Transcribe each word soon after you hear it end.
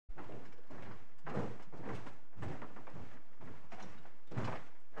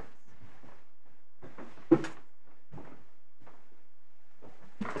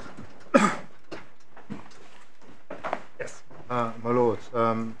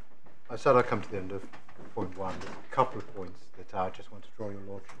I said I'd come to the end of point one. There's a couple of points that I just want to draw your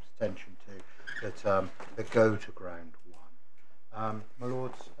Lordship's attention to that go to ground one. My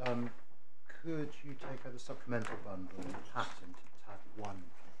Lords, could you take out the supplemental bundle and patent tab 1,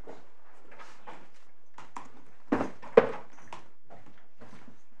 please?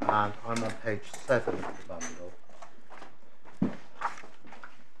 And I'm on page 7 of the bundle.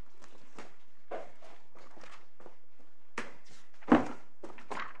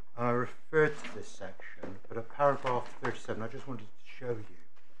 I referred to this section, but at paragraph 37, I just wanted to show you.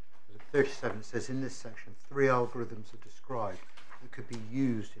 At 37, it says, in this section, 3 algorithms are described that could be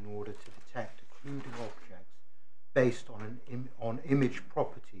used in order to detect occluding objects based on image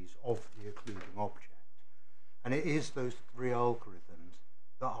properties of the occluding object. And it is those 3 algorithms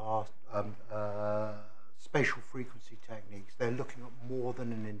that are spatial frequency techniques. They're looking at more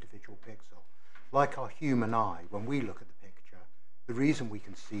than an individual pixel. Like our human eye, when we look at the picture, the reason we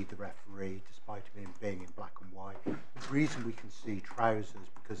can see the referee, despite him being in black and white, the reason we can see trousers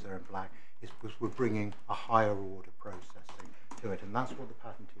because they're in black, is because we're bringing a higher order processing to it. And that's what the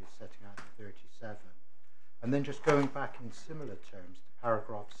patentee is setting out in 37. And then just going back in similar terms to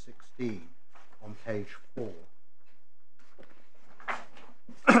paragraph 16 on page 4.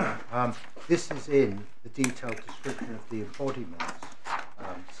 This is in the detailed description of the embodiments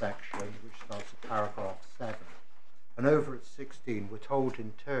section, which starts at paragraph 7. And over at 16, we're told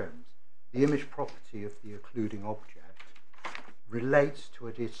in terms, the image property of the occluding object relates to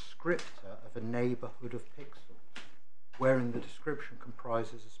a descriptor of a neighbourhood of pixels, wherein the description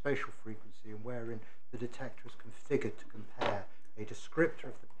comprises a spatial frequency and wherein the detector is configured to compare a descriptor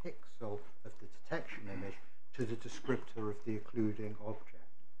of the pixel of the detection image to the descriptor of the occluding object.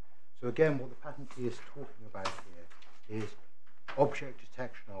 So again, what the patentee is talking about here is object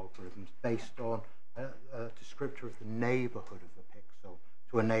detection algorithms based on a descriptor of the neighbourhood of the pixel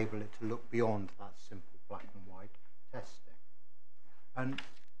to enable it to look beyond that simple black and white testing. And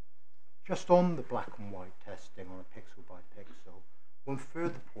just on the black and white testing on a pixel by pixel, one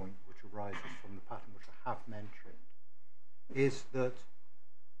further point which arises from the patent which I have mentioned is that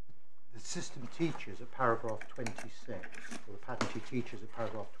the system teaches at paragraph 26, or the patentee teaches at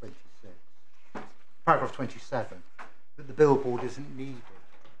paragraph 27, that the billboard isn't needed.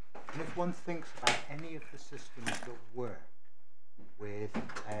 And if one thinks about any of the systems that work with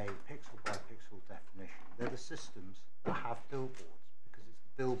a pixel-by-pixel definition, they're the systems that have billboards, because it's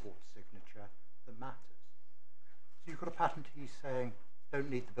the billboard signature that matters. So you've got a patentee saying, don't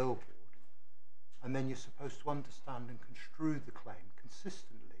need the billboard, and then you're supposed to understand and construe the claim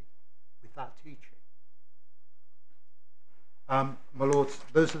consistently with that teaching. My Lords,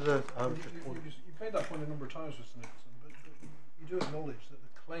 those are the... You've made that point a number of times, Mr. Nicholson, but you do acknowledge that the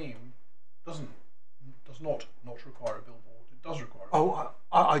claim does not require a billboard. It does require a billboard.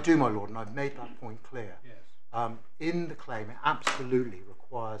 I do, my Lord, and I've made that point clear. Yes. In the claim, it absolutely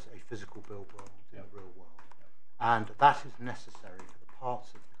requires a physical billboard in the real world. And that is necessary for the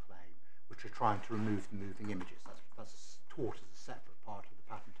parts of the claim which are trying to remove the moving images. That's taught as a separate part of the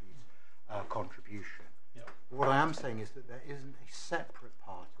patentee's contribution. What I am saying is that there isn't a separate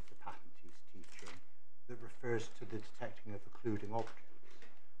part of the patentee's teaching that refers to the detecting of occluding objects.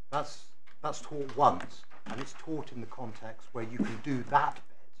 That's taught once, and it's taught in the context where you can do that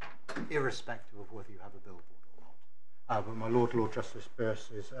bit, irrespective of whether you have a billboard or not. But my Lord Justice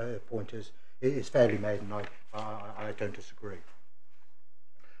Burse's point is fairly made, and I don't disagree.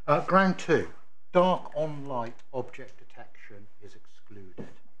 Ground 2, dark on-light object detection is excluded.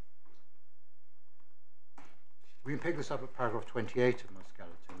 We can pick this up at paragraph 28 of my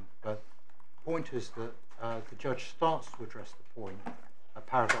skeleton, but the point is that the judge starts to address the point at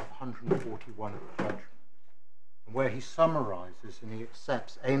paragraph 141 of the judgment, and where he summarises and he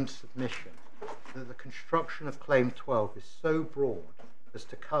accepts Ames' submission that the construction of Claim 12 is so broad as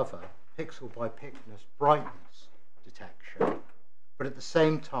to cover pixel by pixel brightness detection, but at the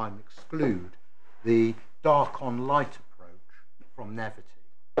same time exclude the dark on light approach from Nevity.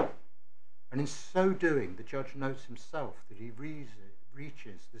 And in so doing, the judge notes himself that he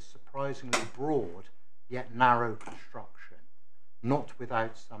reaches this surprisingly broad yet narrow construction, not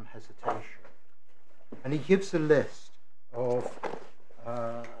without some hesitation. And he gives a list of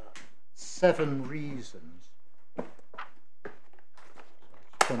 7 reasons.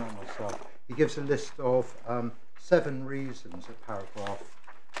 He gives a list of 7 reasons at paragraph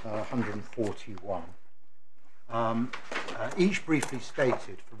 141. Each briefly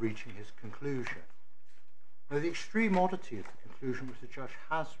stated for reaching his conclusion. Now, the extreme oddity of the conclusion which the judge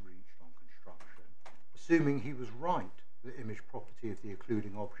has reached on construction, assuming he was right that the image property of the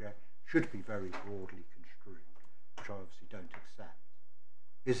occluding object should be very broadly construed, which I obviously don't accept,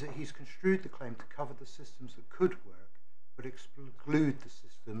 is that he's construed the claim to cover the systems that could work, but exclude the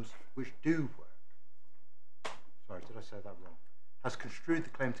systems which do work. Sorry, did I say that wrong? Has construed the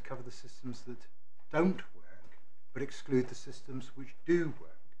claim to cover the systems that don't work, but exclude the systems which do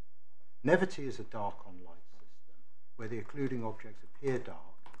work. Nevity is a dark-on-light system, where the occluding objects appear dark,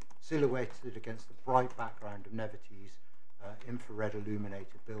 silhouetted against the bright background of Nevity's infrared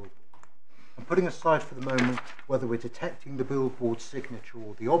illuminated billboard. And putting aside for the moment whether we're detecting the billboard signature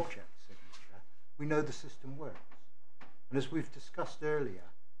or the object signature, we know the system works. And as we've discussed earlier,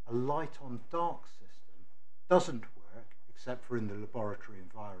 a light-on-dark system doesn't work except for in the laboratory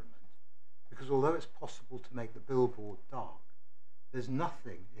environment, because although it's possible to make the billboard dark, there's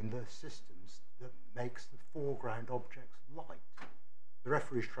nothing in the systems that makes the foreground objects light. The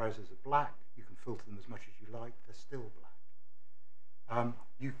referee's trousers are black, you can filter them as much as you like, they're still black.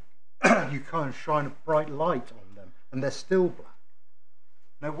 You can't shine a bright light on them and they're still black.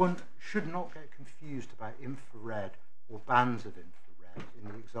 Now, one should not get confused about infrared or bands of infrared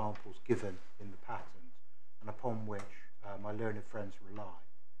in the examples given in the patent and upon which my learned friends rely,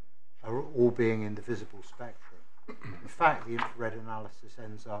 are all being in the visible spectrum. In fact, the infrared analysis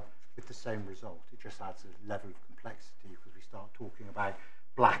ends up with the same result. It just adds a level of complexity because we start talking about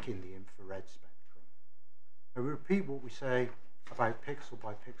black in the infrared spectrum. Now, we repeat what we say about pixel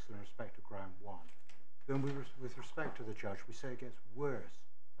by pixel in respect to ground 1. Then with respect to the judge, we say it gets worse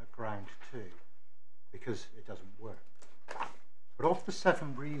at ground 2 because it doesn't work. But of the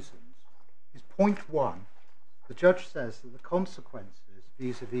 7 reasons, is point 1, the judge says that the consequences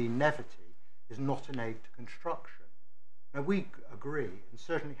vis-a-vis Nevity is not an aid to construction. Now, we agree and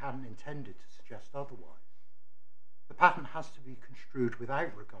certainly hadn't intended to suggest otherwise. The patent has to be construed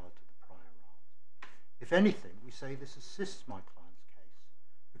without regard to the prior art. If anything, we say this assists my client's case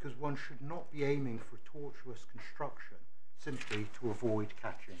because one should not be aiming for tortuous construction simply to avoid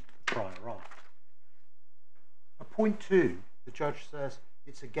catching the prior art. At point 2, the judge says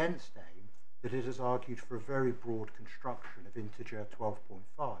it's against AIM that it has argued for a very broad construction of integer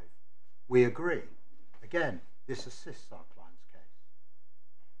 12.5. We agree. Again, this assists our client's case.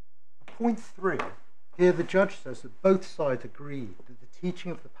 At point 3, here the judge says that both sides agreed that the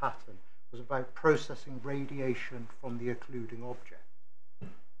teaching of the patent was about processing radiation from the occluding object.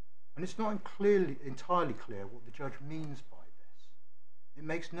 And it's not entirely clear what the judge means by this. It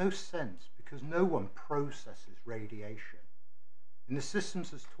makes no sense because no one processes radiation. In the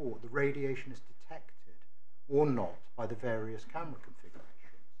systems as taught, the radiation is detected or not by the various camera configurations.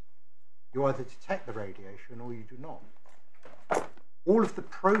 You either detect the radiation or you do not. All of the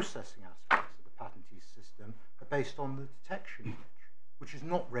processing aspects of the patentee's system are based on the detection image, which is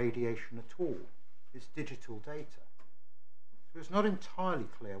not radiation at all. It's digital data. So it's not entirely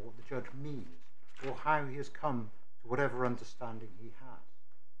clear what the judge means or how he has come to whatever understanding he has.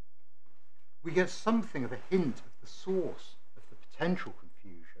 We get something of a hint of the source of the potential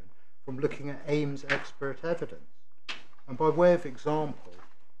confusion from looking at AIM's expert evidence. And by way of example,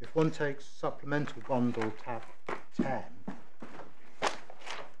 if one takes supplemental bundle tab 10,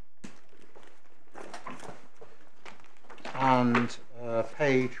 and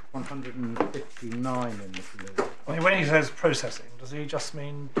page 159 in the blue. I mean, when he says processing, does he just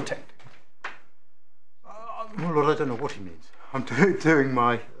mean detecting? Well, Lord, I don't know what he means. I'm doing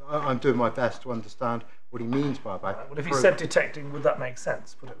my best to understand what he means by that. Well, if he said detecting, would that make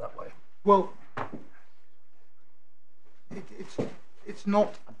sense? Put it that way. Well, it's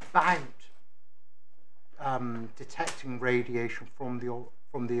not about detecting radiation from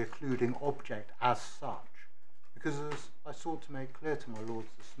the occluding object as such, because as I sought to make clear to my lords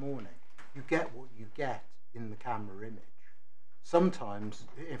this morning, you get what you get in the camera image. Sometimes,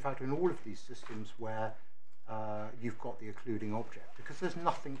 in fact, in all of these systems where you've got the occluding object, because there's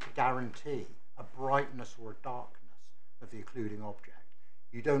nothing to guarantee a brightness or a darkness of the occluding object.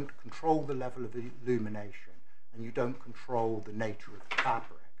 You don't control the level of illumination, and you don't control the nature of the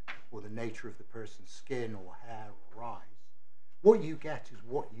fabric or the nature of the person's skin or hair or eyes. What you get is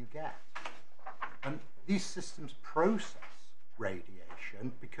what you get. And these systems process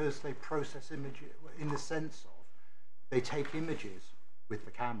radiation because they process images in the sense of they take images with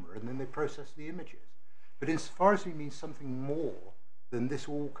the camera and then they process the images. But insofar as we mean something more than this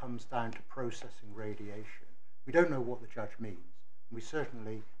all comes down to processing radiation, we don't know what the judge means. And we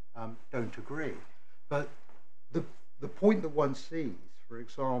certainly don't agree. But the point that one sees, for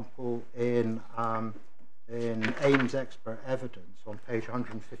example, in AIM's expert evidence on page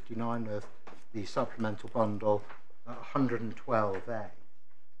 159 of the supplemental bundle 112A,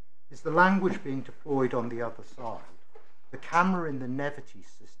 is the language being deployed on the other side. The camera in the Nevity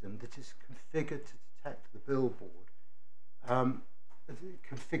system that is configured to detect the billboard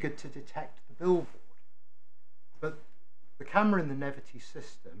configured to detect the billboard. But the camera in the Nevity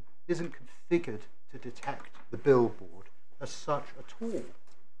system isn't configured to detect the billboard as such at all.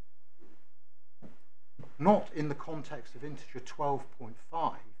 Not in the context of integer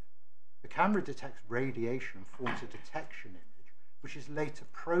 12.5. The camera detects radiation and forms a detection image, which is later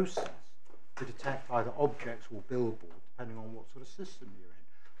processed to detect either objects or billboards, depending on what sort of system you're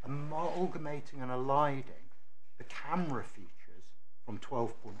in. Amalgamating and aligning the camera features from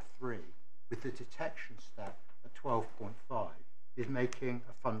 12.3 with the detection step at 12.5 is making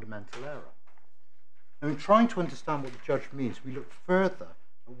a fundamental error. Now, in trying to understand what the judge means, we look further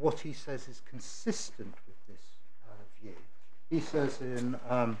at what he says is consistent with this view. He says in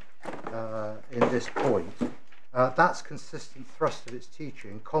this point, that's consistent thrust of its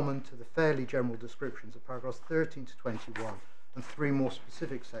teaching, common to the fairly general descriptions of paragraphs 13 to 21 and three more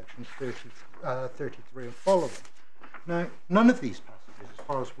specific sections, 33 and following. Now, none of these passages, as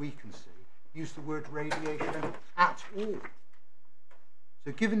far as we can see, use the word radiation at all.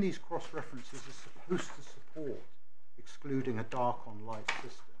 So given these cross-references are supposed to support excluding a dark-on-light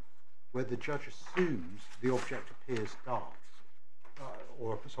system, where the judge assumes the object appears dark,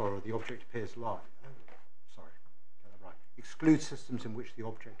 or the object appears light, get that right, excludes systems in which the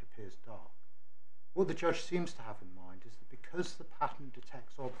object appears dark. What the judge seems to have in mind is that because the pattern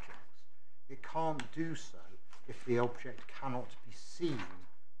detects objects, it can't do so if the object cannot be seen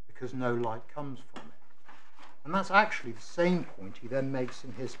because no light comes from it. And that's actually the same point he then makes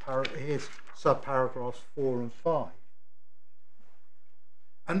in his subparagraphs 4 and 5.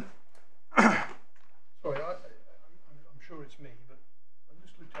 And sorry, I'm sure it's me, but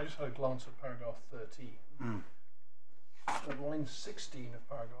I just had a glance at paragraph 13. At line 16 of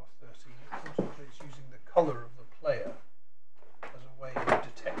paragraph 13, it contemplates using the colour of the player as a way of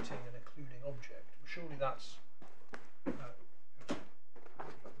detecting an occluding object. Well, surely that's maybe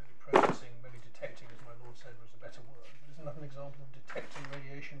processing, maybe detecting, as my lord said, was a better word. But isn't that an example of detecting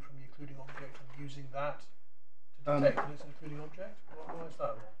radiation from the occluding object and using that to detect that it's an occluding object? Why is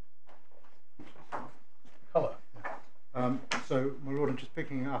that wrong? Colour. So, my lord, I'm just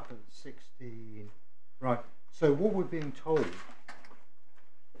picking up at 16. Right. So what we're being told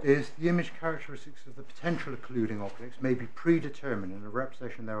is the image characteristics of the potential occluding objects may be predetermined and a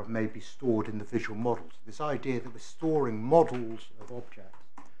representation thereof may be stored in the visual models. This idea that we're storing models of objects,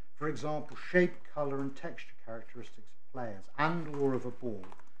 for example, shape, colour and texture characteristics of players and or of a ball.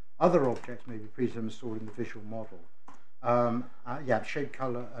 Other objects may be predetermined and stored in the visual model. Shape,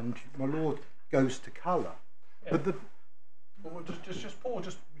 colour, and my lord goes to colour. Yeah. But just Paul,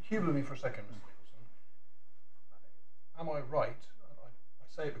 just humour me for a second, Mr. Nicholson. Am I right? I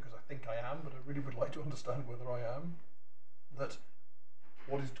say it because I think I am, but I really would like to understand whether I am. That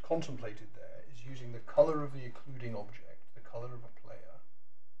what is contemplated there is using the colour of the occluding object, the colour of a player,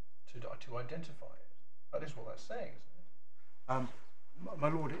 to identify it. That is what that's saying, isn't it? My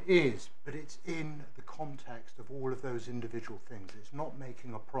lord, it is, but it's in the context of all of those individual things. It's not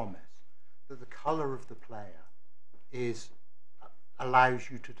making a promise that the colour of the player allows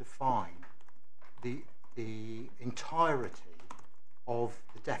you to define the entirety of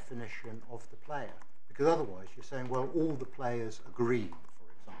the definition of the player. Because otherwise you're saying, well, all the players are green, for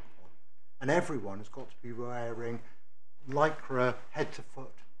example, and everyone has got to be wearing lycra head to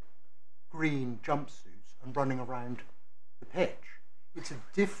foot green jumpsuits and running around the pitch. It's a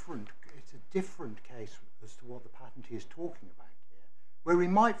different case as to what the patentee is talking about here, where we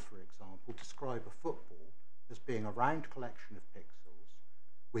might, for example, describe a football as being a round collection of pixels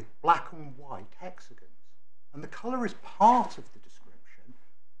with black and white hexagons. And the colour is part of the description.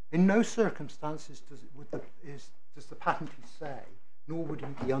 In no circumstances does the patentee say, nor would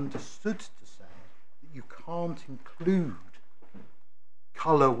he be understood to say, that you can't include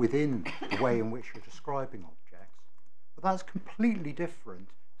colour within the way in which you're describing objects. But that's completely different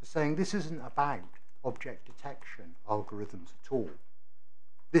to saying this isn't about object detection algorithms at all.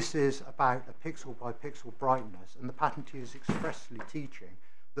 This is about a pixel by pixel brightness, and the patentee is expressly teaching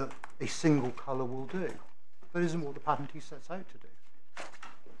that a single colour will do. That isn't what the patentee sets out to do.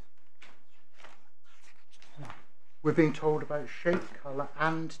 We're being told about shape, colour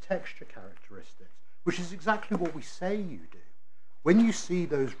and texture characteristics, which is exactly what we say you do. When you see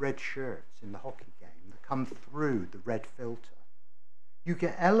those red shirts in the hockey game that come through the red filter, you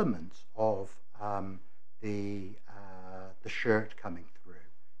get elements of the shirt coming through.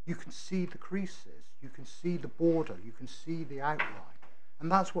 You can see the creases, you can see the border, you can see the outline. And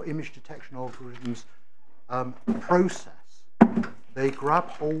that's what image detection algorithms process. They grab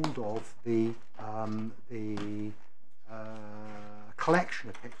hold of the collection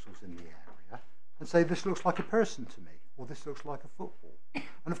of pixels in the area and say, this looks like a person to me, or this looks like a football.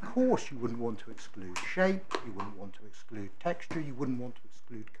 And of course you wouldn't want to exclude shape, you wouldn't want to exclude texture, you wouldn't want to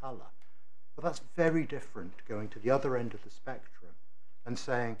exclude colour. But that's very different to going to the other end of the spectrum and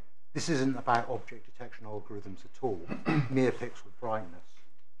saying, this isn't about object detection algorithms at all. Mere pixel brightness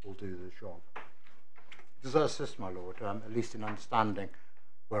will do the job. Does that assist, my lord, at least in understanding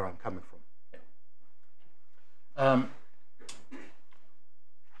where I'm coming from?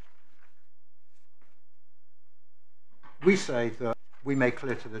 We say that we made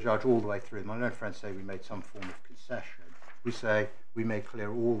clear to the judge all the way through. My learned friends say we made some form of concession. We say we made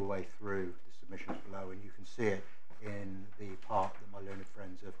clear all the way through the submissions below, and you can see it in the part that my learned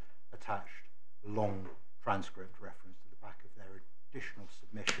friends have attached a long transcript reference to the back of their additional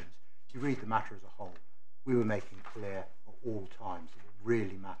submissions. If you read the matter as a whole, we were making clear at all times that what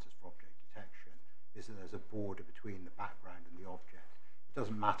really matters for object detection is that there's a border between the background and the object. It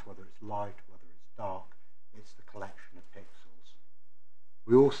doesn't matter whether it's light, whether it's dark, it's the collection of pixels.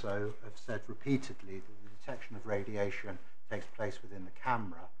 We also have said repeatedly that the detection of radiation takes place within the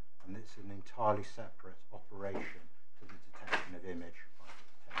camera, and it's an entirely separate operation to the detection of image by the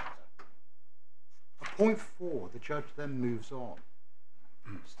detector. At point 4, the judge then moves on,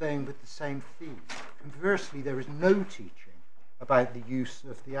 staying with the same theme. Conversely, there is no teaching about the use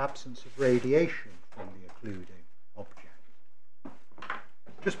of the absence of radiation from the occluding object.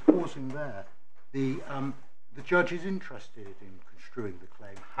 Just pausing there, the judge is interested in construing the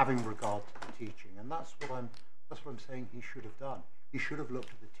claim, having regard to the teaching, and that's what I'm saying he should have done. He should have looked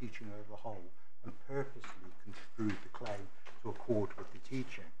at the teaching as a whole and purposely construed the claim to accord with the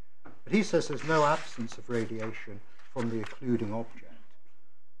teaching. But he says there's no absence of radiation from the occluding object.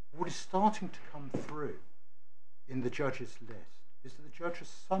 What is starting to come through in the judge's list is that the judge has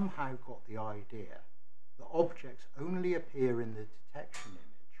somehow got the idea that objects only appear in the detection image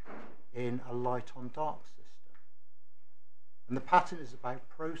in a light on dark system. And the pattern is about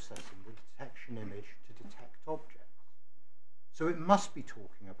processing the detection image to detect objects. So it must be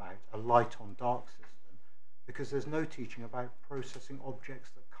talking about a light on dark system, because there's no teaching about processing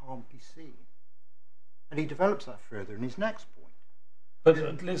objects that can't be seen. And he develops that further in his next point.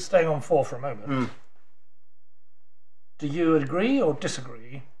 But let's stay on 4 for a moment. Do you agree or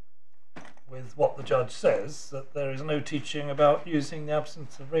disagree with what the judge says, that there is no teaching about using the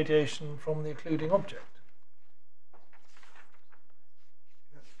absence of radiation from the occluding object?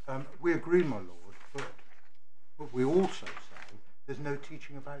 We agree, my lord, but we also say there's no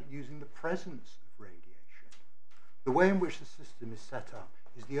teaching about using the presence of radiation. The way in which the system is set up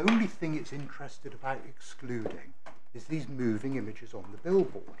is the only thing it's interested about excluding is these moving images on the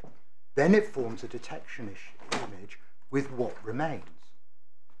billboard. Then it forms a detection image with what remains.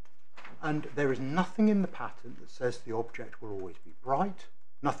 And there is nothing in the pattern that says the object will always be bright,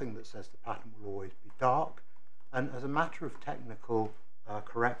 nothing that says the pattern will always be dark, and as a matter of technical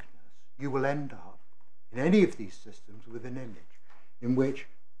correctness, you will end up in any of these systems with an image in which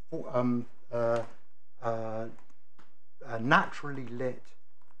naturally lit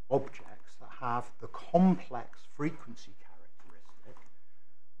objects that have the complex frequency characteristic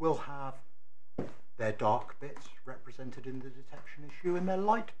will have their dark bits represented in the detection issue and their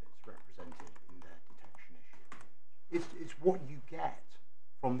light bits represented in their detection issue. It's what you get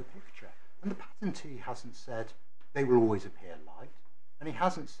from the picture. And the patentee hasn't said they will always appear light, and he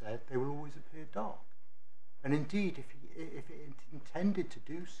hasn't said they will always appear dark. And indeed, if it intended to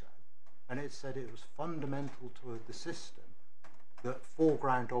do so, and it said it was fundamental to the system that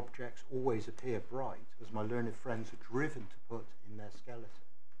foreground objects always appear bright, as my learned friends are driven to put in their skeleton,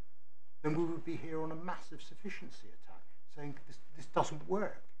 then we would be here on a massive sufficiency attack, saying this doesn't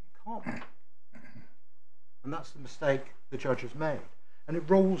work, it can't work. And that's the mistake the judge has made. And it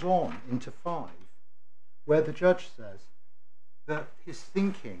rolls on into 5, where the judge says that his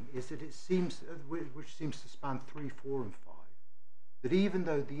thinking is that it seems, which seems to span 3, 4 and 5, that even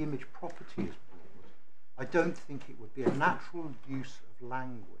though the image property is broad, I don't think it would be a natural use of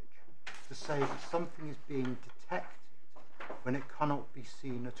language to say that something is being detected when it cannot be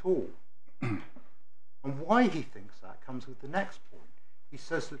seen at all. And why he thinks that comes with the next point. He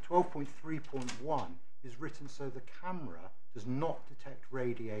says that 12.3.1 is written so the camera does not detect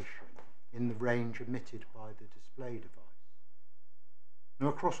radiation in the range emitted by the display device. Now,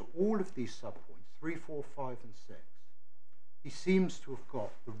 across all of these subpoints, 3, 4, 5 and 6, he seems to have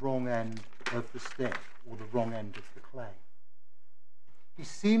got the wrong end of the stick, or the wrong end of the claim. He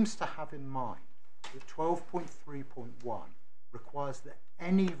seems to have in mind that 12.3.1 requires that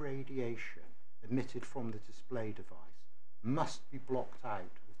any radiation emitted from the display device must be blocked out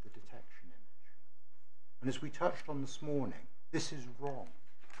of the detection image. And as we touched on this morning, this is wrong.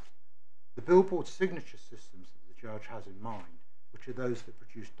 The billboard signature systems that the judge has in mind, which are those that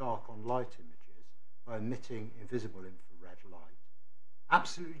produce dark on light images by emitting invisible infrared light,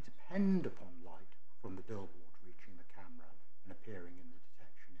 absolutely depend upon light from the billboard reaching the camera and appearing in the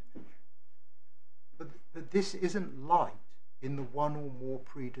detection image. But this isn't light in the one or more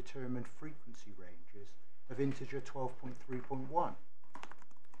predetermined frequency ranges of integer 12.3.1.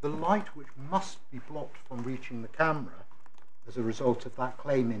 The light which must be blocked from reaching the camera as a result of that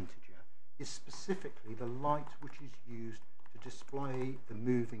claim integer is specifically the light which is used to display the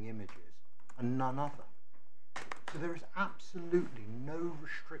moving images and none other. So there is absolutely no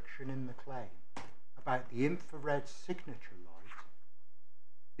restriction in the claim about the infrared signature light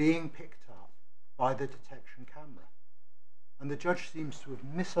being picked up by the detection camera. And the judge seems to have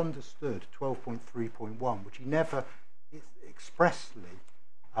misunderstood 12.3.1, which he never expressly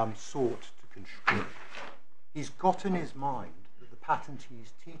sought to construe. He's got in his mind that the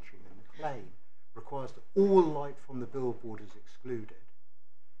patentee's teaching in the claim requires that all light from the billboard is excluded.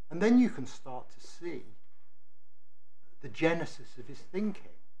 And then you can start to see the genesis of his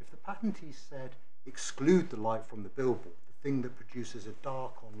thinking. If the patentee said, exclude the light from the billboard, the thing that produces a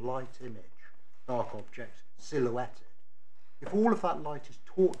dark on light image, dark object silhouetted, if all of that light is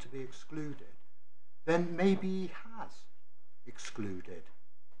taught to be excluded, then maybe he has excluded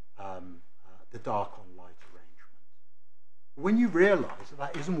the dark on light arrangement. When you realise that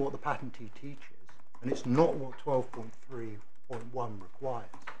that isn't what the patentee teaches, and it's not what 12.3.1 requires,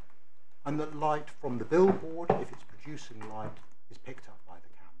 and that light from the billboard, if it's producing light, is picked up by the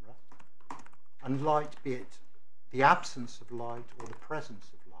camera, and light, be it the absence of light or the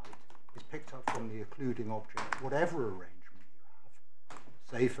presence of light, is picked up from the occluding object, whatever arrangement you have,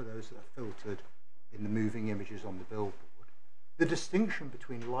 say for those that are filtered in the moving images on the billboard. The distinction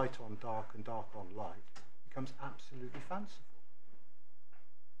between light on dark and dark on light becomes absolutely fanciful.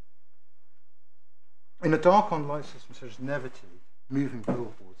 In a dark on light system such as Nevity, moving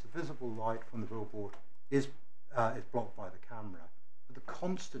billboards, the visible light from the billboard is blocked by the camera, but the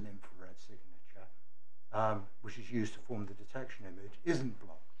constant infrared signature, which is used to form the detection image, isn't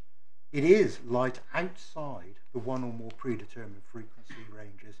blocked. It is light outside the one or more predetermined frequency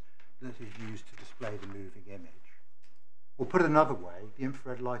ranges that is used to display the moving image. Or put another way, the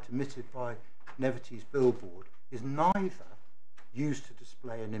infrared light emitted by Nevity's billboard is neither used to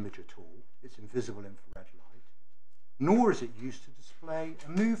display an image at all, it's invisible infrared light, nor is it used to display a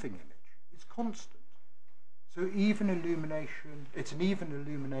moving image. It's constant. So even illumination, it's an even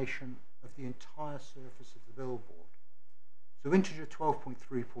illumination of the entire surface of the billboard. So integer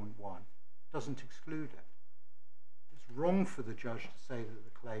 12.3.1 doesn't exclude it. It's wrong for the judge to say that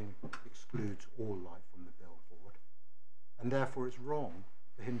the claim excludes all light from the billboard, and therefore it's wrong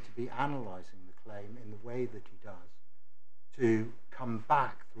for him to be analysing the claim in the way that he does, to come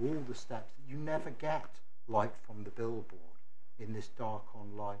back through all the steps that you never get light from the billboard in this dark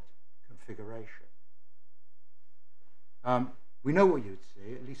on light configuration. We know what you'd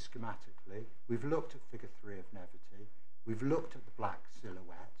see, at least schematically. We've looked at figure 3 of Nevity. We've looked at the black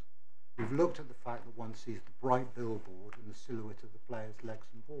silhouette. We've looked at the fact that one sees the bright billboard and the silhouette of the player's legs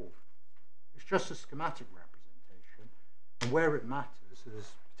and ball. It's just a schematic representation, and where it matters,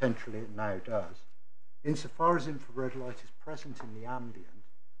 as potentially it now does, insofar as infrared light is present in the ambient,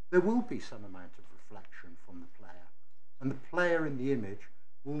 there will be some amount of reflection from the player, and the player in the image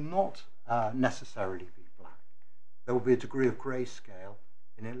will not necessarily be black. There will be a degree of grayscale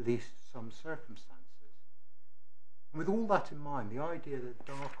in at least some circumstances. And with all that in mind, the idea that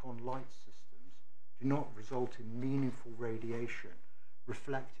dark on light systems do not result in meaningful radiation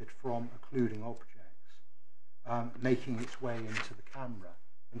reflected from occluding objects, making its way into the camera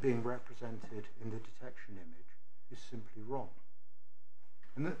and being represented in the detection image is simply wrong.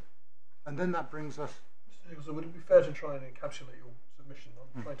 And then that brings us... Mr. Nicholson, would it be fair to try and encapsulate your submission?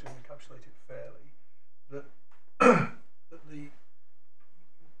 I'm trying to encapsulate it fairly. That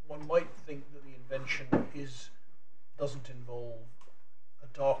one might think that the invention doesn't involve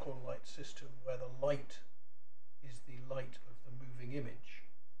a dark on light system where the light is the light of the moving image,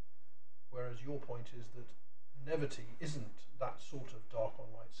 whereas your point is that Nevity isn't that sort of dark on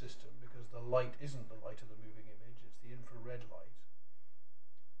light system because the light isn't the light of the moving image, it's the infrared light.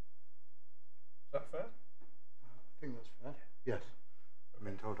 Is that fair? I think that's fair. Yes. I've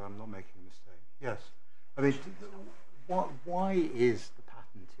been told I'm not making a mistake. Yes. I mean, why is the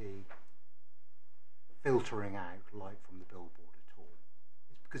patentee filtering out light from the billboard at all?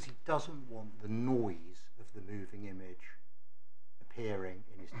 It's because he doesn't want the noise of the moving image appearing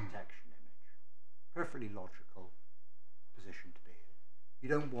in his detection image. Perfectly logical position to be in. You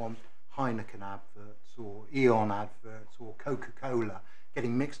don't want Heineken adverts or Eon adverts or Coca-Cola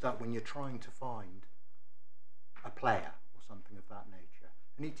getting mixed up when you're trying to find a player or something of that nature.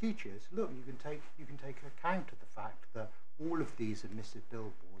 And he teaches, look, you can take account of the fact that all of these emissive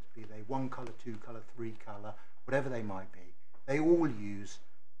billboards, be they 1 colour, 2 colour, 3 colour, whatever they might be, they all use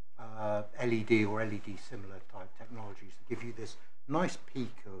LED or LED similar type technologies that give you this nice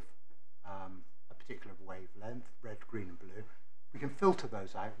peak of a particular wavelength, red, green and blue. We can filter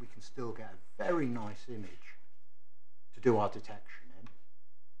those out, we can still get a very nice image to do our detection in,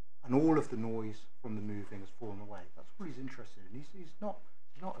 and all of the noise from the moving has fallen away. That's what he's interested in. He's not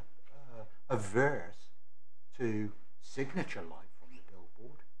averse to signature light from the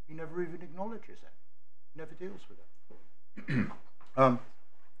billboard. He never even acknowledges it. He never deals with it.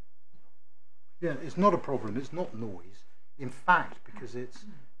 Yeah, it's not a problem. It's not noise. In fact, because it's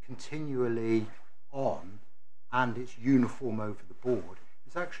continually on and it's uniform over the board,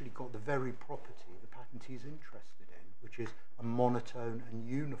 it's actually got the very property the patentee's interested in, which is a monotone and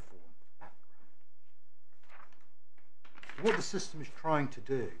uniform background. What the system is trying to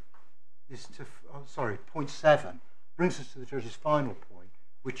do is to, point 7 brings us to the judge's final point,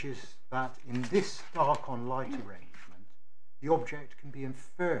 which is that in this dark on light arrangement, the object can be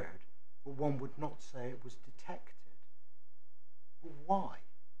inferred, but one would not say it was detected. But why?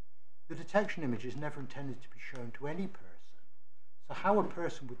 The detection image is never intended to be shown to any person. So how a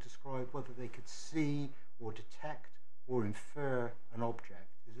person would describe whether they could see or detect or infer an object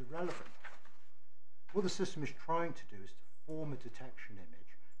is irrelevant. What the system is trying to do is to form a detection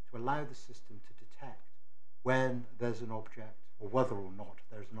image to allow the system to detect when there's an object, or whether or not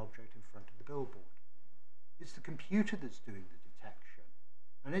there's an object in front of the billboard. It's the computer that's doing the detection,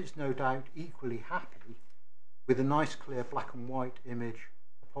 and it's no doubt equally happy with a nice clear black and white image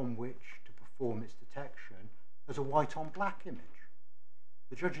upon which to perform its detection as a white on black image.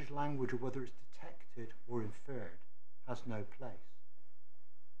 The judge's language of whether it's detected or inferred has no place.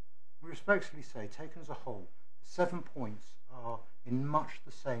 We respectfully say, taken as a whole, the 7 points are in much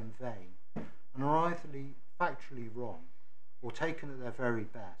the same vein and are either factually wrong or, taken at their very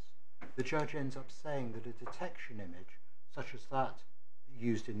best, the judge ends up saying that a detection image, such as that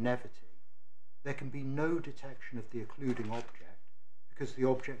used in Nevity, there can be no detection of the occluding object because the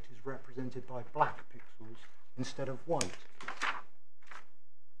object is represented by black pixels instead of white.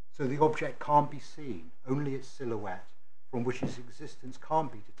 So the object can't be seen, only its silhouette, from which its existence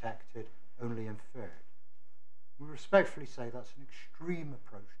can't be detected, only inferred. We respectfully say that's an extreme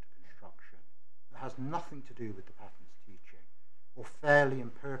approach to construction that has nothing to do with the patent's teaching, or fairly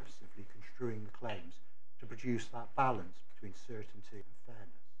and purposively construing the claims to produce that balance between certainty and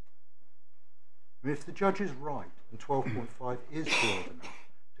fairness. I mean, if the judge is right and 12.5 is broad enough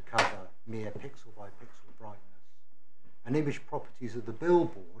to cover mere pixel by pixel brightness and image properties of the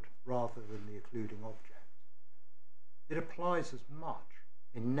billboard rather than the occluding object, it applies as much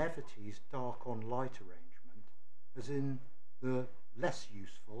in Nevity's dark on light arrangement as in the less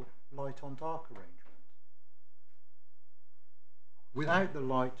useful light on dark arrangement. Without the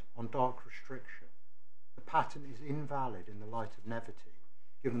light on dark restriction, the patent is invalid in the light of Nevity,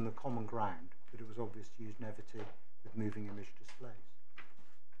 given the common ground that it was obvious to use Nevity with moving image displays.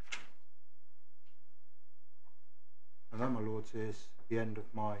 And that, my lords, is the end of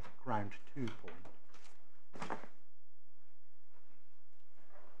my ground 2 point.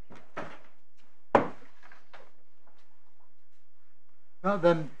 That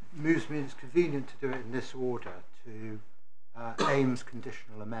then moves me, it's convenient to do it in this order, to Ames'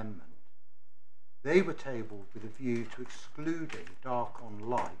 conditional amendment. They were tabled with a view to excluding dark on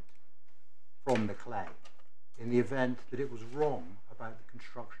light from the claim in the event that it was wrong about the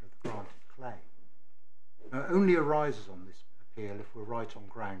construction of the granted claim. Now, it only arises on this appeal if we're right on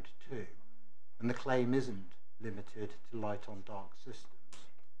ground 2, and the claim isn't limited to light on dark systems.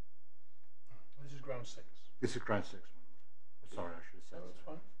 This is ground 6. This is ground 6. Sorry, I should have said That's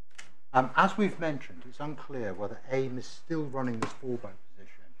so. fine. As we've mentioned, it's unclear whether AIM is still running this fallback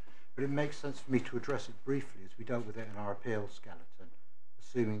position, but it makes sense for me to address it briefly as we dealt with it in our appeal skeleton,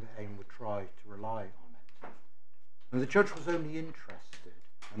 assuming that AIM would try to rely on it. Now, the judge was only interested,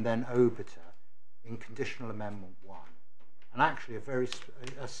 and then obiter, in conditional amendment 1, and actually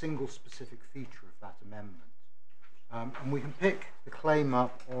a single specific feature of that amendment. And we can pick the claim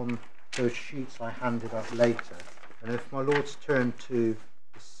up on those sheets I handed up later, and if my lords turn to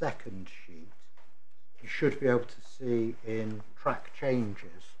the second sheet, you should be able to see in track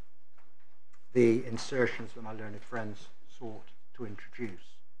changes the insertions that my learned friends sought to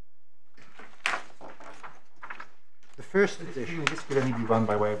introduce. The first edition... This could only be run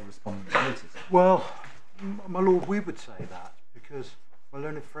by way of respondent notice. Well, my lord, we would say that because my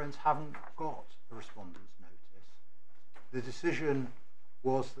learned friends haven't got a respondent's notice. The decision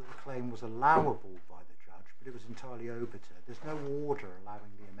was that the claim was allowable by the judge but it was entirely obiter. There's no order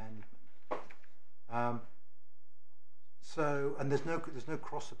allowing the amendment. And there's no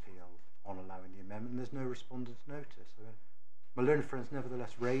cross appeal on allowing the amendment, and there's no respondent's notice. So my learned friends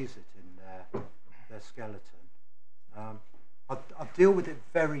nevertheless raise it in their skeleton. I'll deal with it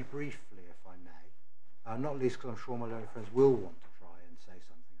very briefly, if I may, not least because I'm sure my learned friends will want to try and say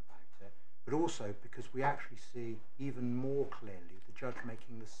something about it, but also because we actually see even more clearly the judge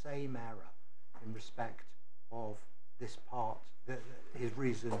making the same error in respect of this part, his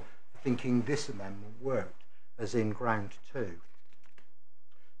reason for thinking this amendment worked, as in ground 2.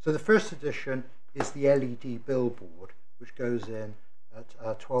 So the first edition is the LED billboard, which goes in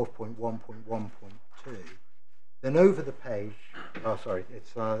at 12.1.1.2. Then over the page,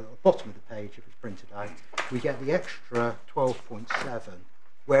 it's the bottom of the page if it's printed out, we get the extra 12.7,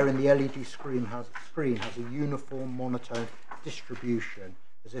 wherein the LED screen has a uniform monotone distribution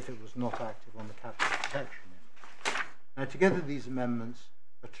as if it was not active on the capture detection image. Now together these amendments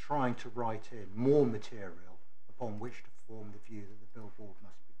are trying to write in more material upon which to form the view that the billboard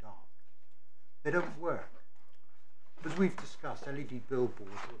must be dark. They don't work. As we've discussed, LED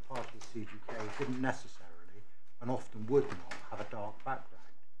billboards that were part of the CGK didn't necessarily, and often would not, have a dark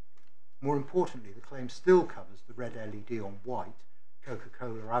background. More importantly, the claim still covers the red LED on white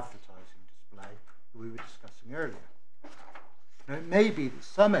Coca-Cola advertising display that we were discussing earlier. Now it may be that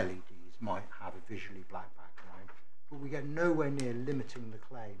some LEDs might have a visually black background, but we get nowhere near limiting the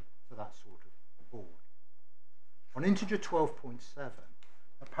claim for that sort of board. On integer 12.7,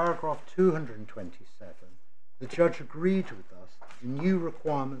 at paragraph 227, the judge agreed with us that the new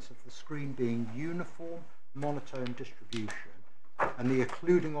requirements of the screen being uniform, monotone distribution and the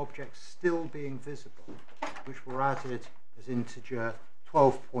occluding objects still being visible, which were added as integer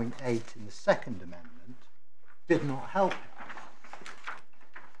 12.8 in the second amendment, did not help him.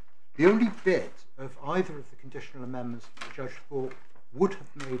 The only bit of either of the conditional amendments that the judge thought would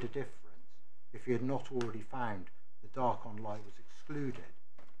have made a difference if he had not already found the dark on light was excluded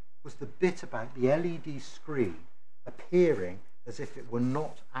was the bit about the LED screen appearing as if it were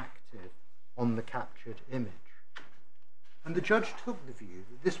not active on the captured image. And the judge took the view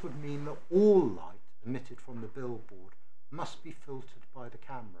that this would mean that all light emitted from the billboard must be filtered by the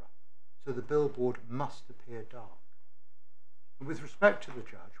camera, so the billboard must appear dark. And with respect to the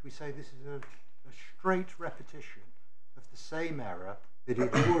judge, we say this is a straight repetition of the same error that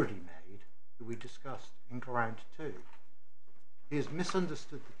he'd already made that we discussed in ground 2. He has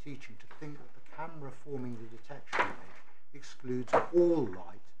misunderstood the teaching to think that the camera forming the detection image excludes all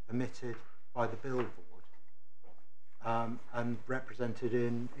light emitted by the billboard and represented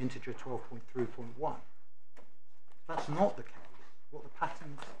in integer 12.3.1. That's not the case. What the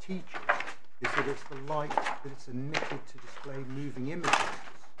patent teaches is that it's the light that it's emitted to display moving images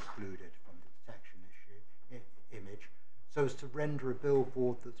excluded from the detection image, so as to render a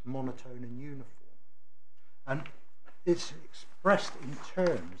billboard that's monotone and uniform. And it's expressed in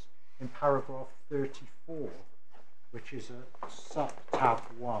terms in paragraph 34, which is a sub-tab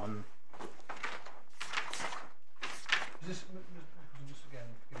 1. Just again,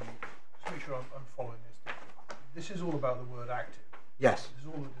 just make sure I'm following this. This is all about the word active. Yes.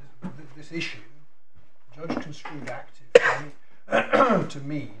 This issue, the judge construed active to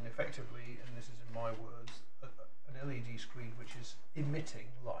mean effectively, and this is in my words, an LED screen which is emitting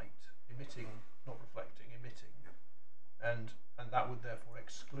light, not reflecting, emitting, and that would therefore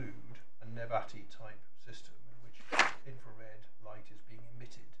exclude a Nevati type system in which infrared light is being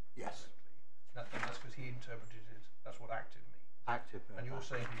emitted. Yes. And that's because he interpreted it. That's what active means. Active. And you're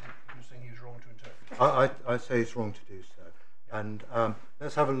saying he was wrong to interpret it. I say he's wrong to do so. Yeah. And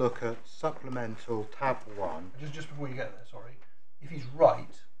let's have a look at supplemental tab 1. Just before you get there, sorry. If he's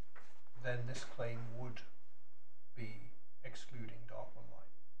right, then this claim would be excluding dark on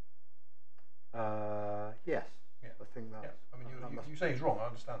light. Yes. Yeah. I think that. Yeah. I mean, you say he's wrong. I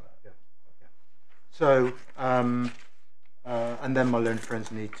understand that. Yeah. Yeah. So, and then my learned friends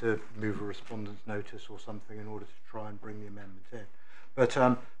need to move a respondent's notice or something in order to try and bring the amendment in. But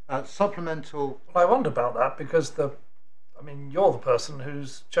supplemental. Well, I wonder about that because you're the person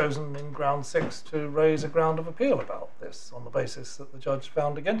who's chosen in ground 6 to raise a ground of appeal about this on the basis that the judge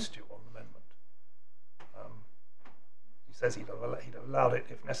found against you on the amendment. He says he'd have allowed it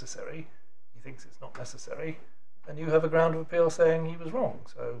if necessary. He thinks it's not necessary. And you have a ground of appeal saying he was wrong.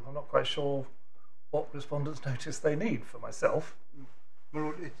 So I'm not quite sure what respondent's notice they need for myself.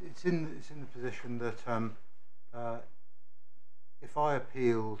 Well, it's in the position that if I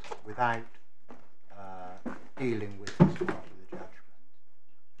appealed without dealing with this part of the judgment,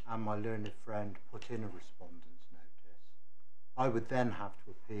 and my learned friend put in a respondent's notice, I would then have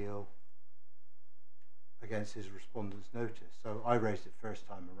to appeal against his respondent's notice. So I raised it first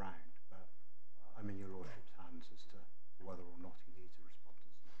time around, but I'm in your lordship's hands as to whether or not he needs a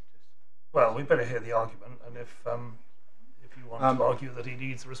respondent's notice. Well, we better hear the argument, and if you want to argue that he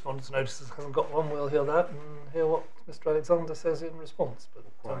needs a respondent's notice and hasn't got one, we'll hear that and hear what Mr. Alexander says in response. But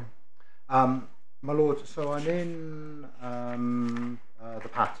my lord, so I'm in the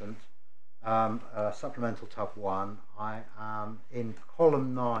patent, supplemental tab 1. I am in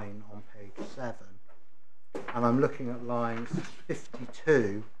column 9 on page 7, and I'm looking at lines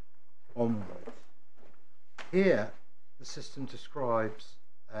 52 onwards. Here, the system describes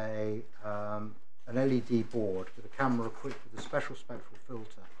an LED board with a camera equipped with a special spectral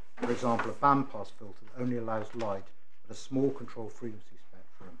filter, for example, a bandpass filter that only allows light at a small controlled frequency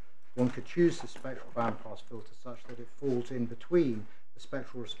spectrum. One could choose the spectral bandpass filter such that it falls in between the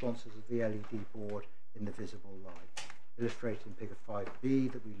spectral responses of the LED board in the visible light, illustrated in figure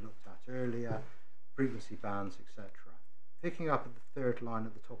 5b that we looked at earlier, frequency bands, etc. Picking up at the third line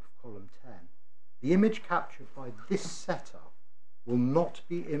at the top of column 10, the image captured by this setup will not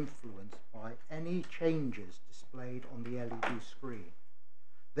be influenced by any changes displayed on the LED screen.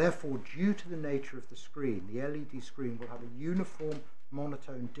 Therefore, due to the nature of the screen, the LED screen will have a uniform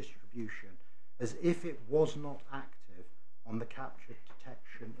monotone distribution as if it was not active on the captured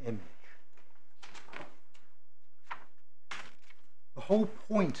detection image. The whole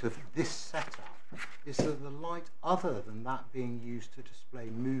point of this setup is that the light other than that being used to display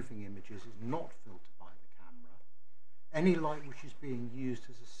moving images is not filtered by the camera. Any light which is being used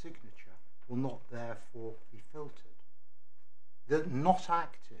as a signature will not therefore be filtered. The not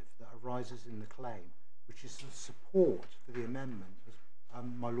active that arises in the claim, which is the support for the amendment, as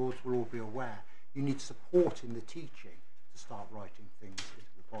my lords will all be aware, you need support in the teaching to start writing things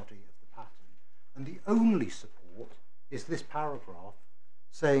into the body of the patent. And the only support is this paragraph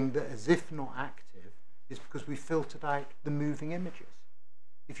saying that as if not active is because we filtered out the moving images.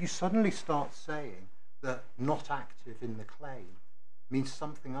 If you suddenly start saying that not active in the claim means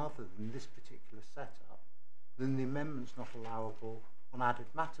something other than this particular setup, then the amendment's not allowable on added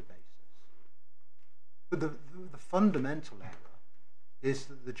matter basis. But the fundamental error is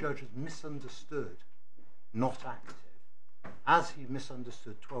that the judge has misunderstood not active as he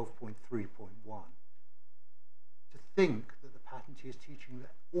misunderstood 12.3.1 to think that the patentee is teaching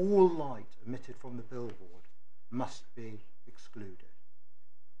that all light emitted from the billboard must be excluded.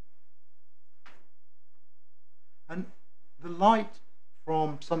 And the light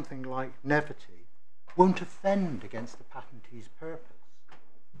from something like Nevity won't offend against the patentee's purpose.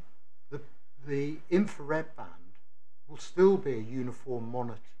 The infrared band will still be a uniform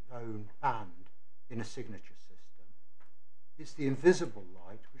monotone band in a signature system. It's the invisible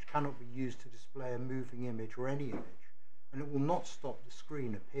light which cannot be used to display a moving image or any image, and it will not stop the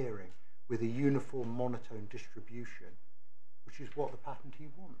screen appearing with a uniform monotone distribution, which is what the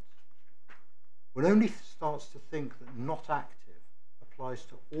patentee wants. One only starts to think that not active applies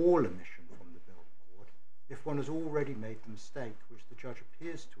to all emission from the billboard if one has already made the mistake, which the judge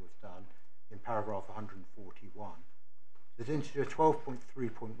appears to have done in paragraph 141, that integer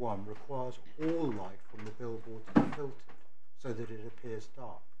 12.3.1 requires all light from the billboard to be filtered so that it appears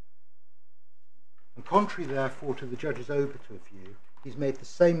dark. And contrary, therefore, to the judge's obiter view, he's made the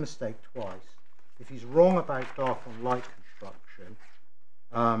same mistake twice. If he's wrong about dark on light construction,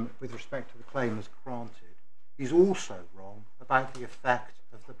 with respect to the claim as granted, he's also wrong about the effect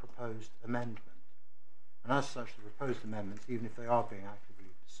of the proposed amendment. And as such, the proposed amendments, even if they are being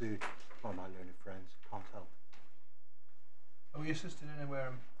actively pursued by my learned friends, can't help. Are we assisted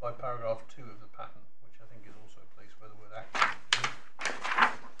anywhere by paragraph 2 of the patent, which I think is also a place where the word active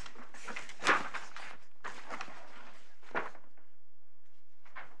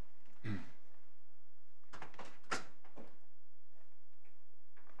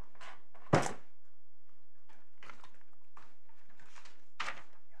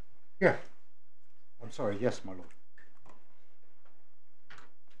Yeah. I'm sorry, yes, my lord.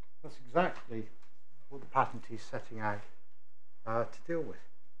 That's exactly what the patentee is setting out to deal with.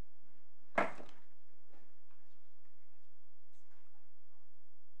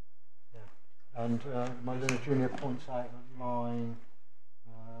 Yeah. And my learned junior points out at line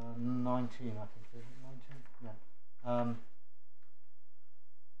 19, I think, is it 19? Yeah.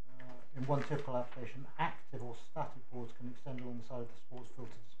 In one typical application, active or static boards can extend along the side of the sports filter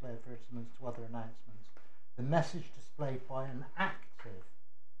to display advertisements to other announcements. The message displayed by an active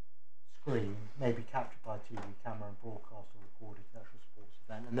screen may be captured by a TV camera and broadcast or recorded to the actual sports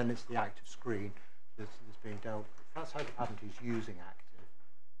event, and then it's the active screen that's being dealt with. That's how the patentee is using active.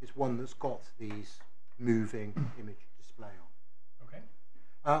 It's one that's got these moving image display on. Okay.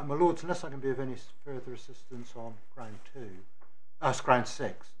 My Lords, unless I can be of any further assistance on ground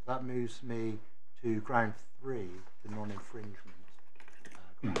 6, that moves me to ground 3, the non-infringement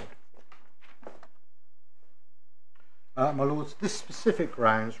ground. My Lords, this specific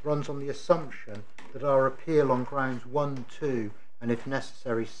grounds runs on the assumption that our appeal on grounds 1, 2 and if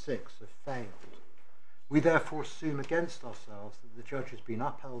necessary 6 have failed. We therefore assume against ourselves that the judge has been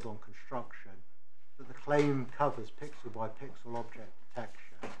upheld on construction, that the claim covers pixel by pixel object detection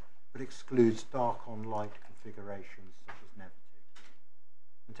but excludes dark on light configurations such as nevity.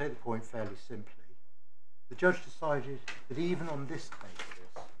 And take the point fairly simply, the judge decided that even on this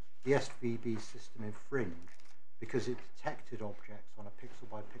basis the SVB system infringed because it detected objects on a pixel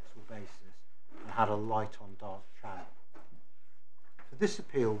by pixel basis and had a light on dark channel. For this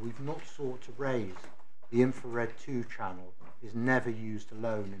appeal, we've not sought to raise the infrared 2 channel is never used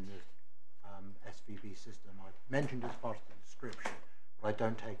alone in the SVB system. I mentioned as part of the description, but I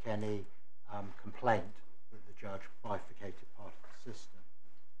don't take any complaint that the judge bifurcated part of the system.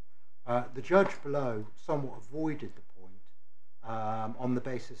 The judge below somewhat avoided the point on the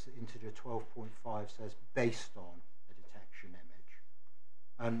basis that integer 12.5 says based on a detection image.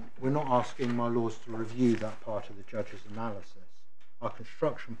 And we're not asking my Lords to review that part of the judge's analysis. Our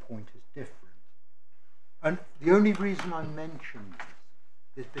construction point is different. And the only reason I mention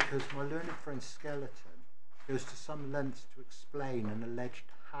this is because my learned friend Skeleton goes to some lengths to explain an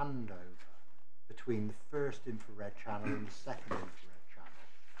alleged handover between the first infrared channel and the second infrared channel,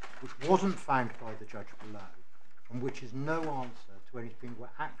 which wasn't found by the judge below, and which is no answer to anything we're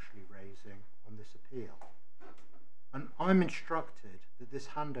actually raising on this appeal. And I'm instructed that this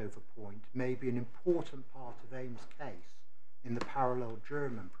handover point may be an important part of Ames' case in the parallel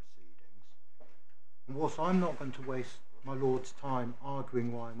German proceedings. And whilst I'm not going to waste my Lord's time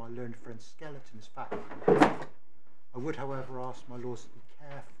arguing why my learned friend Skeleton is factual, I would, however, ask my Lords to be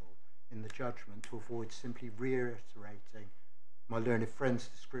careful in the judgment to avoid simply reiterating my learned friend's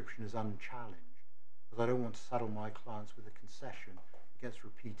description as unchallenged, as I don't want to saddle my clients with a concession that gets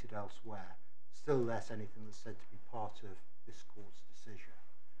repeated elsewhere, still less anything that's said to be part of this court's decision.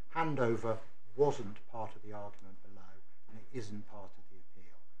 Handover wasn't part of the argument below, and it isn't part of the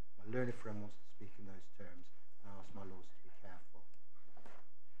appeal. My learned friend wants to speak in those terms, and I ask my Lords to be careful.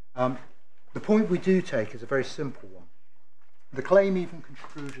 The point we do take is a very simple one. The claim, even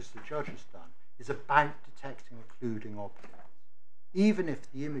construed as the judge has done, is about detecting occluding objects, even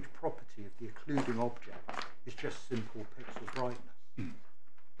if the image property of the occluding object is just simple pixel brightness.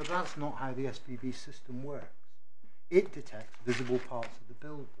 But that's not how the SVB system works. It detects visible parts of the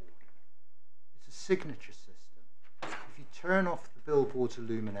billboard. It's a signature system. If you turn off the billboard's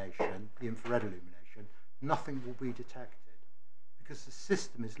illumination, the infrared illumination, nothing will be detected, because the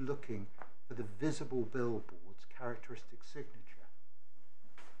system is looking for the visible billboard's characteristic signature.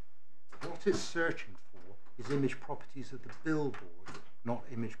 What it's searching for is image properties of the billboard, not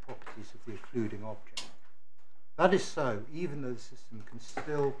image properties of the occluding object. That is so, even though the system can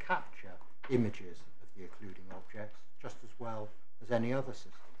still capture images of the occluding objects just as well as any other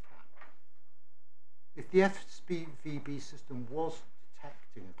system can. If the SVB system was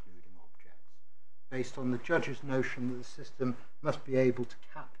detecting occluding objects, based on the judge's notion that the system must be able to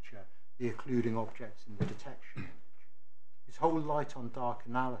capture the occluding objects in the detection image, his whole light on dark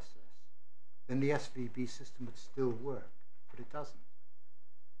analysis, then the SVB system would still work, but it doesn't.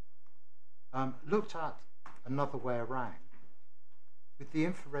 Looked at another way around, with the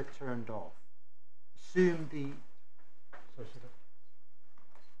infrared turned off, assume the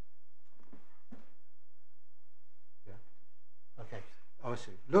I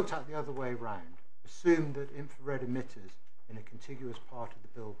see. Looked at the other way around, assume that infrared emitters in a contiguous part of the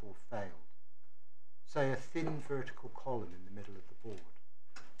billboard failed, say a thin vertical column in the middle of the board.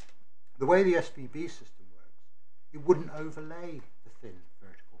 The way the SVB system works, it wouldn't overlay the thin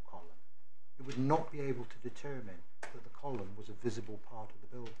vertical column. It would not be able to determine that the column was a visible part of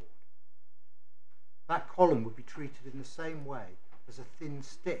the billboard. That column would be treated in the same way as a thin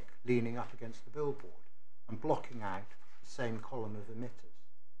stick leaning up against the billboard and blocking out the same column of emitters.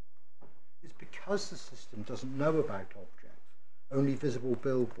 It's because the system doesn't know about objects, only visible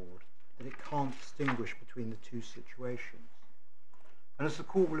billboard, that it can't distinguish between the two situations. And as the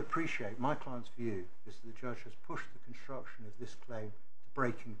court will appreciate, my client's view is that the judge has pushed the construction of this claim to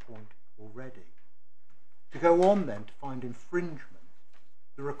breaking point already. To go on then to find infringement,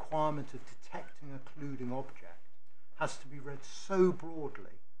 the requirement of detecting a occluding object has to be read so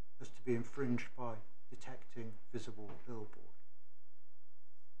broadly as to be infringed by detecting visible billboard.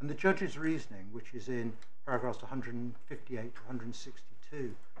 And the judge's reasoning, which is in paragraphs 158 to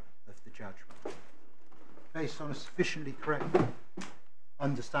 162 of the judgment, based on a sufficiently correct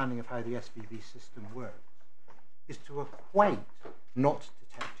understanding of how the SVB system works is to equate not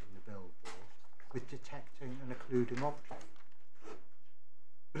detecting the billboard with detecting and occluding object.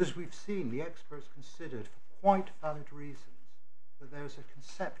 But as we've seen, the experts considered for quite valid reasons that there is a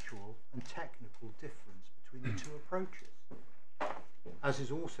conceptual and technical difference between the two approaches, as is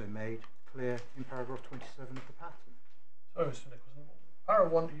also made clear in paragraph 27 of the patent. Sorry, Mr. Nicholson.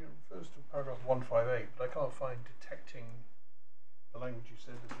 Paragraph 1 refers to paragraph 158, but I can't find detecting the language you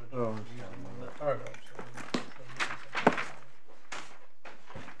said that you're using in that paragraph. So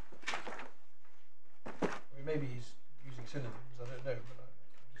I mean, maybe he's using synonyms, I don't know, but I'm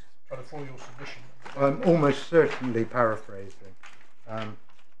just trying to follow your submission. I'm almost certainly paraphrasing.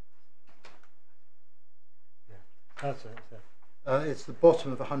 That's it. It's the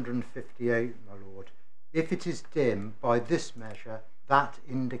bottom of 158, my lord. If it is dim by this measure, that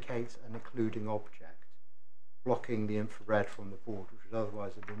indicates an occluding object, blocking the infrared from the board, which would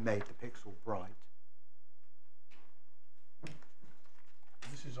otherwise have been made the pixel bright.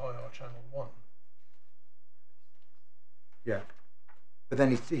 This is IR channel 1. Yeah. But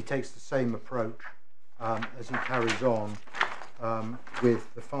then he takes the same approach as he carries on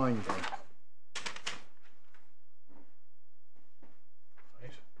with the finding.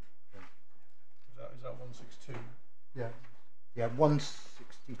 Right. Is that 162? Yeah. Yeah,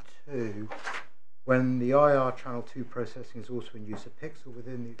 162. When the IR channel 2 processing is also in use, a pixel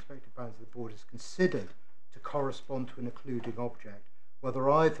within the expected bounds of the board is considered to correspond to an occluding object, whether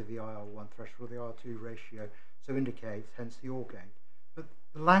either the IR1 threshold or the IR2 ratio so indicates, hence the OR gate. But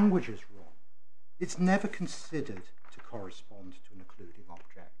the language is wrong. It's never considered to correspond to an occluding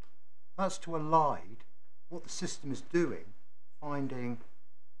object. That's to elide what the system is doing, finding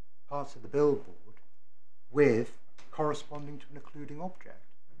parts of the billboard with corresponding to an occluding object.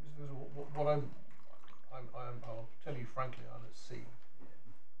 What I'll tell you frankly, I'm at sea.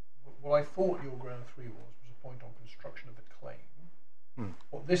 What I thought your ground 3 was a point on construction of the claim.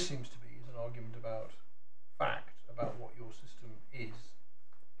 What this seems to be is an argument about fact, about what your system is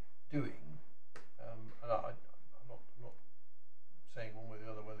doing. And I'm not saying one way or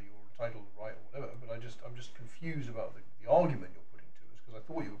the other whether you're entitled right or whatever, but I'm just confused about the argument you're putting to us, because I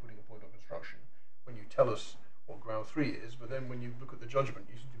thought you were putting a point on construction when you tell us what ground 3 is, but then when you look at the judgment,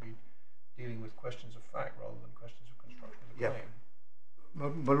 you seem to be dealing with questions of fact rather than questions of construction of the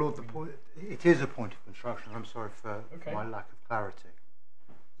claim. My lord, it is a point of construction. I'm sorry for my lack of clarity.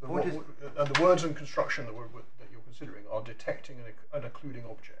 So and the words in construction that you're considering are detecting an occluding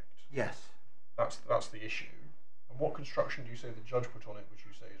object. Yes. That's the issue. And what construction do you say the judge put on it, which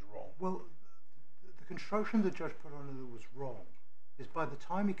you say is wrong? Well, the construction the judge put on it that was wrong is by the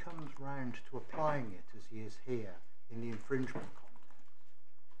time he comes round to applying it as he is here in the infringement context,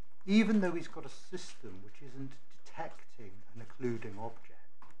 even though he's got a system which isn't detecting an occluding object,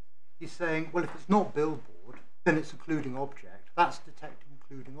 he's saying, well, if it's not billboard, then it's occluding object. That's detecting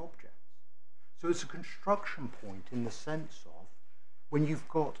occluding objects. So it's a construction point in the sense of when you've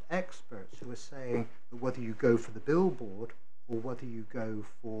got experts who are saying that whether you go for the billboard or whether you go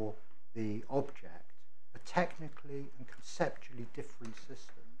for the object are technically and conceptually different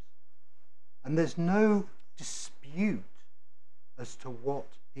systems. And there's no dispute as to what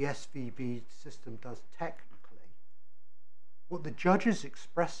the SVB system does technically. What the judge is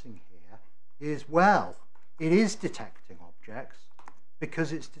expressing here is, well, it is detecting objects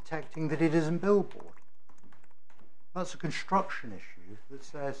because it's detecting that it isn't billboard. That's a construction issue that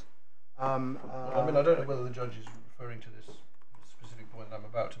says... I mean, I don't know whether the judge is referring to this specific point I'm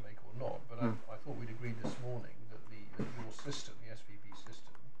about to make or not, but I thought we'd agreed this morning that your system, the SVB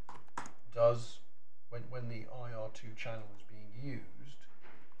system, does, when the IR2 channel is being used,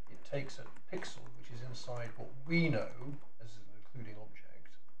 it takes a pixel which is inside what we know as an occluding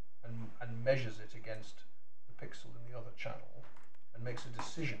object and measures it against the pixel in the other channel and makes a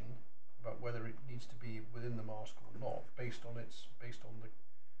decision about whether it needs to be within the mask or not, based on the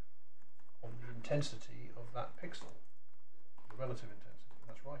intensity of that pixel, the relative intensity.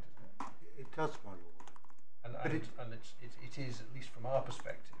 That's right, isn't it? It does, my lord. And it is, at least from our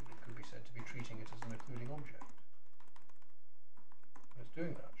perspective, it could be said to be treating it as an occluding object. And it's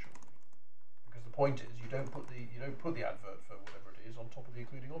doing that, surely, because the point is you don't put the advert for whatever it is on top of the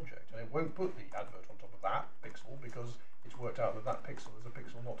occluding object, and it won't put the advert on top of that pixel because it's worked out that that pixel is a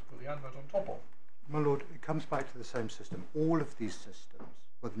pixel not to put the advert on top of. My lord, it comes back to the same system. All of these systems,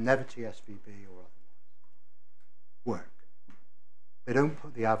 whether Nevity, SVB or otherwise, work. They don't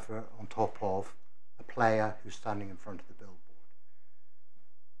put the advert on top of a player who's standing in front of the billboard.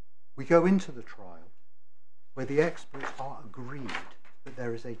 We go into the trial where the experts are agreed that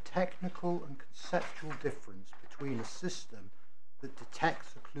there is a technical and conceptual difference between a system that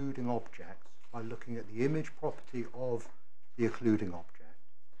detects occluding objects by looking at the image property of the occluding object,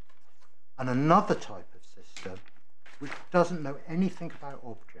 and another type of system which doesn't know anything about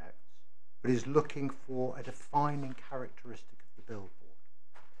objects but is looking for a defining characteristic of the billboard.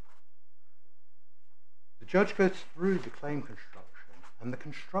 The judge goes through the claim construction, and the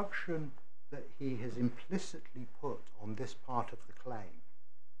construction that he has implicitly put on this part of the claim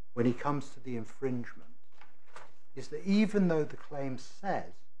when he comes to the infringement is that even though the claim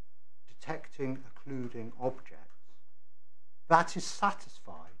says detecting occluding objects, that is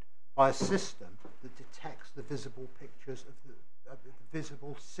satisfied by a system that detects the visible pictures of the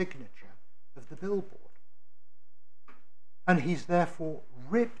visible signature of the billboard. And he's therefore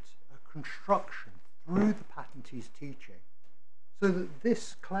ripped a construction through the patentee's teaching so that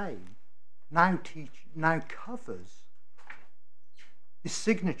this claim now covers the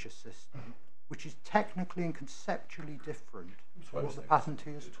signature system, which is technically and conceptually different to what the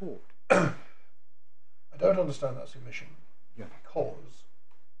patentee has taught. I don't understand that submission, because,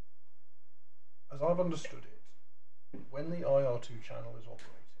 as I've understood it, when the IR2 channel is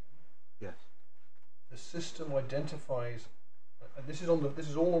operating, the system identifies, and this is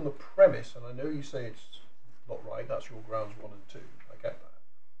all on the premise, and I know you say it's not right, that's your grounds 1 and 2, I get that,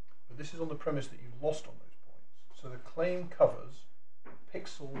 but this is on the premise that you've lost on those points. So the claim covers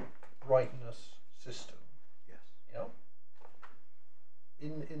pixel brightness system. Yes. Yeah.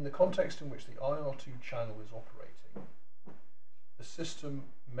 In the context in which the IR2 channel is operating, the system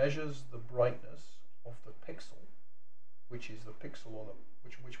measures the brightness of the pixel, which is the pixel on a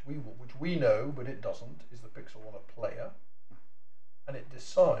which we know, but it doesn't, is the pixel on a player, and it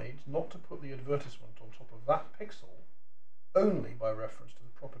decides not to put the advertisement on top of that pixel only by reference to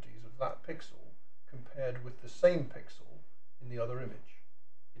the properties of that pixel compared with the same pixel in the other image.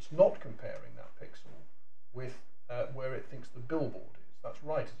 It's not comparing that pixel with where it thinks the billboard is. That's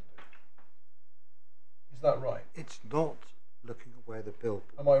right, isn't it? Is that right? It's not looking at where the billboard.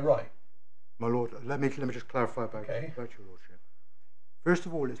 Am I right? My lord, let me just clarify about your Okay. lordship. First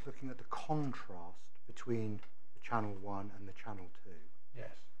of all, it's looking at the contrast between the channel 1 and the channel 2. Yes.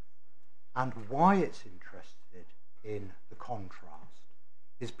 And why it's interested in the contrast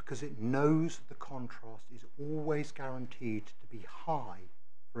is because it knows that the contrast is always guaranteed to be high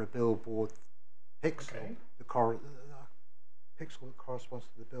for a billboard pixel, Okay. the pixel that corresponds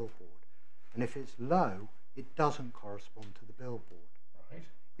to the billboard. And if it's low, it doesn't correspond to the billboard. Right.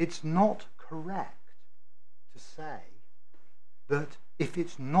 It's not correct to say that if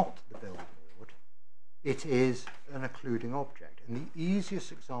it's not the billboard, it is an occluding object. And the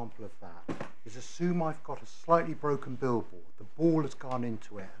easiest example of that is, assume I've got a slightly broken billboard, the ball has gone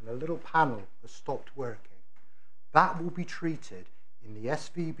into it and a little panel has stopped working. That will be treated in the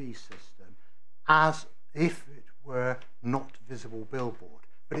SVB system as if it were not visible billboard,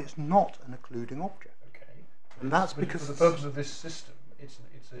 but it's not an occluding object. Okay. And that's But because for the purpose of this system, it's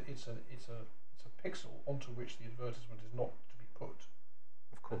a pixel onto which the advertisement is not to be put.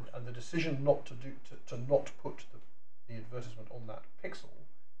 Of course. And the decision not to not put the advertisement on that pixel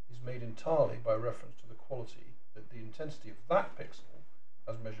is made entirely by reference to the quality, that the intensity of that pixel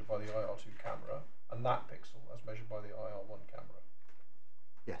as measured by the IR2 camera, and that pixel as measured by the IR1 camera.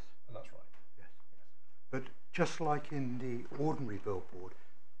 Yes. And that's right. Yes. But just like in the ordinary billboard,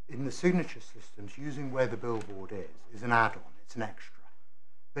 in the signature systems, using where the billboard is an add-on, it's an extra.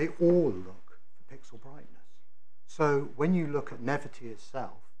 They all look for pixel brightness. So when you look at Nevity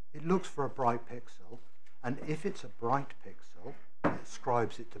itself, it looks for a bright pixel, and if it's a bright pixel, it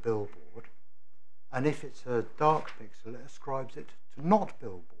ascribes it to billboard, and if it's a dark pixel, it ascribes it to not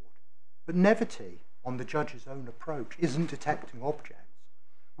billboard. But Nevity, on the judge's own approach, isn't detecting objects.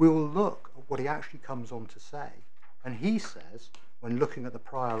 We'll look at what he actually comes on to say, and he says, when looking at the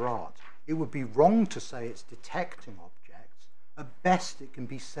prior art, it would be wrong to say it's detecting objects. At best, it can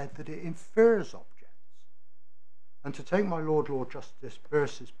be said that it infers objects. And to take my Lord Justice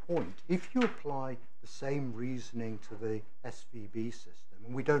Burse's point, if you apply the same reasoning to the SVB system,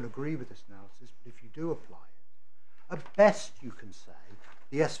 and we don't agree with this analysis, but if you do apply it, at best you can say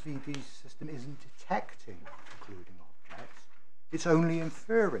the SVB system isn't detecting occluding objects, it's only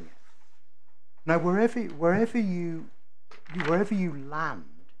inferring it. Now, wherever you land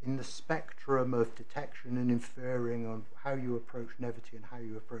in the spectrum of detection and inferring on how you approach Nevity and how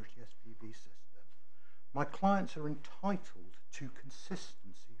you approach the SVB system, my clients are entitled to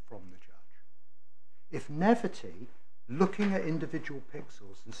consistency from the judge. If Nevity, looking at individual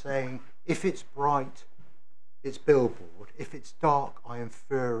pixels and saying, if it's bright, it's billboard, if it's dark, I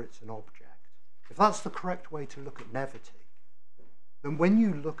infer it's an object, if that's the correct way to look at Nevity, then when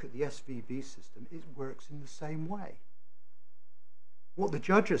you look at the SVB system, it works in the same way. What the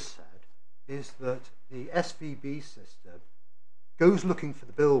judge has said is that the SVB system goes looking for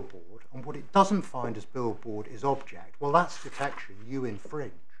the billboard, and what it doesn't find as billboard is object. Well, that's detection, you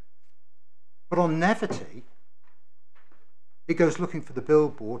infringe. But on Nevity, it goes looking for the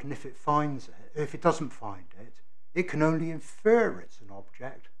billboard, and if it finds it, if it doesn't find it, it can only infer it's an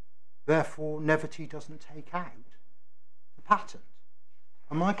object. Therefore, Nevity doesn't take out the patent.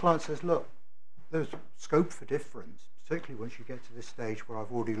 And my client says, look, there's scope for difference, particularly once you get to this stage where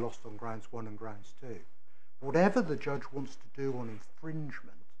I've already lost on grounds 1 and grounds 2. Whatever the judge wants to do on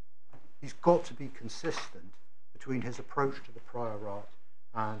infringement, he's got to be consistent between his approach to the prior art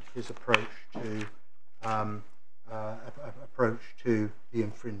and his approach to the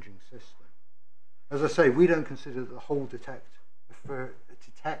infringing system. As I say, we don't consider the whole detect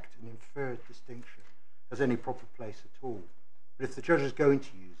and infer distinction as any proper place at all. But if the judge is going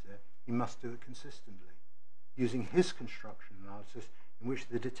to use it, he must do it consistently, using his construction analysis in which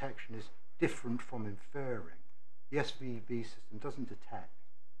the detection is different from inferring. The SVB system doesn't detect.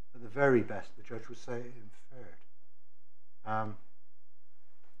 At the very best, the judge would say it inferred. And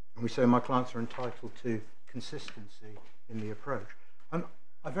we say my clients are entitled to consistency in the approach. And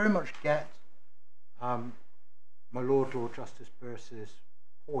I very much get my Lord Justice Burse's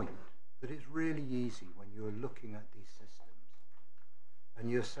point that it's really easy when you're looking at these systems and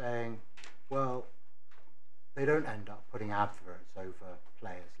you're saying, well, they don't end up putting adverts over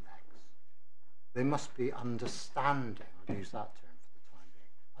players' legs. They must be understanding, I'll use that term for the time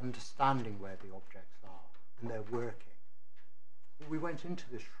being, understanding where the objects are, and they're working. But we went into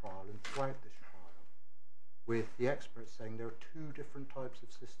this trial and throughout this trial with the experts saying there are 2 different types of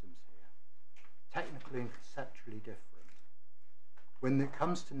systems here, technically and conceptually different. When it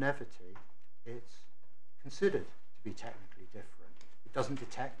comes to Nevity, it's considered to be technically different. It doesn't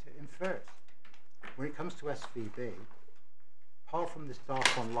detect, it infers. When it comes to SVB, apart from this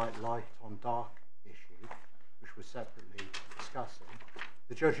dark on light, light on dark issue, which we're separately discussing,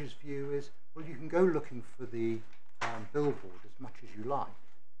 the judge's view is, well, you can go looking for the billboard as much as you like,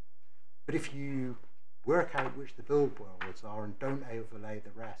 but if you work out which the billboards are and don't overlay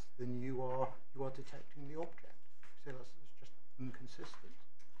the rest, then you are detecting the object. So that's just inconsistent.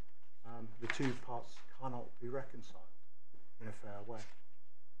 The 2 parts cannot be reconciled in a fair way.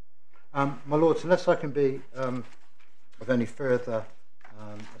 My lords, unless I can be of any further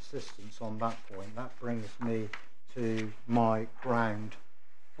assistance on that point, that brings me to my ground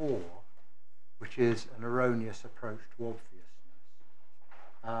 4, which is an erroneous approach to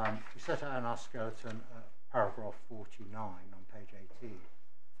obviousness. We set out in our skeleton at paragraph 49 on page 18.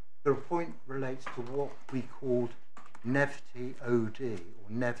 The point relates to what we called Nevity OD, or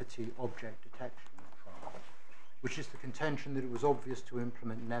Nevity Object Detection trial, which is the contention that it was obvious to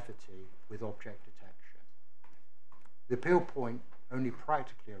implement Nevity with object detection. The appeal point only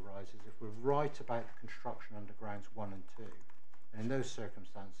practically arises if we're right about the construction under grounds 1 and 2, and in those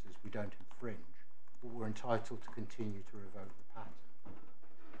circumstances we don't infringe, but we're entitled to continue to revoke the patent.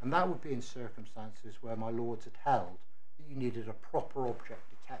 And that would be in circumstances where my lords had held that you needed a proper object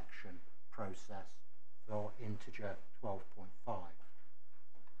detection process for integer 12.5.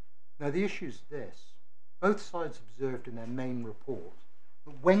 Now the issue is this. Both sides observed in their main report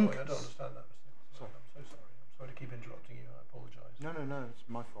that when... Sorry, I don't understand that, Mr. Nicholson. Sorry. I'm so sorry. I'm sorry to keep interrupting you. I apologise. No, it's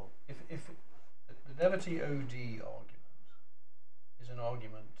my fault. If the Nevity OD argument is an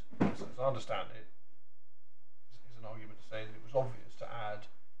argument, as I understand it, is an argument to say that it was obvious to add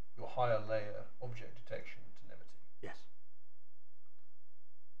your higher layer object detection to Nevity. Yes.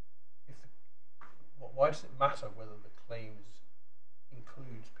 Why does it matter whether the claim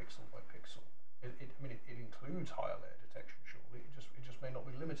includes pixel by pixel? I mean, it includes higher layer detection, surely. It just may not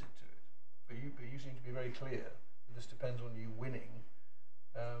be limited to it. But you seem to be very clear that this depends on you winning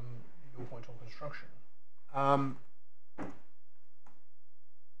your point on construction.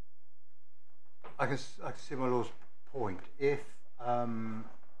 I can see my lord's point. If I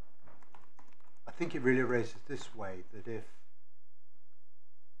think it really raises this way, that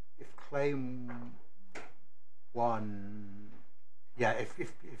if claim 1,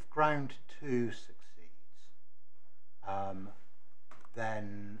 if ground 2 succeeds,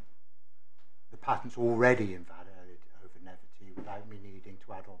 then the patent's already invalidated over Nevity without me needing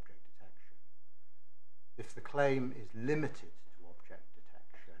to add object detection. If the claim is limited to object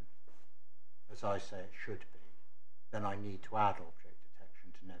detection, as I say it should be, then I need to add object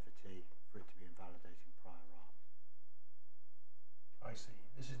detection to Nevity for it to be invalidating prior art. I see.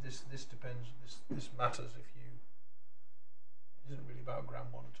 This depends. This matters if you. It isn't really about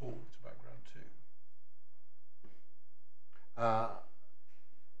ground 1 at all. It's about ground 2.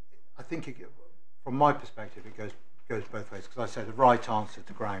 I think, from my perspective, it goes goes both ways, because I say the right answer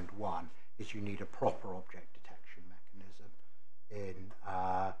to ground one is you need a proper object detection mechanism in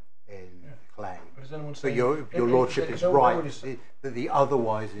claim. But is anyone So saying your lordship is right that the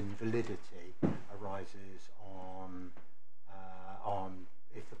otherwise invalidity arises on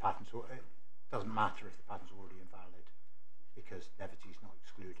if the patent's it doesn't matter if the patent's already invalid because levity is not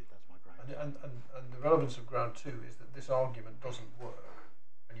excluded. That's my ground. And the relevance of ground two is that this argument doesn't work,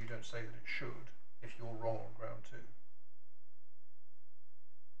 and you don't say that it should if you're wrong on ground two.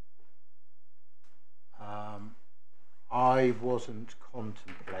 I wasn't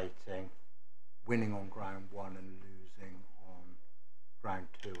contemplating winning on ground one and losing on ground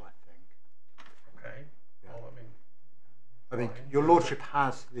two, I think. Okay. Yeah. Well, I mean, fine. your lordship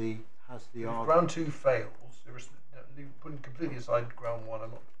has the If argument. ground two fails, putting completely aside ground one,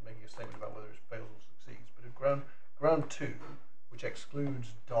 I'm not making a statement about whether it fails or succeeds, but if ground two, which excludes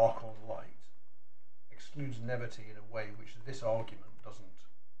dark on light, excludes nevity in a way which this argument doesn't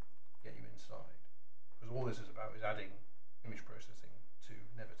get you inside, because all this is about is adding image processing to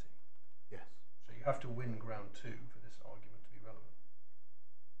nevity. Yes. So you have to win ground two for this argument to be relevant.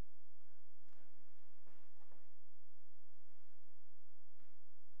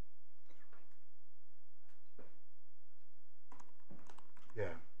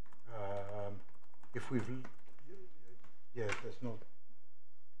 Yeah. If we've, there's not.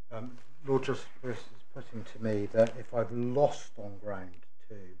 Lord Justice is putting to me that if I've lost on ground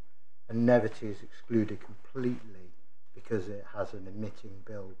two, and nevity is excluded completely because it has an emitting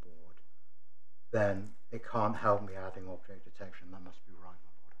billboard, then it can't help me adding object detection. That must be right,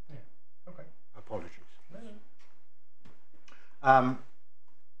 my lord. Yeah. Okay. Apologies. No.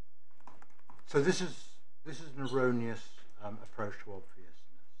 So this is an erroneous approach to obviousness.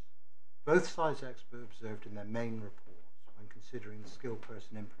 Both sides expert observed in their main reports when considering the skilled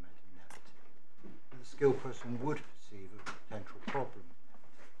person implementing nevity that the skilled person would perceive a potential problem with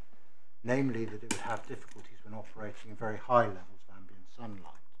nevity, namely that it would have difficulties when operating in very high levels of ambient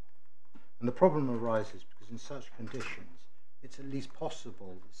sunlight. And the problem arises because in such conditions it's at least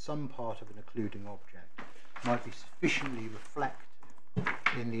possible that some part of an occluding object might be sufficiently reflective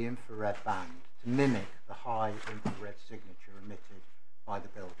in the infrared band to mimic the high infrared signature emitted by the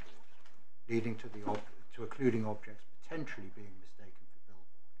billboard, leading to occluding objects potentially being mistaken for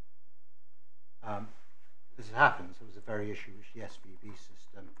billboard. As it happens, it was the very issue which the SVB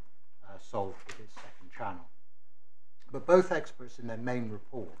system solved with its second channel. But both experts in their main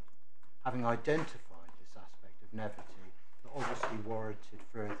report, having identified this aspect of nevity that obviously warranted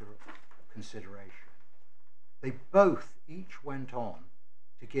further consideration, they both each went on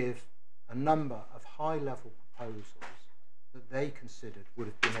to give a number of high-level proposals that they considered would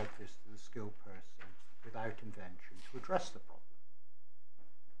have been obvious to the skilled person without invention to address the problem.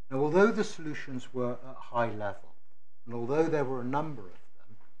 Now, although the solutions were at high level, and although there were a number of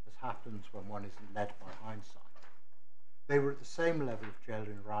them, as happens when one isn't led by hindsight, they were at the same level of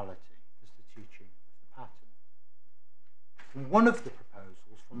generality as the teaching of the patent. And one of the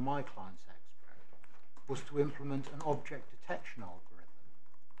proposals from my client's expert was to implement an object detection algorithm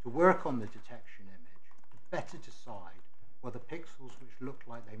to work on the detection image to better decide whether pixels which looked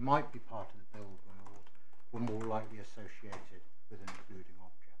like they might be part of the billboard were more likely associated with an occluding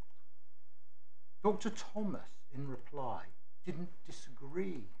object. Dr. Thomas, in reply, didn't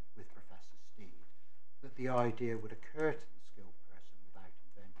disagree with Professor Steed that the idea would occur to the skilled person without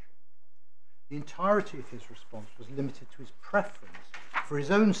invention. The entirety of his response was limited to his preference for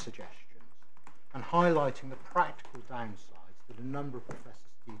his own suggestions and highlighting the practical downsides that a number of Professor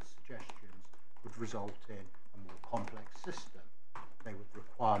Steed's suggestions would result in a more complex system. They would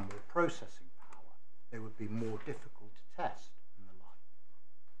require more processing power. They would be more difficult to test and the like.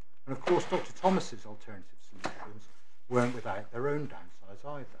 And of course, Dr. Thomas's alternative solutions weren't without their own downsides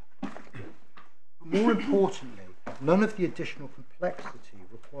either. But more importantly, none of the additional complexity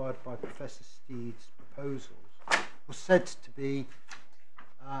required by Professor Steed's proposals was said to be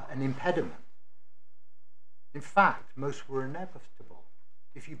an impediment. In fact, most were inevitable.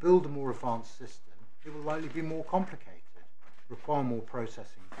 If you build a more advanced system, it will likely be more complicated, require more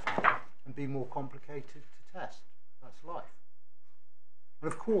processing power, and be more complicated to test. That's life.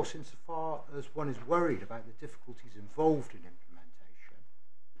 And of course, insofar as one is worried about the difficulties involved in implementation,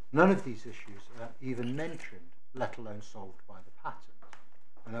 none of these issues are even mentioned, let alone solved by the patent.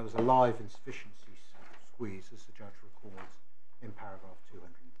 And there was a live insufficiency squeeze, as the judge records in paragraph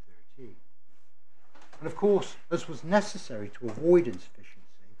 213. And of course, as was necessary to avoid insufficiency,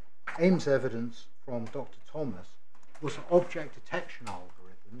 Ames' evidence from Dr. Thomas was that object detection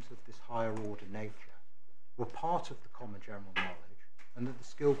algorithms of this higher order nature were part of the common general knowledge and that the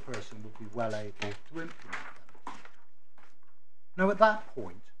skilled person would be well able to implement them. Now at that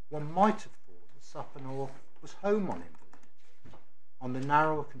point, one might have thought that Supponor was home on invalidity, on the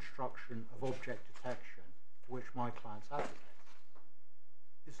narrower construction of object detection for which my clients advocate.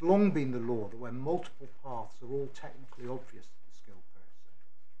 It's long been the law that when multiple paths are all technically obvious to the skilled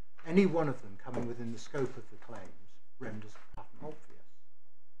person, any one of them coming within the scope of the claims renders the patent obvious.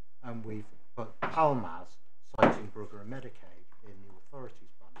 And we've put Palmaz citing Brugger and Medicaid in the authorities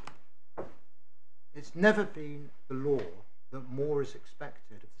bundle. It's never been the law that more is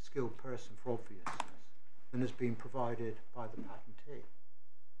expected of the skilled person for obviousness than has been provided by the patentee.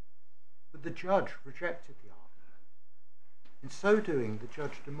 But the judge rejected the argument. In so doing, the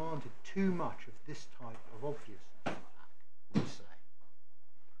judge demanded too much of this type of obviousness attack, we say.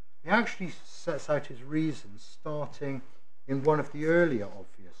 He actually sets out his reasons starting in one of the earlier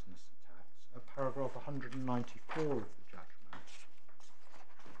obviousness attacks, at paragraph 194 of the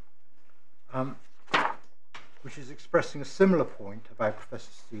judgment, which is expressing a similar point about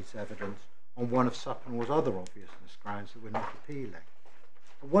Professor Steed's evidence on one of Supponor's other obviousness grounds that we're not appealing.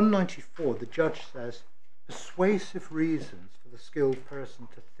 At 194, the judge says, persuasive reasons for the skilled person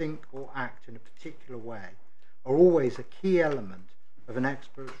to think or act in a particular way are always a key element of an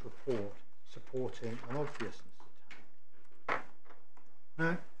expert's report supporting an obviousness attack.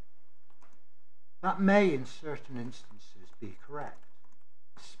 Now, that may in certain instances be correct,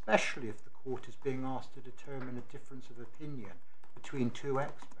 especially if the court is being asked to determine a difference of opinion between two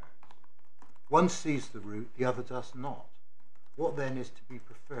experts. One sees the route, the other does not. What then is to be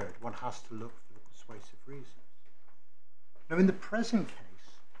preferred? One has to look for the persuasive reasons. Now, in the present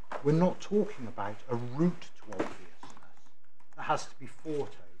case, we're not talking about a route to obviousness that has to be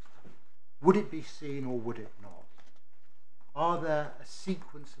fought over. Would it be seen or would it not? Are there a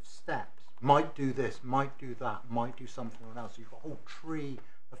sequence of steps? Might do this, might do that, might do something else. You've got a whole tree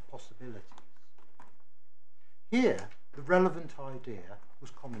of possibilities. Here, the relevant idea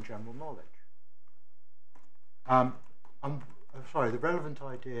was common general knowledge. The relevant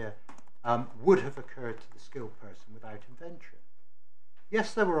idea would have occurred to the skilled person without invention.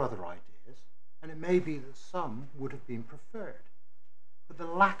 Yes, there were other ideas, and it may be that some would have been preferred. But the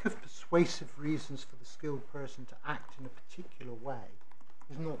lack of persuasive reasons for the skilled person to act in a particular way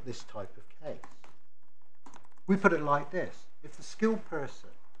is not this type of case. We put it like this. If the skilled person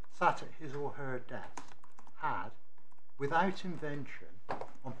sat at his or her desk had, without invention,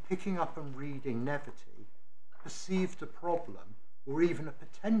 on picking up and reading Nevity, perceived a problem or even a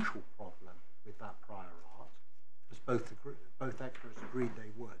potential problem with that prior art, as both experts agreed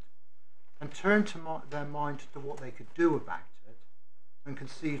they would, and turned their mind to what they could do about it, and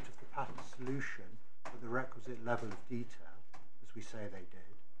conceived of the patent solution at the requisite level of detail, as we say they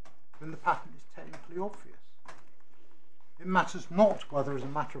did, then the patent is technically obvious. It matters not whether, as a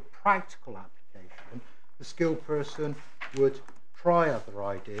matter of practical application, the skilled person would try other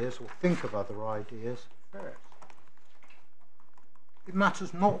ideas or think of other ideas first. It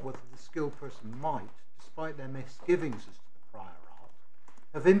matters not whether the skilled person might, despite their misgivings as to the prior art,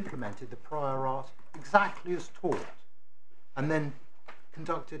 have implemented the prior art exactly as taught, and then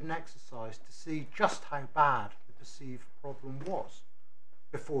conducted an exercise to see just how bad the perceived problem was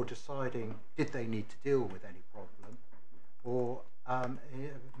before deciding did they need to deal with any problem or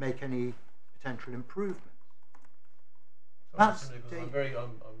make any potential improvements. I'm confused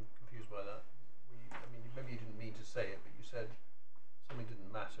by that. Maybe you didn't mean to say it, but you said something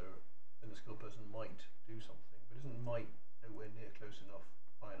didn't matter and the skilled person might do something, but isn't might nowhere near close enough,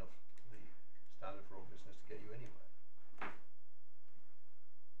 high enough to the standard for obviousness to get you anywhere?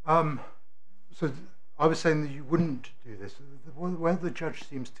 So I was saying that you wouldn't do this. Where the judge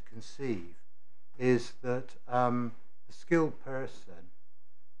seems to conceive is that the skilled person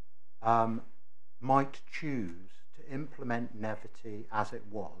might choose to implement Nevity as it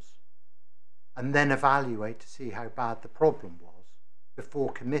was and then evaluate to see how bad the problem was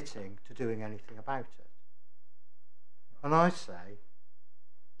before committing to doing anything about it. And I say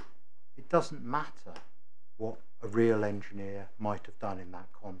it doesn't matter what a real engineer might have done in that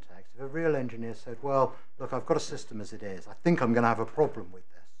context. If a real engineer said, well, look, I've got a system as it is. I think I'm going to have a problem with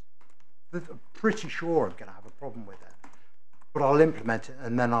this. I'm pretty sure I'm going to have a problem with it. But I'll implement it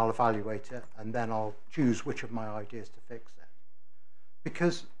and then I'll evaluate it and then I'll choose which of my ideas to fix it.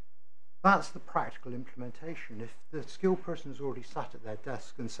 Because that's the practical implementation. If the skilled person has already sat at their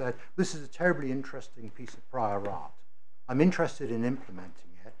desk and said, this is a terribly interesting piece of prior art, I'm interested in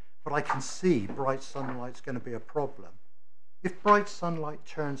implementing it, but I can see bright sunlight's going to be a problem. If bright sunlight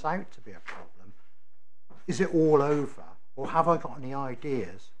turns out to be a problem, is it all over? Or have I got any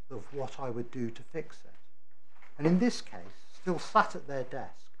ideas of what I would do to fix it? And in this case, still sat at their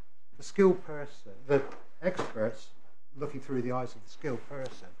desk, the skilled person, the experts looking through the eyes of the skilled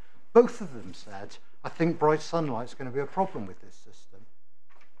person, both of them said, I think bright sunlight's going to be a problem with this system.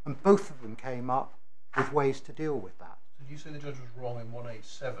 And both of them came up with ways to deal with that. So do you say the judge was wrong in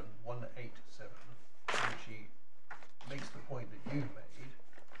 187, in which he makes the point that you've made,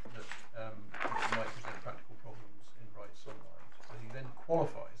 that it might present practical problems in bright sunlight, but he then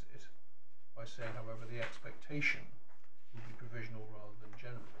qualifies it by saying, however, the expectation would be provisional rather than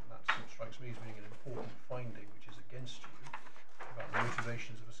general, and that strikes me as being an important finding which is against you about the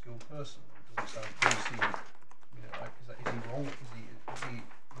motivations of a skilled person. It doesn't sound, doesn't seem, you know, like, is he wrong?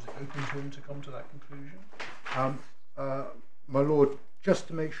 Was it open to him to come to that conclusion? My Lord, just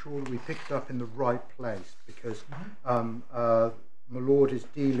to make sure that we picked it up in the right place, because my Lord is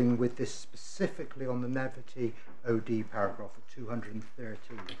dealing with this specifically on the Nevity OD paragraph at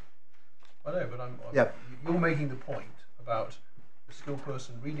 213. I know, but you're making the point about the skilled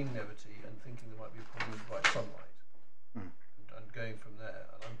person reading Nevity and thinking there might be a problem with bright sunlight, and going from there.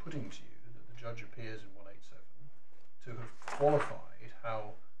 And I'm putting to you that the judge appears in 187 to have qualified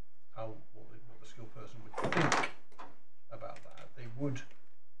what the skilled person would think about that. They would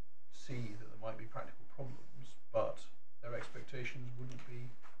see that there might be practical problems, but their expectations wouldn't be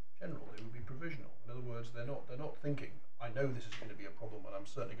general. They would be provisional. In other words, they're not thinking, I know this is going to be a problem and I'm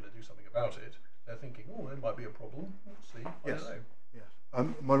certainly going to do something about it. They're thinking, oh, there might be a problem. We'll see. I don't know. Yes.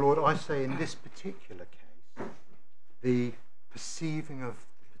 My Lord, I say in this particular case, the perceiving of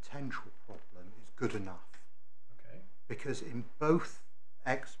the potential problem is good enough. Okay. Because in both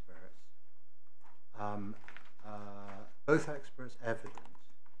experts' evidence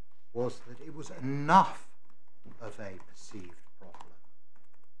was that it was enough of a perceived problem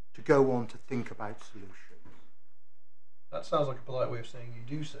to go on to think about solutions. That sounds like a polite way of saying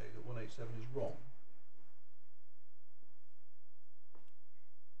you do say that 187 is wrong.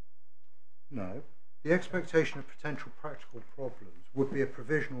 No. The expectation of potential practical problems would be a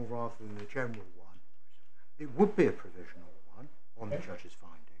provisional rather than a general one. It would be a provisional one on the judge's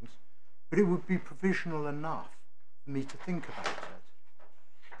findings, but it would be provisional enough for me to think about it,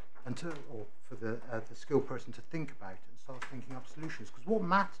 and or for the skilled person to think about it and start thinking up solutions. Because what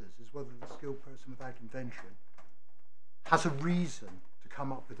matters is whether the skilled person without invention has a reason to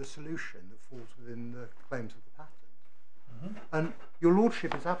come up with a solution that falls within the claims of the patent. And your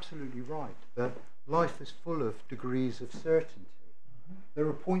Lordship is absolutely right that life is full of degrees of certainty. There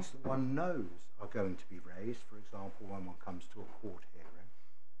are points that one knows are going to be raised, for example, when one comes to a court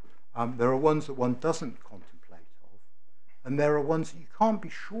hearing. There are ones that one doesn't contemplate of, and there are ones that you can't be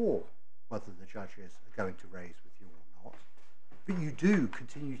sure whether the judges are going to raise with you or not, but you do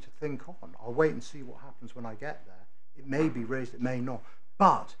continue to think on. I'll wait and see what happens when I get there. It may be raised, it may not,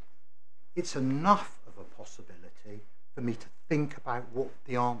 but it's enough of a possibility for me to think about what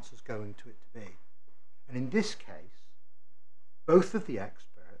the answer's going to it to be. And in this case, both of the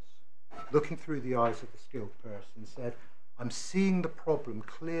experts, looking through the eyes of the skilled person, said, I'm seeing the problem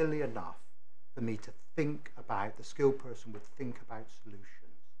clearly enough for me to think about, the skilled person would think about solutions.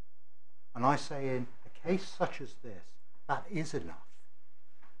 And I say in a case such as this, that is enough.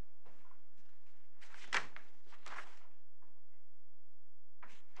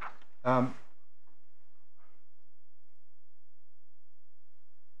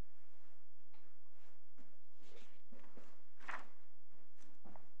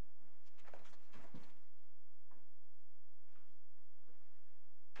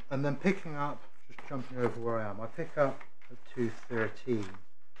 And then picking up, just jumping over where I am, I pick up at 213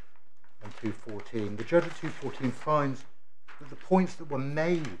 and 214. The judge at 214 finds that the points that were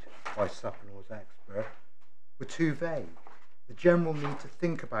made by Supponor's expert were too vague. The general need to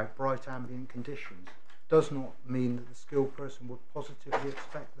think about bright ambient conditions does not mean that the skilled person would positively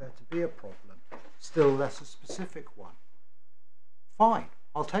expect there to be a problem, still less a specific one. Fine,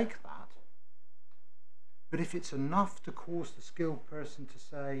 I'll take that. But if it's enough to cause the skilled person to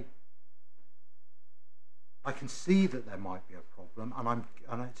say, I can see that there might be a problem,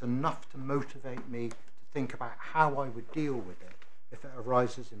 and it's enough to motivate me to think about how I would deal with it if it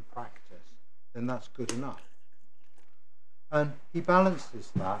arises in practice, then that's good enough. And he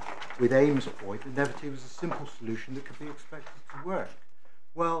balances that with Ames' point that Nevity was a simple solution that could be expected to work.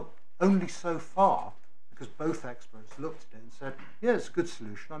 Well, only so far, because both experts looked at it and said, yeah, it's a good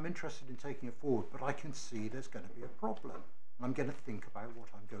solution, I'm interested in taking it forward, but I can see there's going to be a problem. And I'm going to think about what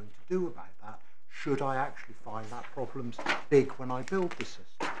I'm going to do about that, should I actually find that problem's big when I build the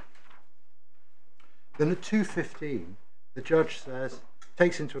system. Then at 215, the judge says,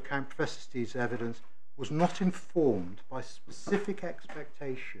 takes into account Professor Steve's evidence, was not informed by specific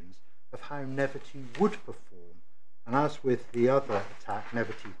expectations of how Nevity would perform, and as with the other attack,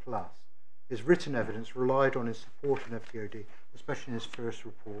 Nevity Plus, his written evidence relied on in support of FTOD, especially in his first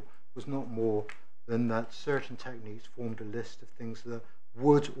report, was not more than that certain techniques formed a list of things that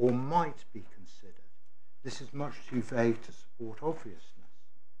would or might be considered. This is much too vague to support obviousness.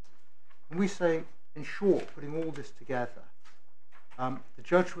 And we say, in short, putting all this together, the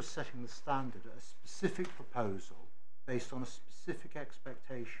judge was setting the standard at a specific proposal based on a specific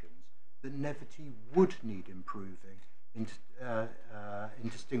expectations that Nevity would need improving in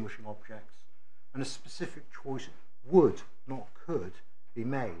distinguishing objects, and a specific choice would, not could, be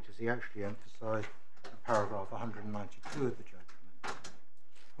made, as he actually emphasised in paragraph 192 of the judgment.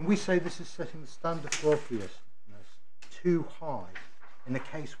 And we say this is setting the standard for obviousness too high in a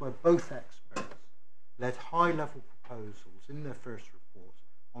case where both experts led high-level proposals in their first report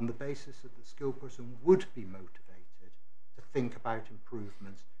on the basis that the skilled person would be motivated to think about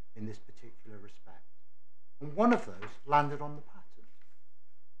improvements in this particular respect. And one of those landed on the patent.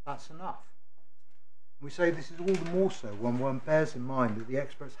 That's enough. We say this is all the more so when one bears in mind that the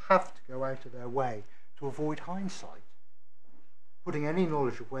experts have to go out of their way to avoid hindsight, putting any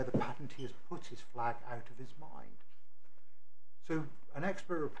knowledge of where the patentee has put his flag out of his mind. So an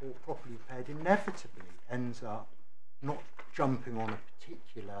expert report properly prepared inevitably ends up not jumping on a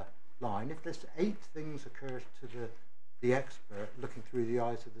particular line. If there's 8 things occur to the expert looking through the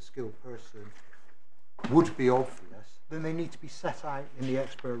eyes of the skilled person would be obvious, then they need to be set out in the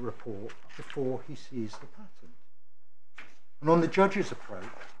expert report before he sees the patent. And on the judge's approach,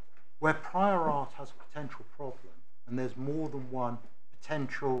 where prior art has a potential problem and there's more than one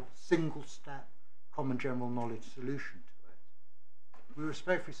potential single-step common general knowledge solution to it, we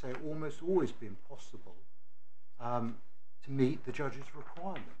respectfully say it almost always be impossible to meet the judge's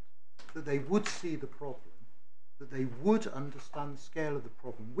requirement, that they would see the problem, that they would understand the scale of the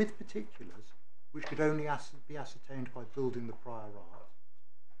problem with particulars, which could only be ascertained by building the prior art.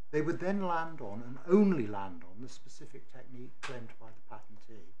 They would then land on, and only land on, the specific technique claimed by the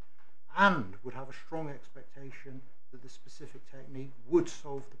patentee, and would have a strong expectation that the specific technique would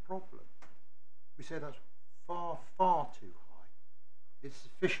solve the problem. We say that's far, far too high. It's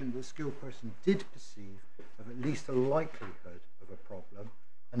sufficient that the skilled person did perceive of at least a likelihood of a problem,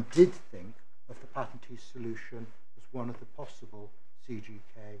 and did think of the patentee's solution as one of the possible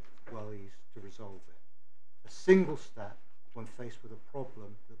CGK ways to resolve it. A single step when faced with a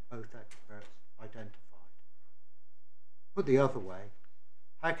problem that both experts identified. Put the other way,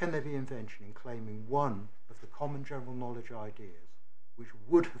 how can there be invention in claiming one of the common general knowledge ideas which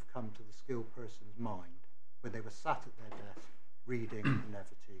would have come to the skilled person's mind when they were sat at their desk reading the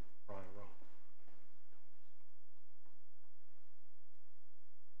Nevity prior art?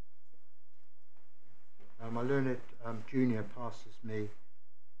 My learned junior passes me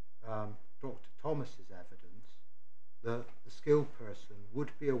Dr. Thomas's evidence that the skilled person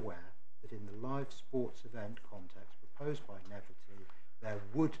would be aware that in the live sports event context proposed by Nevity, there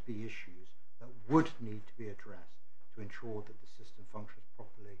would be issues that would need to be addressed to ensure that the system functions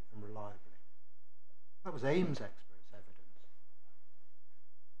properly and reliably. That was Ames experts' evidence.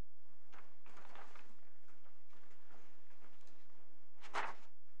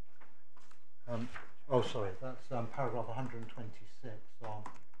 That's paragraph 126 on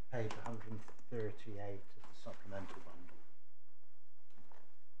page 138 of the supplemental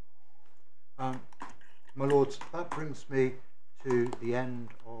bundle. My lords, that brings me to the end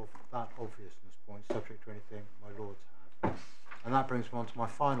of that obviousness point, subject to anything my lords have. And that brings me on to my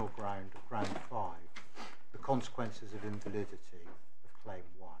final ground, ground 5, the consequences of invalidity of claim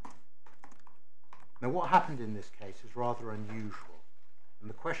 1. Now, what happened in this case is rather unusual, and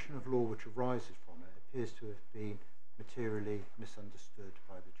the question of law which arises from it appears to have been materially misunderstood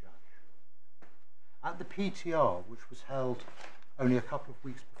by the judge. At the PTR, which was held only a couple of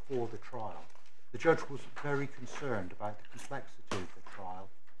weeks before the trial, the judge was very concerned about the complexity of the trial,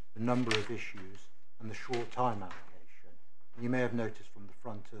 the number of issues, and the short time allocation. And you may have noticed from the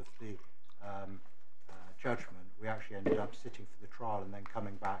front of the judgment, we actually ended up sitting for the trial and then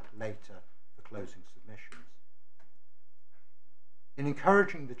coming back later for closing submissions. In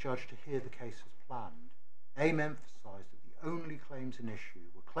encouraging the judge to hear the case as planned, AIM emphasised that the only claims in issue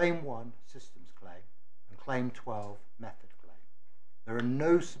were Claim 1, Systems Claim, and Claim 12, Method Claim. There are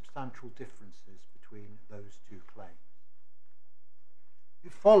no substantial differences between those two claims.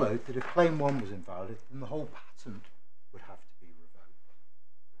 It followed that if Claim 1 was invalid, then the whole patent would have to be revoked.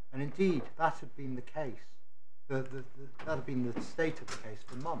 And indeed, that had been the case. That had been the state of the case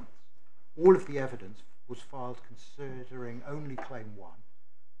for months. All of the evidence was filed considering only Claim 1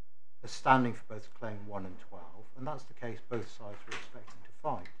 as standing for both Claim 1 and 12, and that's the case both sides were expecting to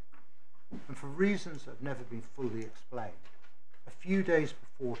fight. And for reasons that have never been fully explained, a few days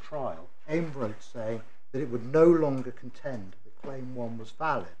before trial, AIM wrote saying that it would no longer contend that Claim 1 was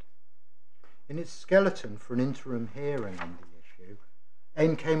valid. In its skeleton for an interim hearing on the issue,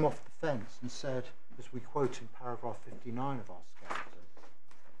 AIM came off the fence and said, as we quote in paragraph 59 of our skeleton,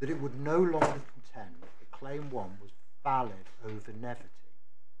 that it would no longer contend that Claim 1 was valid over nevity.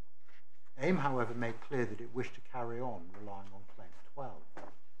 AIM, however, made clear that it wished to carry on relying on Claim 12.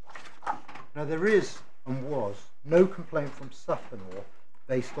 Now, there is and was no complaint from Supponor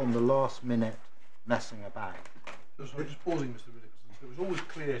based on the last minute messing about. So sorry, just pausing, Mr. Riddickerson. So it was always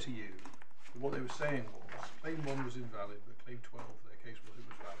clear to you that what they were saying was Claim 1 was invalid, but Claim 12, their case was it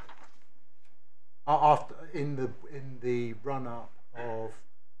was valid. After in the run up of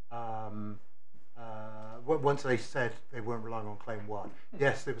once they said they weren't relying on Claim 1,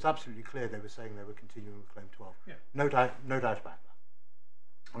 yes, it was absolutely clear they were saying they were continuing with Claim 12. Yeah. No doubt about that.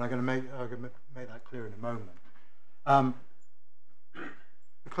 And I'm going to make that clear in a moment.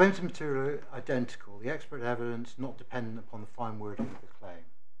 The claims of material are identical. The expert evidence not dependent upon the fine wording of the claim.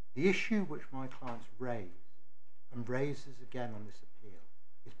 The issue which my clients raise and raises again on this appeal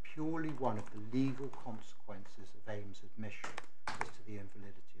is purely one of the legal consequences of AIM's admission as to the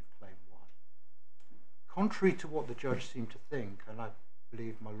invalidity of Claim 1. Contrary to what the judge seemed to think, and I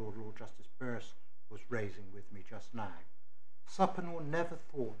believe my Lord Justice Burse was raising with me just now, Supponor never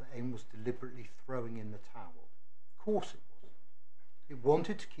thought that AIM was deliberately throwing in the towel. Of course it wasn't. It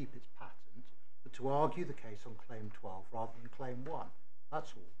wanted to keep its patent, but to argue the case on Claim 12 rather than Claim 1.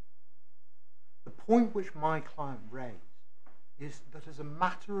 That's all. The point which my client raised is that as a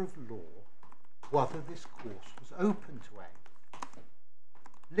matter of law, whether this course was open to AIM.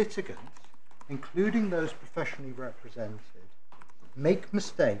 Litigants, including those professionally represented, make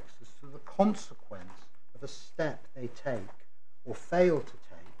mistakes as to the consequence of a step they take or fail to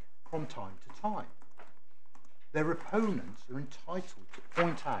take from time to time. Their opponents are entitled to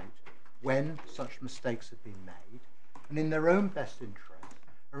point out when such mistakes have been made, and in their own best interest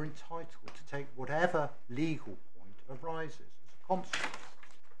are entitled to take whatever legal point arises as a consequence.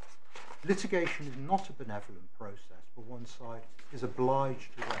 Litigation is not a benevolent process where one side is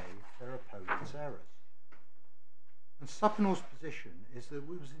obliged to waive their opponent's errors. And Supponor's position is that it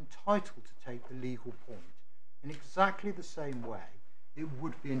was entitled to take the legal point in exactly the same way it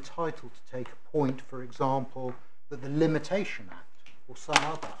would be entitled to take a point, for example, that the Limitation Act or some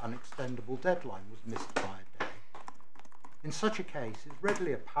other unextendable deadline was missed by a day. In such a case, it's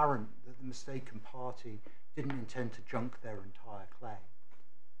readily apparent that the mistaken party didn't intend to junk their entire claim.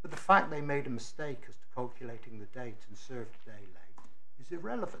 But the fact they made a mistake as to calculating the date and served a day late is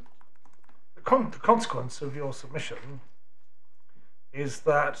irrelevant. The consequence of your submission is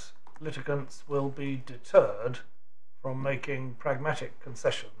that litigants will be deterred from making pragmatic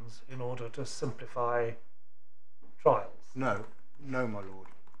concessions in order to simplify trials. No, my lord.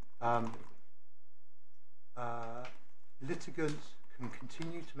 Litigants can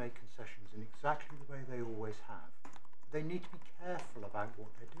continue to make concessions in exactly the way they always have. They need to be careful about what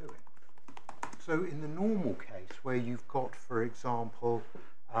they're doing. So in the normal case where you've got, for example,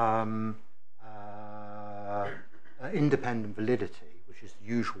 independent validity, which is the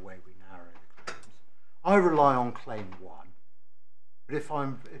usual way we narrow the claims, I rely on Claim 1.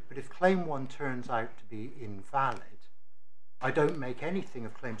 But if Claim 1 turns out to be invalid, I don't make anything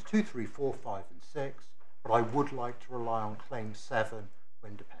of Claims 2, 3, 4, 5 and 6, but I would like to rely on Claim 7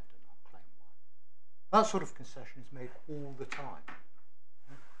 when dependent on Claim 1. That sort of concession is made all the time.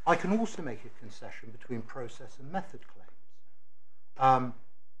 I can also make a concession between process and method claims.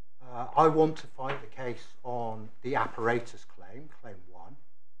 I want to fight the case on the apparatus claim, Claim 1,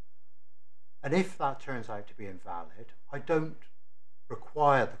 and if that turns out to be invalid, I don't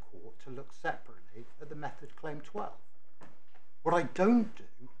require the court to look separately at the method Claim 12. What I don't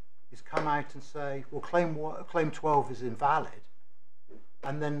do is come out and say, well, Claim 12 is invalid,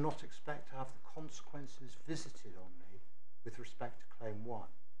 and then not expect to have the consequences visited on me with respect to Claim 1.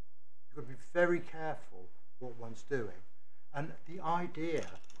 You've got to be very careful what one's doing. And the idea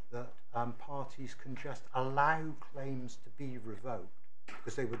that parties can just allow claims to be revoked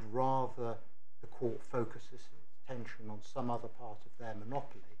because they would rather the court focus its attention on some other part of their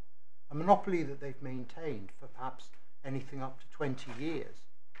monopoly, a monopoly that they've maintained for perhaps anything up to 20 years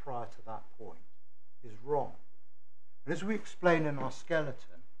prior to that point, is wrong. And as we explain in our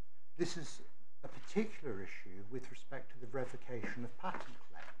skeleton, this is a particular issue with respect to the revocation of patent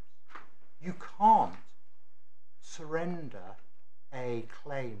claims. You can't surrender a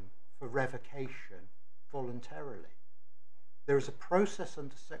claim for revocation voluntarily. There is a process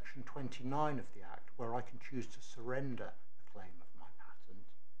under Section 29 of the Act where I can choose to surrender a claim of my patent,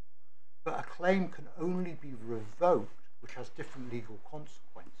 but a claim can only be revoked which has different legal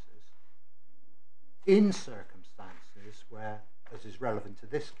consequences, in circumstances where, as is relevant to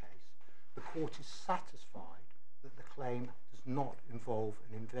this case, the court is satisfied that the claim does not involve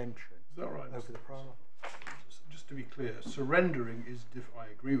an invention Is that right? over the prior. Just to be clear, surrendering is I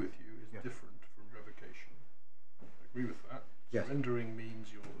agree with you, is different from revocation. I agree with that. Yes. Surrendering means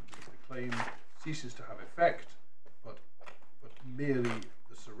the claim ceases to have effect, but merely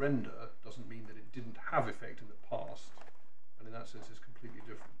the surrender doesn't mean that it didn't have effect in the past, and in that sense it's completely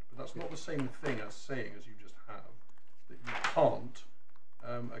different. But that's not the same thing as saying, as you just have, that you can't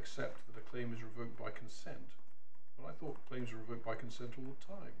accept that a claim is revoked by consent. But I thought claims are revoked by consent all the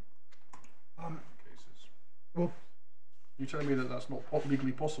time. Cases. Well, You're telling me that that's not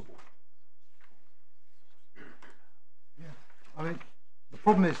legally possible? yeah. I mean, the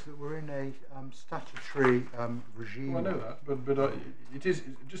problem is that we're in a statutory regime. Well, I know that, but it is,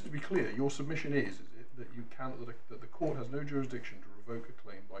 just to be clear, your submission is it, that you can that the court has no jurisdiction to revoke a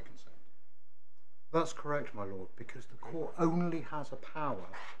claim by consent. That's correct, my lord, because the court only has a power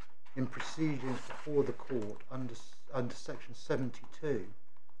in proceedings before the court under section 72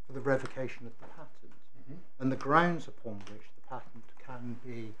 for the revocation of the patent, and the grounds upon which the patent can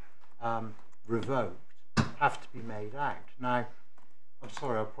be revoked have to be made out. Now, I'm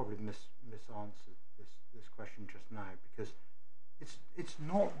sorry, I probably misanswered this question just now, because it's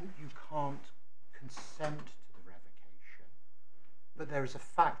not that you can't consent to the revocation, but there is a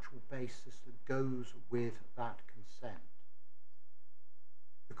factual basis that goes with that consent.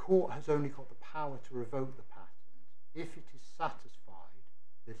 The court has only got the power to revoke the patent if it is satisfied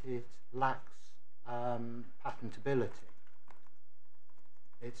that it lacks patentability.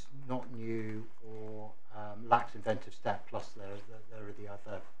 It's not new or lacks inventive step, plus there are the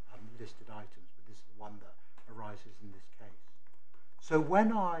other listed items, but this is the one that arises in this case. So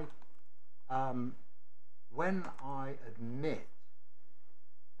when I admit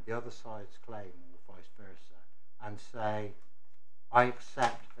the other side's claim, or vice versa, and say, I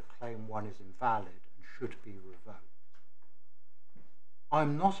accept that claim 1 is invalid and should be revoked,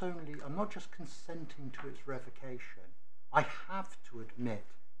 I'm not just consenting to its revocation, I have to admit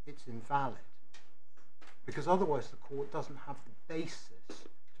it's invalid, because otherwise the court doesn't have the basis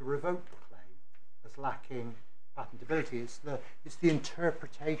to revoke the claim as lacking patentability. It's the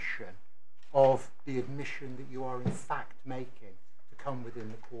interpretation of the admission that you are in fact making to come within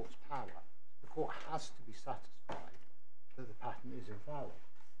the court's power. The court has to be satisfied that the patent is invalid.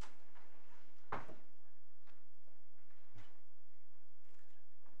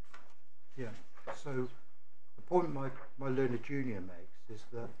 Yeah, so the point my learned junior makes is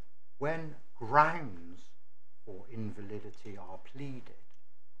that when grounds for invalidity are pleaded,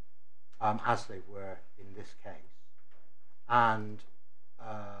 as they were in this case, and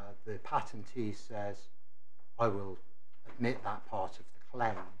the patentee says, I will admit that part of the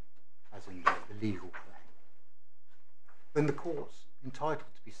claim, as in the legal claim, then the court's entitled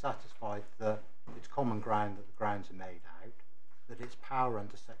to be satisfied that it's common ground that the grounds are made out, that its power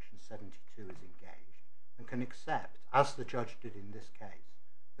under section 72 is engaged, and can accept, as the judge did in this case,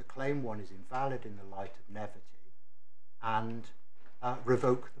 that claim 1 is invalid in the light of nevity, and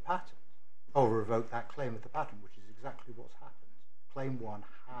revoke the patent, or revoke that claim of the patent, which is exactly what's happened. Claim 1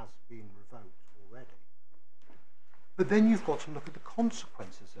 has been revoked already. But then you've got to look at the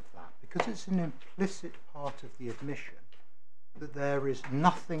consequences of that, because it's an implicit part of the admission that there is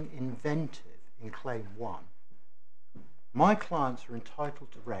nothing inventive in claim 1. My clients are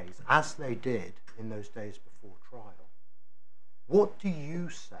entitled to raise, as they did in those days before trial, what do you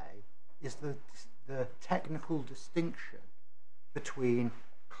say is the technical distinction between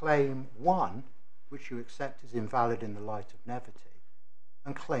claim 1, which you accept is invalid in the light of nevity,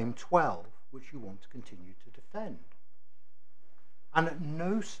 and claim 12, which you want to continue to defend? And at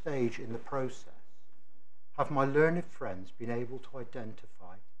no stage in the process have my learned friends been able to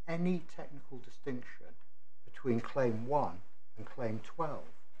identify any technical distinction between claim 1 and claim 12.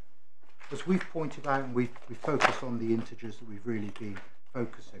 As we've pointed out, and we focus on the integers that we've really been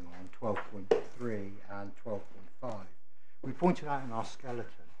focusing on, 12.3 and 12.5. We pointed out in our skeleton,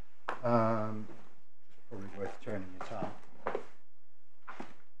 probably worth turning it up.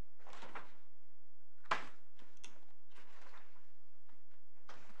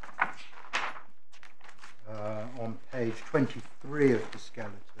 On page 23 of the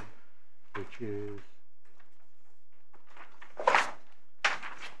skeleton, which is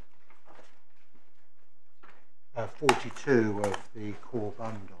uh, 42 of the core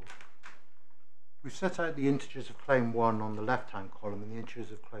bundle. We've set out the integers of claim 1 on the left-hand column and the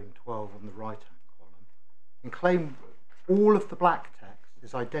integers of claim 12 on the right-hand column. In claim, all of the black text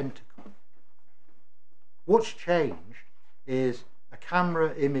is identical. What's changed is a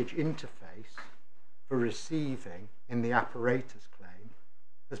camera image interface for receiving in the apparatus claim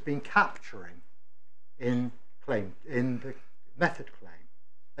has been capturing in the method claim.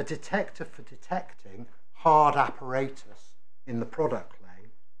 A detector for detecting hard apparatus in the product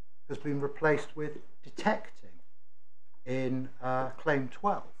claim has been replaced with detecting in claim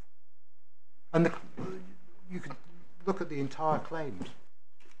 12. And you can look at the entire claims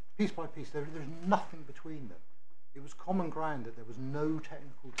piece by piece. There's nothing between them. It was common ground that there was no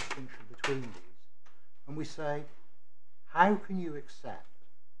technical distinction between these. And we say, how can you accept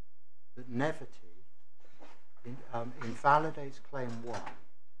that Nevity invalidates claim 1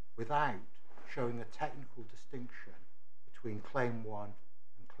 without showing a technical distinction between claim 1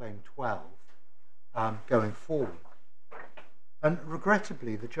 and claim 12 going forward? And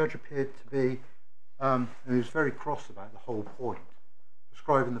regrettably, the judge appeared to be, and he was very cross about the whole point,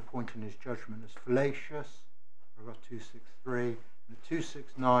 describing the point in his judgment as fallacious, paragraph 263, and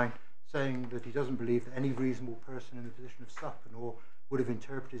 269, saying that he doesn't believe that any reasonable person in the position of Supponor would have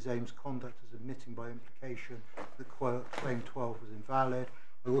interpreted his aim's conduct as admitting by implication that claim 12 was invalid.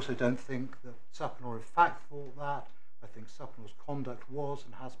 I also don't think that Supponor in fact thought that. I think Supponor's conduct was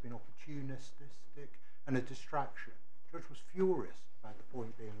and has been opportunistic and a distraction. The judge was furious about the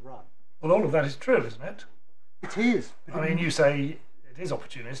point being run. Well, all of that is true, isn't it? It is. I mean, you say it is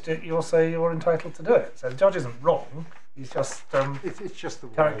opportunistic, you'll say you're entitled to do it. So the judge isn't wrong, he's just, it's just the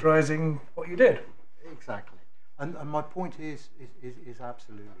characterising what you did. Exactly. And my point is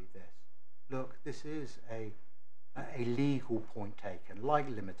absolutely this. Look, this is a legal point taken, like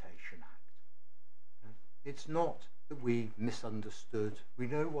Limitation Act. It's not that we misunderstood. We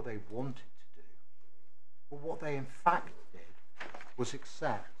know what they wanted to do. But what they in fact did was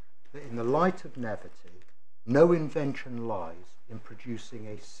accept that in the light of Nevity, no invention lies in producing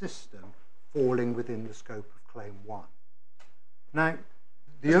a system falling within the scope of Claim 1. Now,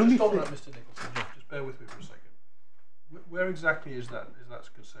 the only stop thing... that, Mr. Nicholson. Just bear with me for a second. Where exactly is that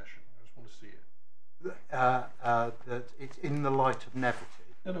concession? I just want to see it. That it's in the light of Nevity.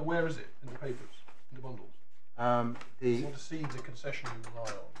 No, where is it in the papers, in the bundles? I want to see the concession you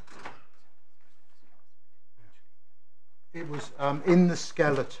rely on. It was in the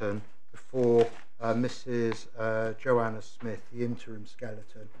skeleton before Mrs. Joanna Smith, the interim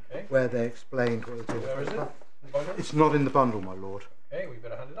skeleton, where they explained what they did. Where is it? In the bundle? It's not in the bundle, my lord. Okay, we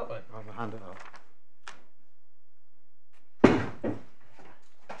better hand it up then. I'll hand it up.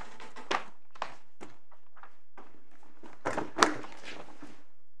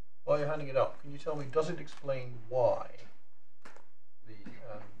 While you're handing it up, can you tell me, does it explain why the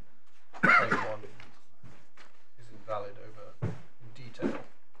claim 1 is invalid in detail over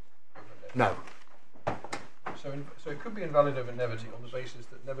Nevity? No. So it could be invalid over Nevity on the basis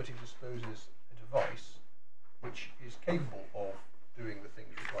that Nevity discloses a device which is capable of doing the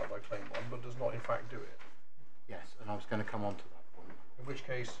things required by claim 1 but does not in fact do it. Yes, and I was going to come on to that point. In which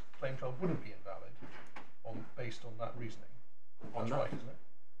case claim 12 wouldn't be invalid based on that reasoning. That's right, isn't it?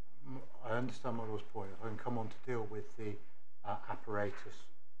 I understand my lord's point. I can come on to deal with the apparatus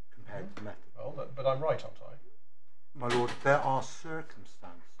compared to the method. Well, but I'm right, aren't I? My lord, there are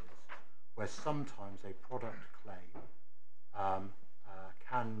circumstances where sometimes a product claim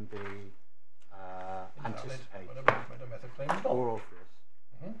can be anticipated when a method claim is not. or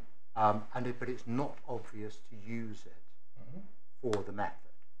obvious, but it's not obvious to use it for the method.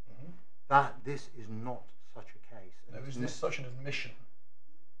 This is not such a case. No, is this such an admission?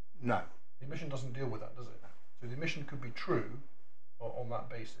 No. The admission doesn't deal with that, does it? So the admission could be true on that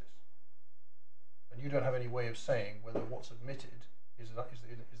basis. And you don't have any way of saying whether what's admitted is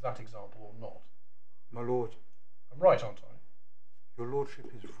that example or not. My lord. I'm right, aren't I? Your lordship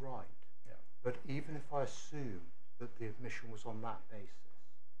is right. Yeah. But even if I assume that the admission was on that basis,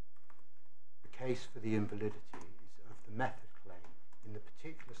 the case for the invalidity of the method claim in the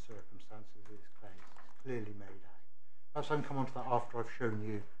particular circumstances of this claim is clearly made out. Perhaps I can come on to that after I've shown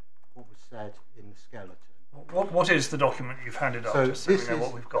you what was said in the skeleton. What is the document you've handed up, just so we know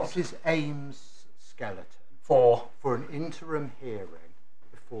what we've got? This is Ames' skeleton for an interim hearing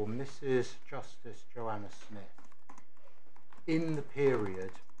before Mrs. Justice Joanna Smith in the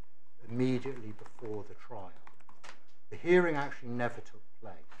period immediately before the trial. The hearing actually never took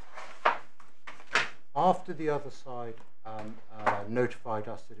place. After the other side notified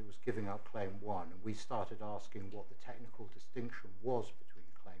us that it was giving up Claim 1, and we started asking what the technical distinction was between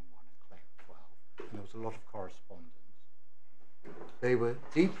Claim 1 and Claim 12, and there was a lot of correspondence. They were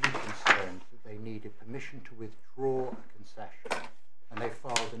deeply concerned that they needed permission to withdraw a concession, and they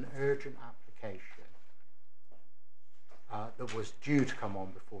filed an urgent application that was due to come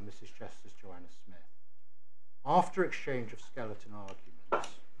on before Mrs. Justice Joanna Smith. After exchange of skeleton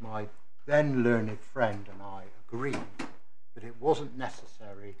arguments, my then learned friend and I agreed that it wasn't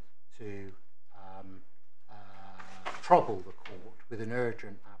necessary to trouble the court with an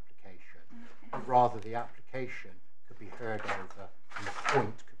urgent application, but rather the application could be heard over and the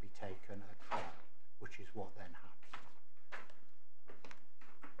point could be taken at trial, which is what then happened.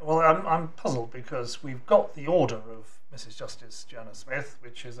 Well, I'm puzzled because we've got the order of Mrs. Justice Joanna Smith,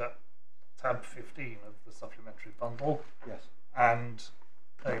 which is at tab 15 of the supplementary bundle. Yes. And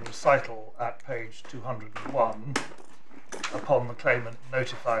a recital at page 201 upon the claimant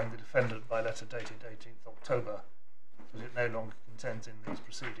notifying the defendant by letter dated 18th October that it no longer contends in these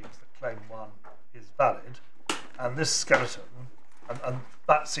proceedings that claim 1 is valid. And this skeleton, and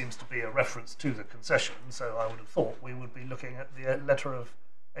that seems to be a reference to the concession, so I would have thought we would be looking at the letter of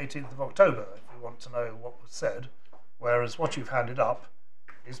 18th of October if we want to know what was said, whereas what you've handed up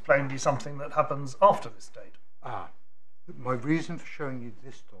is plainly something that happens after this date. My reason for showing you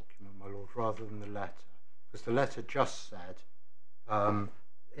this document, my lord, rather than the letter, because the letter just said,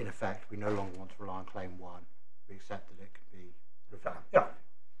 in effect, we no longer want to rely on claim 1, we accept that it can be revoked. Yeah,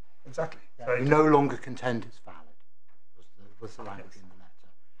 exactly. Yeah, So we no longer contend it's valid, was the language in the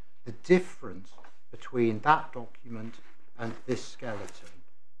letter. The difference between that document and this skeleton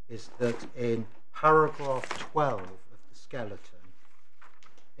is that in paragraph 12 of the skeleton,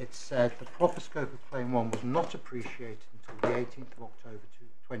 it said the proper scope of claim 1 was not appreciated until the 18th of October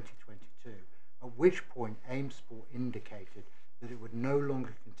 2022, at which point Aimsport indicated that it would no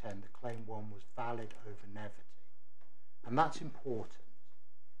longer contend that claim 1 was valid over nevity. And that's important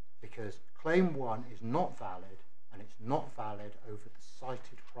because claim 1 is not valid, and it's not valid over the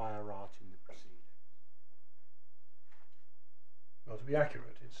cited prior art in the proceeding. Well, to be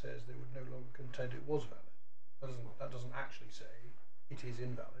accurate, it says they would no longer contend it was valid. That doesn't actually say it is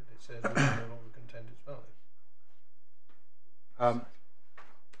invalid. It says they would no longer contend it's valid.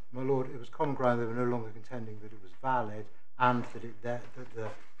 My lord, it was common ground they were no longer contending that it was valid, and that the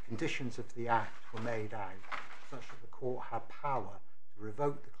conditions of the act were made out such that the court had power to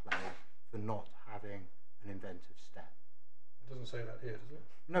revoke the claim for not having an inventive step. It doesn't say that here, does it?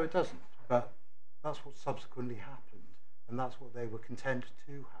 No, it doesn't. But that's what subsequently happened, and that's what they were content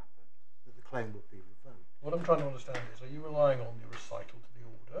to happen, that the claim would be revoked. What I'm trying to understand is, are you relying on the recital to the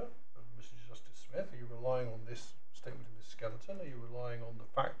order of Mrs. Justice Smith? Are you relying on this statement in this skeleton? Are you relying on the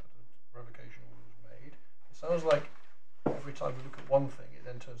fact that the revocation order was made? It sounds like every time we look at one thing, it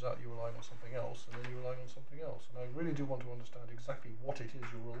then turns out you're relying on something else, and then you're relying on something else. And I really do want to understand exactly what it is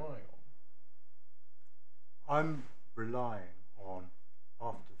you're relying on. I'm relying on,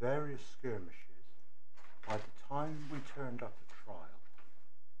 after various skirmishes, by the time we turned up at trial,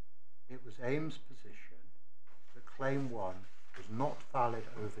 it was Ames' position that claim 1 was not valid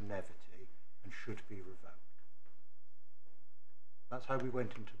over nevity and should be revoked. That's how we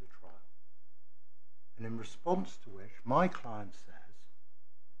went into the trial. And in response to which, my client says,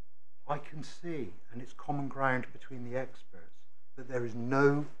 I can see, and it's common ground between the experts, that there is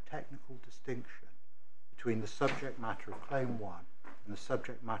no technical distinction between the subject matter of claim 1 and the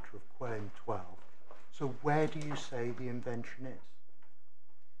subject matter of claim 12. So where do you say the invention is?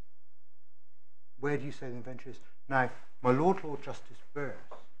 Where do you say the invention is? Now, my Lord Justice Burse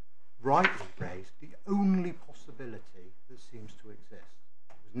rightly raised the only possibility that seems to exist.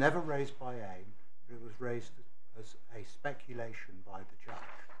 It was never raised by AIM, but it was raised as a speculation by the judge,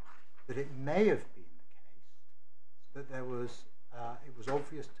 that it may have been the case that there was, it was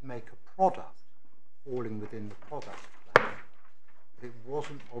obvious to make a product falling within the product claim, but it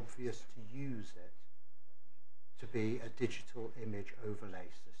wasn't obvious to use it to be a digital image overlay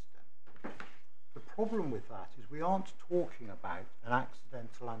system. The problem with that is we aren't talking about an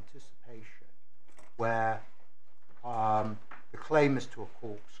accidental anticipation where the claim is to a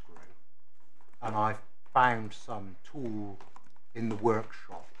corkscrew and I've found some tool in the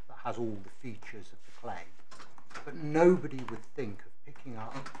workshop that has all the features of the claim, but nobody would think of picking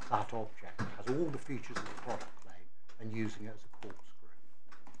up that object that has all the features of the product claim and using it as a corkscrew.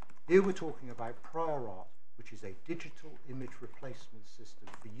 Here we're talking about prior art, which is a digital image replacement system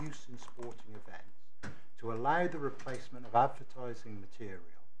for use in sporting events to allow the replacement of advertising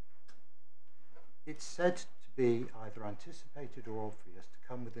material. It's said to be either anticipated or obvious to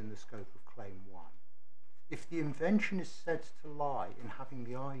come within the scope of claim 1. If the invention is said to lie in having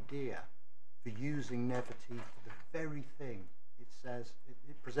the idea for using nevity for the very thing it says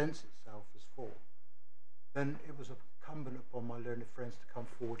it presents itself as for, then it was incumbent upon my learned friends to come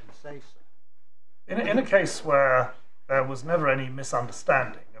forward and say so. In a case where there was never any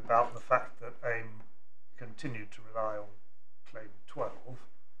misunderstanding about the fact that AIM continued to rely on claim 12,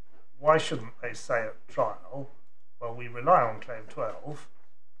 why shouldn't they say at trial, well, we rely on claim 12.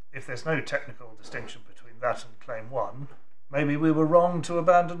 If there's no technical distinction between that and claim 1, maybe we were wrong to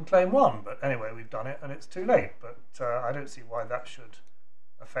abandon claim 1, but anyway, we've done it and it's too late. But I don't see why that should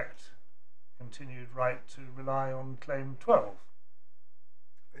affect continued right to rely on claim 12.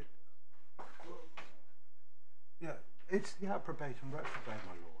 Yeah, it's the approbate and reprobate,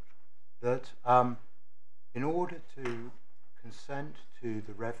 my lord, that in order to consent to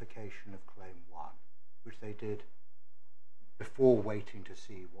the revocation of claim 1, which they did before waiting to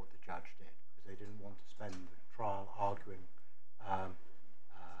see what the judge did, because they didn't want to spend the trial arguing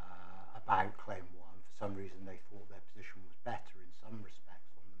about claim 1. For some reason they thought their position was better in some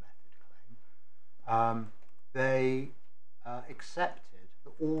respects on the method claim. They accepted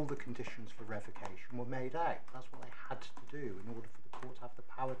that all the conditions for revocation were made out. That's what they had to do in order for the court to have the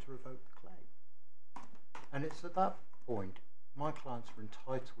power to revoke the claim. And it's at that point my clients are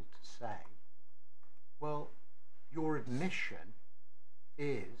entitled to say, well, your admission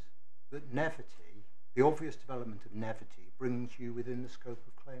is that nevity, the obvious development of nevity, brings you within the scope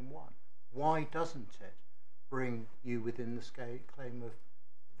of claim 1. Why doesn't it bring you within the scope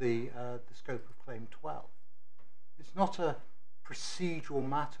of claim 12? It's not a procedural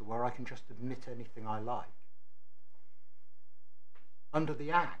matter where I can just admit anything I like. Under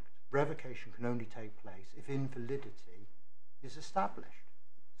the Act, revocation can only take place if invalidity is established.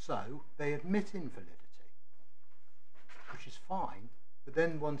 So they admit invalidity, which is fine, but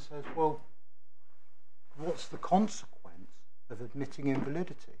then one says, well, what's the consequence of admitting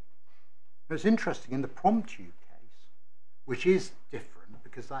invalidity? Now, it's interesting, in the Promptu case, which is different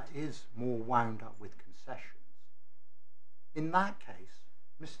because that is more wound up with concessions, in that case,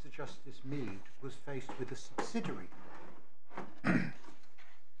 Mr. Justice Mead was faced with a subsidiary claim.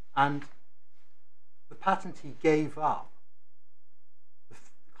 And the patentee gave up the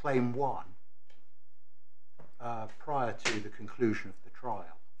claim 1 prior to the conclusion of the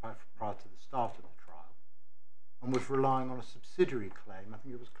trial, prior to the start of the trial, and was relying on a subsidiary claim. I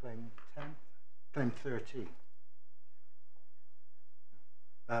think it was claim 13.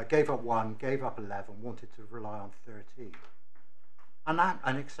 Gave up 1, gave up 11, wanted to rely on 13.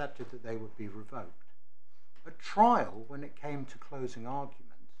 And accepted that they would be revoked. At trial, when it came to closing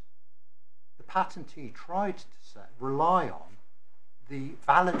arguments, the patentee tried to rely on the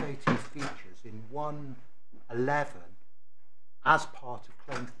validating features in 1.11 as part of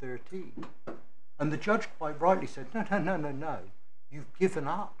claim 13. And the judge quite rightly said, no, you've given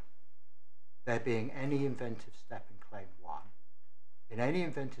up there being any inventive step in claim 1. In any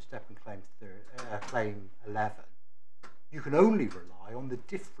inventive step in claim 11, you can only rely on the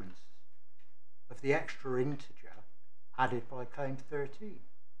difference of the extra integer added by claim 13.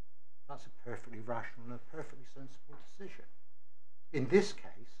 That's a perfectly rational and a perfectly sensible decision. In this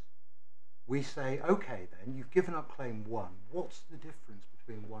case, we say, okay then, you've given up claim 1. What's the difference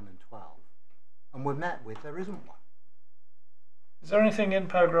between 1 and 12? And we're met with, there isn't one. Is there anything in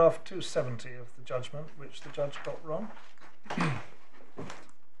paragraph 270 of the judgment which the judge got wrong?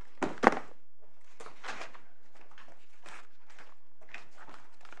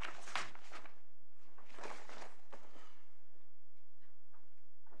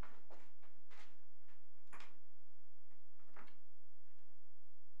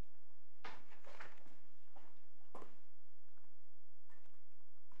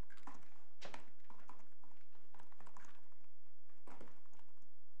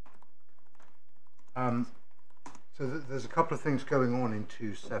 So there's a couple of things going on in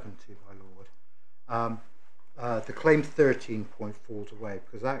 270, my lord. The claim 13 point falls away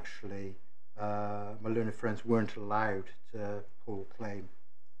because actually my learned friends weren't allowed to pull claim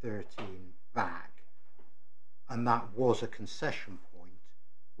 13 back, and that was a concession point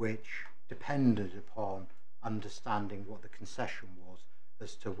which depended upon understanding what the concession was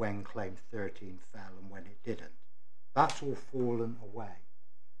as to when claim 13 fell and when it didn't. That's all fallen away.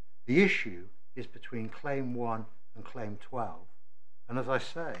 The issue is between claim 1 and claim 12, and as I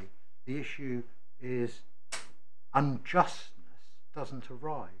say, the issue is unjustness doesn't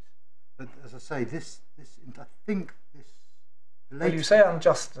arise. But as I say, I think this. Well, you say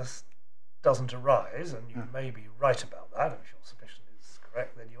injustice doesn't arise, and you may be right about that. If your submission is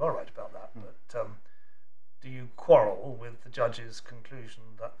correct, then you are right about that. But do you quarrel with the judge's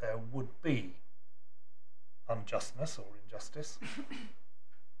conclusion that there would be unjustness or injustice?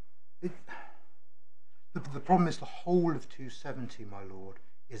 The problem is the whole of 270, my lord,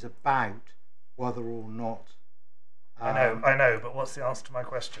 is about whether or not... I know, but what's the answer to my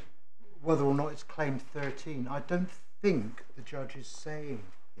question? Whether or not it's claim 13. I don't think the judge is saying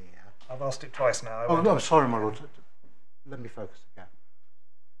here... I've asked it twice now. I'm sorry, my lord. Let me focus again.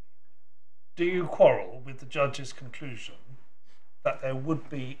 do you quarrel with the judge's conclusion that there would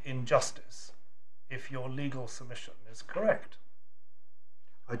be injustice if your legal submission is correct?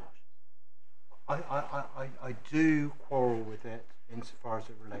 I do quarrel with it insofar as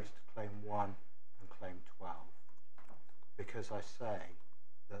it relates to Claim 1 and Claim 12, because I say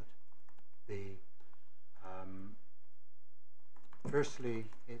that firstly,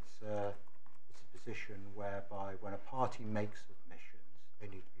 it's a position whereby when a party makes admissions, they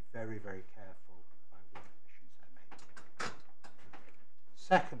need to be very, very careful about what admissions they're making.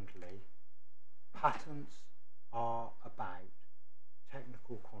 Secondly, patents are about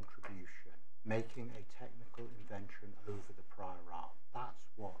technical contribution, making a technical invention over the prior art. That's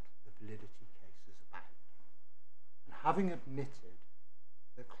what the validity case is about. And having admitted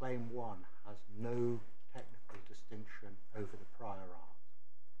that Claim 1 has no technical distinction over the prior art,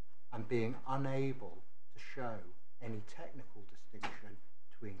 and being unable to show any technical distinction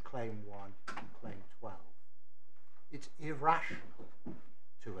between Claim 1 and Claim 12, it's irrational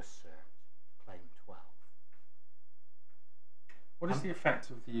to assert Claim 12. What is the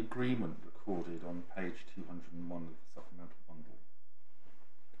effect of the agreement recorded on page 201 of the supplemental bundle?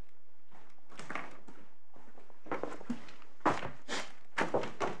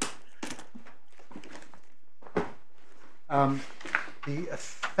 The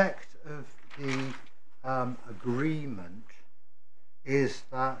effect of the agreement is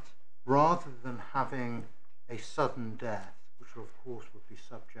that rather than having a sudden death, which of course would be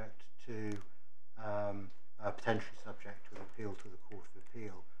subject to potentially subject to an appeal to the Court of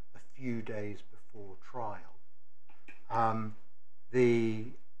Appeal a few days before trial,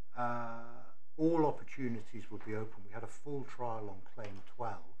 all opportunities would be open. We had a full trial on Claim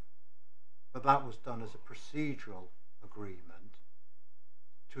 12, but that was done as a procedural agreement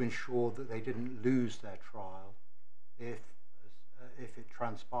to ensure that they didn't lose their trial if it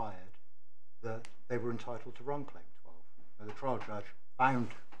transpired that they were entitled to run Claim 12. Now, the trial judge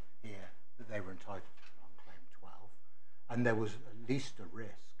found here that they were entitled to run Claim 12, and there was at least a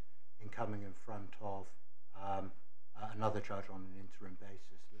risk in coming in front of another judge on an interim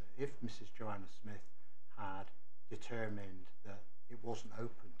basis. If Mrs. Joanna Smith had determined that it wasn't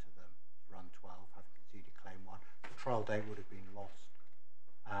open to them to run 12, having conceded Claim 1, the trial date would have been lost.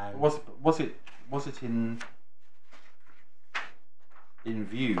 And Was it in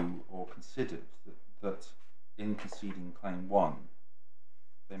view or considered that in conceding Claim 1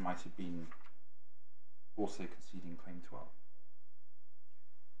 they might have been also conceding Claim 12?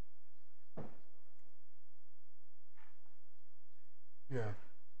 yeah,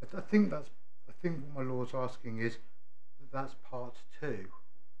 I think what my law's asking is that's part 2.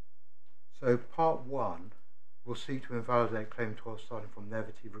 So part 1 will seek to invalidate Claim 12 starting from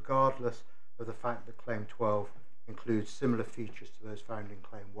levity, regardless of the fact that Claim 12 includes similar features to those found in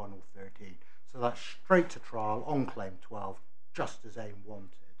Claim 1 or 13. So that's straight to trial on Claim 12, just as AIM wanted.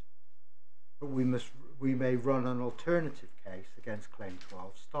 But we may run an alternative case against Claim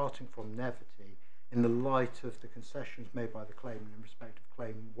 12, starting from levity, in the light of the concessions made by the claimant in respect of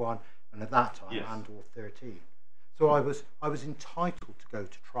Claim 1, and at that time, yes, and or 13. So I was entitled to go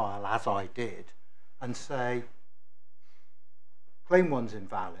to trial, as I did, and say, Claim 1's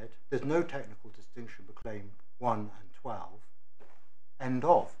invalid, there's no technical distinction between Claim 1 and 12, end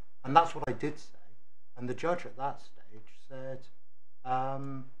of. And that's what I did say. And the judge at that stage said,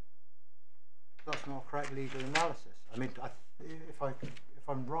 that's not correct legal analysis. I mean, if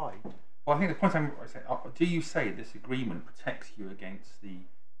I'm right. Well, I think the point I'm saying, do you say this agreement protects you against the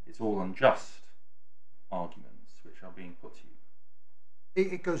 "it's all unjust" arguments which are being put to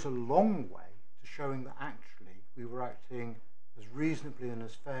you? It goes a long way to showing that actually we were acting as reasonably and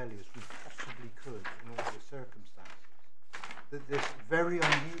as fairly as we possibly could in all the circumstances. That this very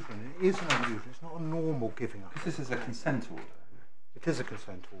unusual, and it is unusual, it's not a normal giving up. Because this is a consent order. It is a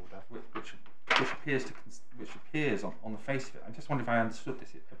consent order. Which appears on the face of it. I just wonder if I understood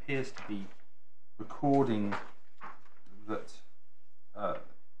this. It appears to be recording that the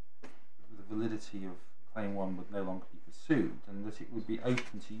validity of Claim 1 would no longer be pursued, and that it would be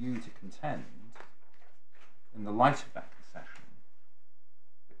open to you to contend, in the light of that concession,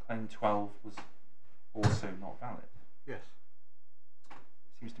 that Claim 12 was also not valid. Yes.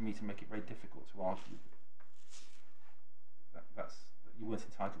 It seems to me to make it very difficult to argue that you weren't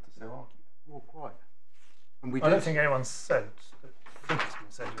entitled to so argue. Well, quite. And I don't think anyone said, I think it's been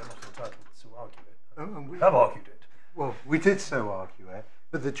said you're not entitled to argue it. and we have argued it. Well, we did so argue it,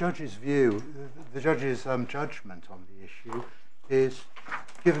 but the judge's view, the judge's judgment on the issue is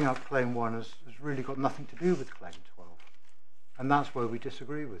giving up Claim 1 has really got nothing to do with Claim 12. And that's where we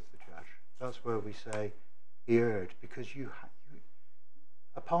disagree with the judge. That's where we say he erred, because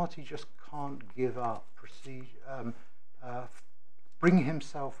a party just can't give up bring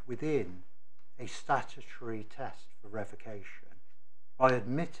himself within a statutory test for revocation by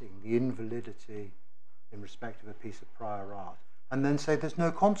admitting the invalidity in respect of a piece of prior art and then say there's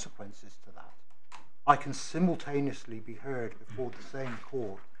no consequences to that. I can simultaneously be heard before the same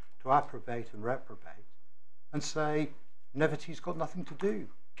court to approbate and reprobate and say Nevity's got nothing to do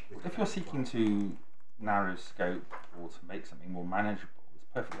with If you're seeking to narrow scope or to make something more manageable, it's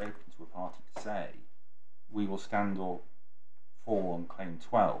perfectly open to a party to say we will stand or fall on claim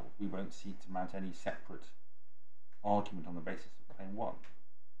 12. We won't seek to mount any separate argument on the basis of claim 1.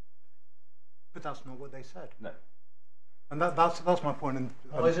 But that's not what they said. No. And that's my point. And,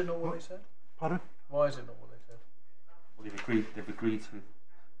 Why is it not what they said? Pardon? Why is it not what they said? Well, they've agreed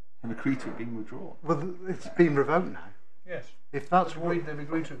to it being withdrawn. Well, it's been revoked now. Yes. If that's they've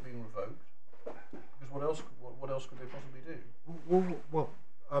agreed to it being revoked. Because what else could they possibly do?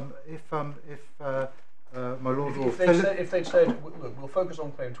 If my Lord If they'd said, look, we'll focus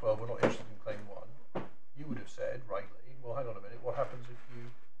on claim 12, we're not interested in claim 1, you would have said, rightly, well, hang on a minute, what happens if you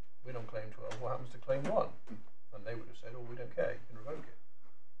win on claim 12? What happens to claim 1? And they would have said, oh, we don't care, you can revoke it.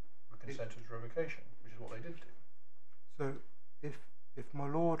 We consent to its revocation, which is what they did do. So, if my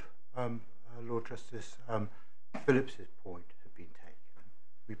Lord, Lord Justice Phillips's point had been taken,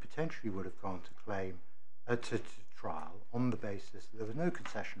 we potentially would have gone to claim to trial on the basis that there was no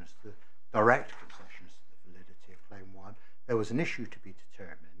concession as to direct concession as to the validity of claim 1. There was an issue to be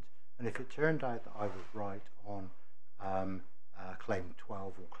determined, and if it turned out that I was right on claim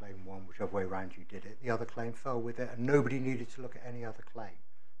 12 or claim 1, whichever way around you did it, the other claim fell with it, and nobody needed to look at any other claim.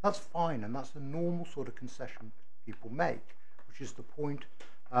 That's fine, and that's the normal sort of concession people make, which is the point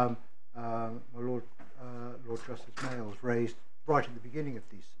my Lord Justice Mayles raised right at the beginning of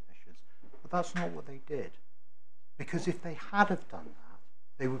these submissions. But that's not what they did, because if they had have done that,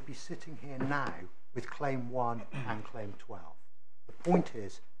 they would be sitting here now with claim 1 and claim 12. The point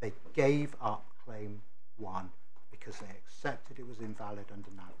is they gave up claim 1 because they accepted it was invalid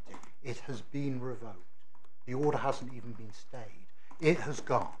under Navity. It has been revoked. The order hasn't even been stayed. It has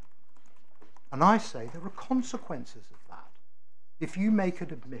gone. And I say there are consequences of that. If you make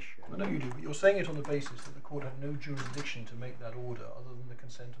an admission... I know you do, but you're saying it on the basis that the court had no jurisdiction to make that order other than the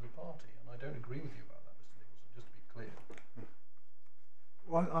consent of the party. And I don't agree with you about that, Mr. Nicholson, just to be clear.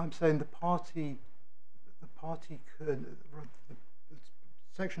 Well, I'm saying the party could...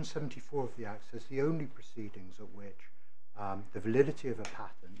 Section 74 of the Act says the only proceedings at which the validity of a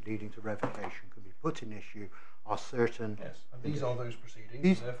patent leading to revocation can be put in issue are certain... Yes, and these are those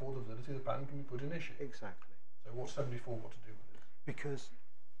proceedings, and therefore the validity of the patent can be put in issue. Exactly. So what's 74 got to do with this? Because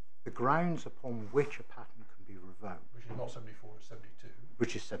the grounds upon which a patent can be revoked... Which is not 74, it's 72.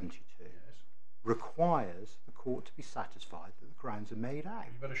 Which is 72. Yes. Requires the court to be satisfied that the grounds are made out.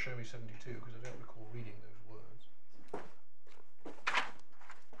 You better show me 72, because I don't recall reading those words.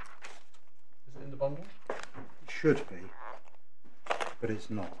 Is it in the bundle? It should be, but it's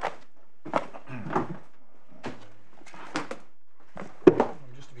not.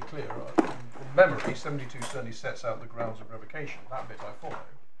 Just to be clear, from memory, 72 certainly sets out the grounds of revocation. That bit I follow.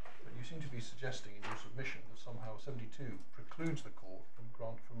 But you seem to be suggesting in your submission that somehow 72 precludes the court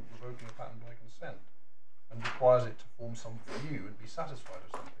from revoking a patent by consent and requires it to form some view and be satisfied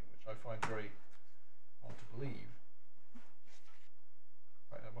of something, which I find very hard to believe.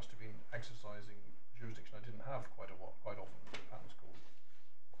 Right, I must have been exercising jurisdiction I didn't have quite often with the patents court.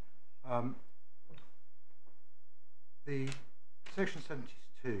 The Section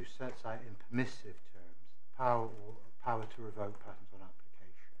 72 sets out in permissive terms power to revoke patents on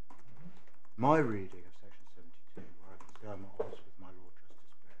application. My reading of Section 72, where I can say I'm at odds with my Lord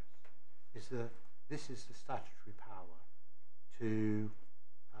Justice Pearce, is that this is the statutory power to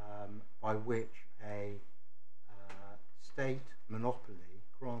by which a state monopoly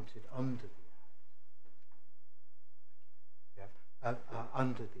granted under the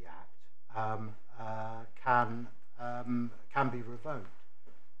Act can be revoked.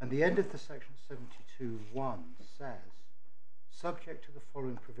 And the end of the Section 72(1) says, subject to the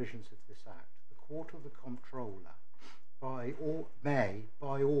following provisions of this Act, the Court or the Comptroller may,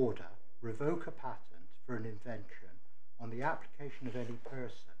 by order, revoke a patent for an invention on the application of any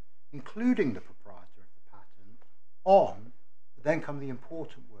person, including the proprietor of the patent, on, then come the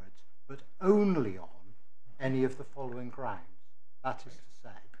important words, but only on any of the following grounds. That is to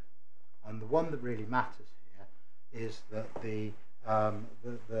say, and the one that really matters here is that the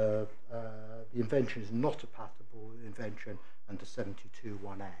invention is not a patentable invention under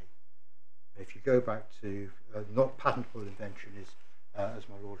 72(1)(a). If you go back to not patentable invention is, as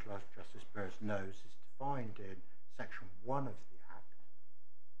my Lord Justice Pearce knows, is defined in Section 1 of the Act,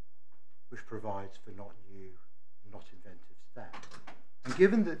 which provides for not new, not inventive steps. And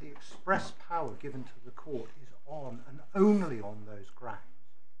given that the express power given to the court is on and only on those grounds,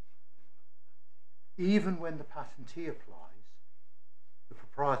 even when the patentee applies, the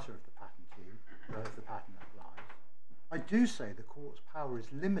proprietor of the patentee, of the patent applies, I do say the court's power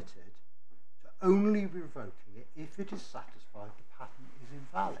is limited to only revoking it if it is satisfied the patent is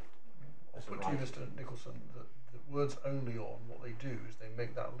invalid. I'll put to you, Mr. Nicholson, that the words only on, what they do is they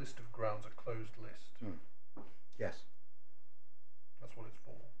make that list of grounds a closed list. Yes. That's what it's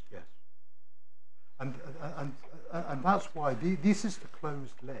for. Yes. And that's why this is the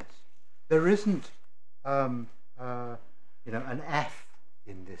closed list. There isn't, an F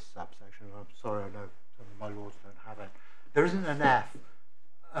in this subsection. I'm sorry, I know some of my laws don't have it. There isn't an F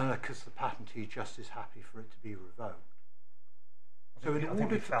because the patentee just is happy for it to be revoked. So I think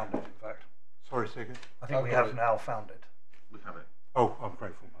we found it, in fact. Sorry, say again? I think we have now found it. We have it. Oh, I'm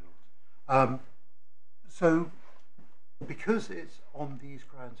grateful, my lord. So, because it's on these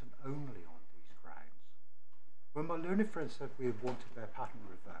grounds and only on these grounds, when my learned friend said we wanted their patent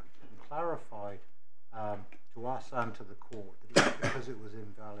revoked and clarified to us and to the court that it was because it was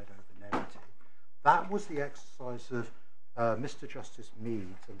invalid over naivety, that was the exercise of Mr. Justice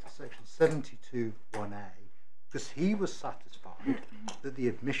Mead under section 72(1)(a), because he was satisfied that the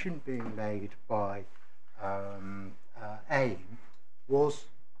admission being made by AIM was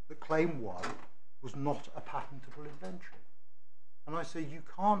that Claim 1 was not a patentable invention. And I say you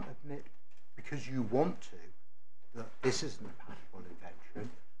can't admit because you want to that this isn't a patentable invention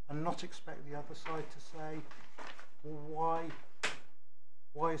and not expect the other side to say, well,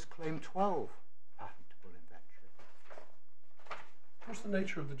 why is Claim 12 a patentable invention? What's the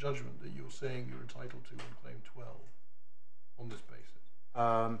nature of the judgment that you're saying you're entitled to on Claim 12 on this basis?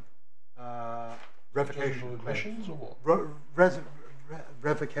 Revocation of admissions or what?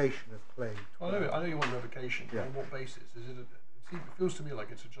 Revocation of Claim 12. I know you want revocation. Yeah. On what basis? It feels to me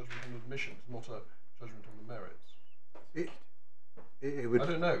like it's a judgment on admissions, not a judgment on the merits. It would, I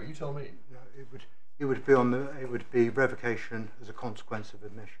don't know. You tell me. It would be revocation as a consequence of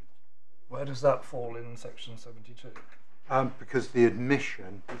admissions. Where does that fall in section 72? Because the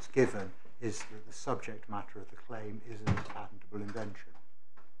admission that's given is that the subject matter of the claim isn't a patentable invention,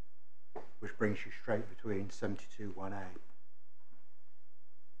 which brings you straight between 72(1)(a).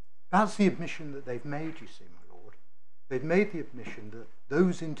 That's the admission that they've made, you see, my lord. They've made the admission that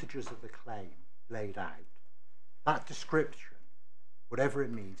those integers of the claim laid out, that description, whatever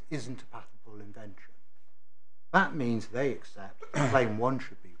it means, isn't a patentable invention. That means they accept that Claim 1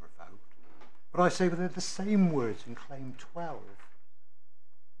 should be revoked. But I say they're the same words in Claim 12.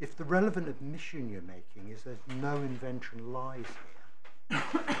 If the relevant admission you're making is there's no invention lies here,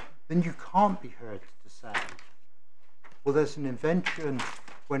 then you can't be heard to say, well, there's an invention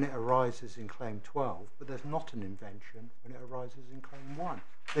when it arises in Claim 12, but there's not an invention when it arises in Claim 1.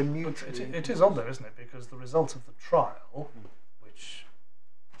 They're mutually... It is odd though, isn't it? Because the result of the trial, which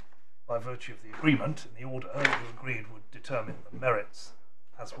by virtue of the agreement in the order you agreed would determine the merits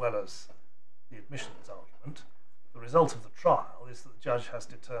as well as the admissions argument, the result of the trial is that the judge has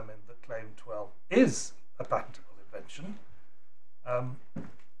determined that Claim 12 is a patentable invention.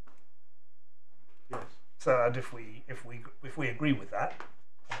 Yes. So, and if we agree with that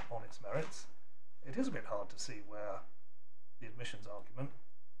on its merits, it is a bit hard to see where the admissions argument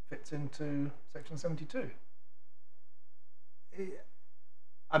fits into section 72.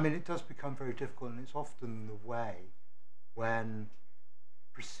 It does become very difficult, and it's often the way when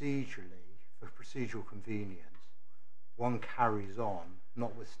procedurally, for procedural convenience, one carries on,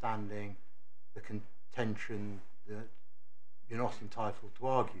 notwithstanding the contention that you're not entitled to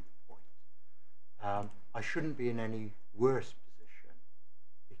argue the point. I shouldn't be in any worse position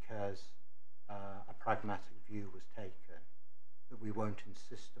because a pragmatic view was taken that we won't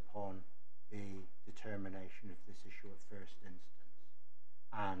insist upon the determination of this issue at first instance.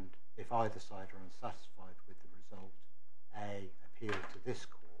 And if either side are unsatisfied with the result, appeal to this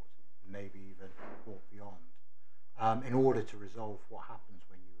court, maybe even court beyond, in order to resolve what happens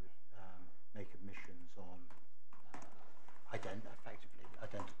when you make admissions on effectively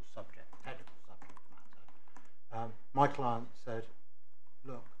identical subject, technical subject matter. My client said,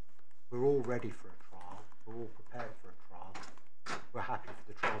 look, we're all ready for a trial, we're all prepared for a trial, we're happy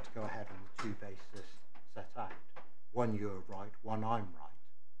for the trial to go ahead on the two bases set out. One, you're right, one, I'm right.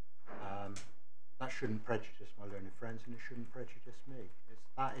 That shouldn't prejudice my learned friends, and it shouldn't prejudice me.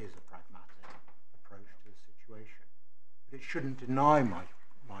 That is a pragmatic approach to the situation. But it shouldn't deny my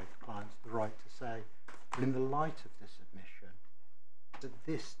clients the right to say, but in the light of this admission, that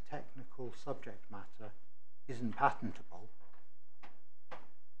this technical subject matter isn't patentable,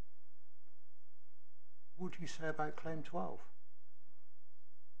 what do you say about claim 12?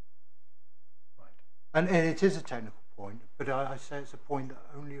 Right. And it is a technical point, but I say it's a point that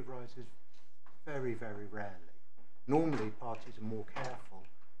only arises very, very rarely. Normally, parties are more careful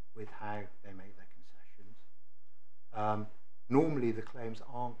with how they make their concessions. Normally, the claims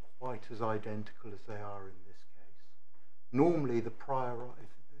aren't quite as identical as they are in this case. Normally, if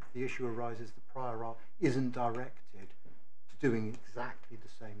the issue arises, the prior art isn't directed to doing exactly the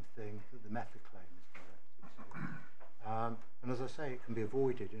same thing that the method claim is directed to. And as I say, it can be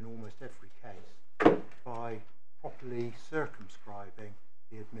avoided in almost every case by properly circumscribing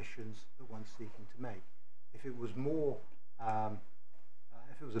the admissions that one's seeking to make. If it was more,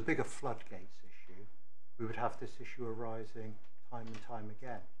 if it was a bigger floodgates issue, we would have this issue arising time and time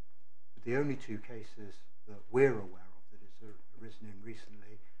again. But the only two cases that we're aware of that has arisen in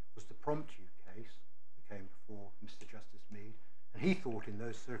recently was the prompt you case that came before Mr. Justice Mead, and he thought in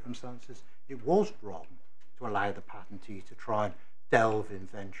those circumstances it was wrong to allow the patentee to try and delve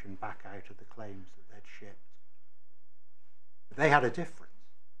invention back out of the claims that they'd shipped. But they had a difference.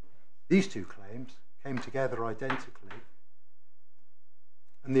 These two claims came together identically,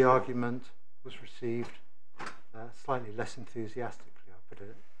 and the argument was received slightly less enthusiastically.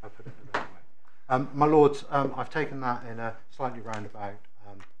 I put it that way. My lords, I've taken that in a slightly roundabout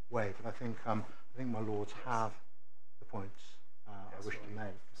way, but I think my lords have the points I wish to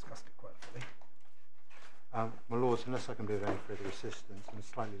make. Discussed it quite fully. My lords, unless I can be of any further assistance, and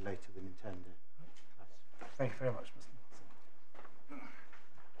slightly later than intended. Thank you very much, Mr. Wilson.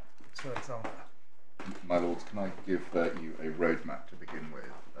 Sir Alexander. My lords, can I give you a roadmap to begin with,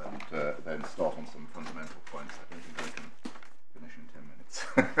 and then start on some fundamental points? I don't think I can finish in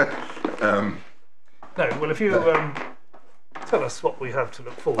 10 minutes. No, well, if you tell us what we have to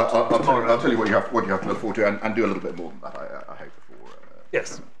look forward to I'll tell you what you have to look forward to, and do a little bit more than that, I hope, before.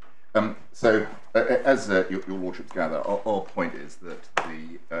 Yes. So, as your lordships gather, our point is that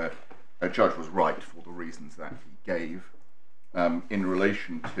the judge was right for the reasons that he gave in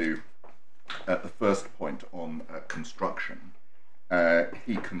relation to the first point on construction.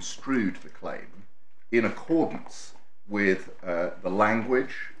 He construed the claim in accordance with the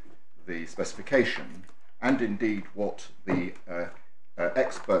language, the specification, and indeed what the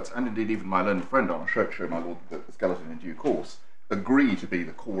experts, and indeed even my learned friend, I'll show my lord the skeleton in due course, agree to be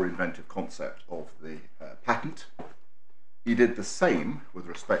the core inventive concept of the patent. He did the same with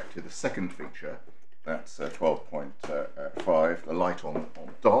respect to the second feature, that's 12.5, the light on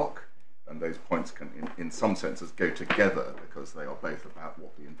dark, and those points can in some senses go together because they are both about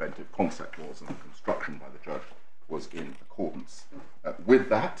what the inventive concept was, and the construction by the judge was in accordance with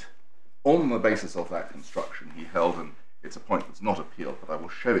that. On the basis of that construction, he held, and it's a point that's not appealed, but I will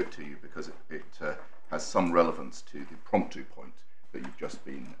show it to you because it has some relevance to the promptu point that you've just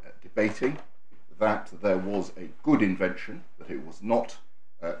been debating, that there was a good invention, that it was not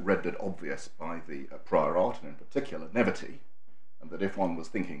rendered obvious by the prior art, and in particular Nevity, and that if one was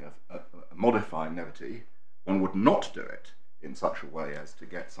thinking of modifying Nevity, one would not do it in such a way as to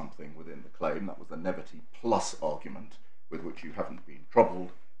get something within the claim. That was the Nevity plus argument with which you haven't been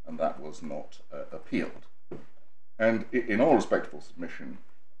troubled, and that was not appealed. And in all respectful submission,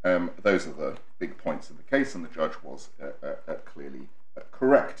 those are the big points in the case, and the judge was clearly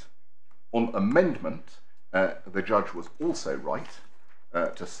correct. On amendment, the judge was also right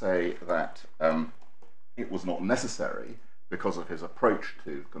to say that it was not necessary because of his approach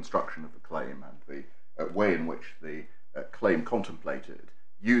to construction of the claim and the way in which the claim contemplated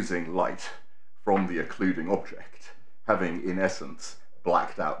using light from the occluding object, having in essence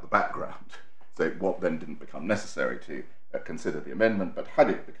blacked out the background. So what then didn't become necessary to consider the amendment, but had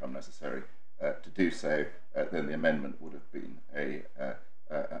it become necessary to do so, then the amendment would have been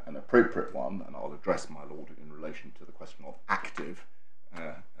an appropriate one, and I'll address my lord in relation to the question of active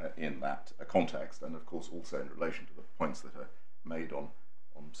in that context, and of course also in relation to the points that are made on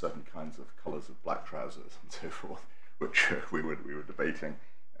certain kinds of colours of black trousers and so forth, which we were debating.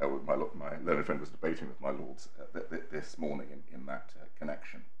 My learned friend was debating with my lords this morning in that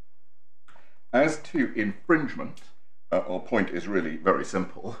connection. As to infringement, our point is really very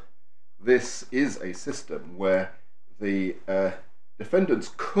simple. This is a system where the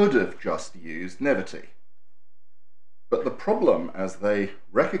defendants could have just used Nevity. But the problem, as they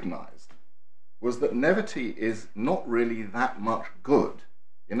recognised, was that Nevity is not really that much good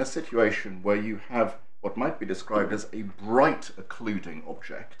in a situation where you have what might be described as a bright occluding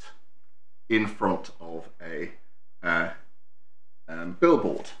object in front of a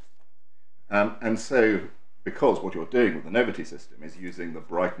billboard. And so, because what you're doing with the Nevity system is using the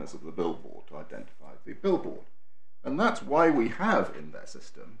brightness of the billboard to identify the billboard. And that's why we have in their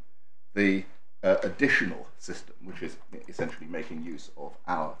system the additional system, which is essentially making use of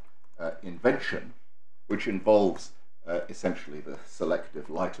our invention, which involves essentially the selective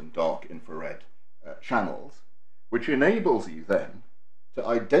light and dark infrared channels, which enables you then to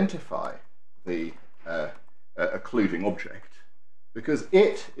identify the occluding object, because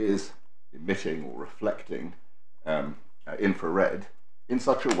it is emitting or reflecting infrared in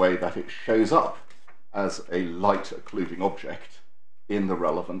such a way that it shows up as a light occluding object in the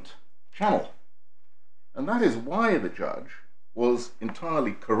relevant channel. And that is why the judge was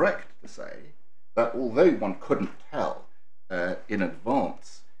entirely correct to say that although one couldn't tell in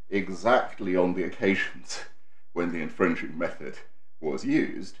advance exactly on the occasions when the infringing method was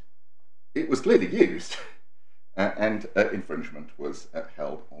used, it was clearly used, and infringement was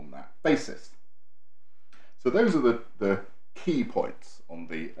held on that basis. So those are the key points on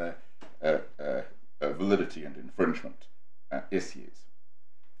the validity and infringement issues.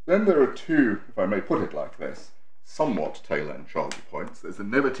 Then there are two, if I may put it like this, somewhat tail-end Charlie points. There's the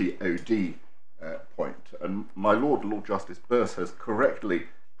Nevity OD point, and my Lord Justice Burse has correctly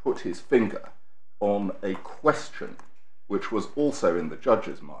put his finger on a question which was also in the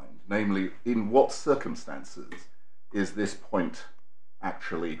judge's mind, namely, in what circumstances is this point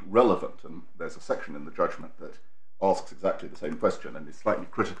actually relevant? And there's a section in the judgment that asks exactly the same question and is slightly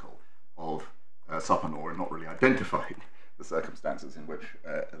critical of Supponor and not really identifying the circumstances in which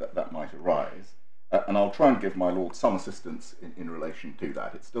that might arise. And I'll try and give my Lord some assistance in relation to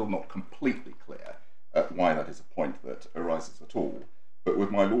that. It's still not completely clear why that is a point that arises at all. But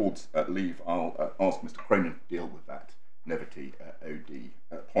with my Lord's leave, I'll ask Mr. Claimant to deal with that Nevity OD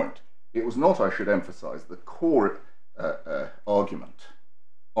point. It was not, I should emphasise, the core argument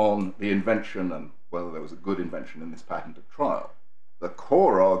on the invention and whether there was a good invention in this patent at trial. The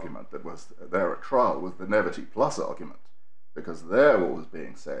core argument that was there at trial was the Nevity Plus argument, because there what was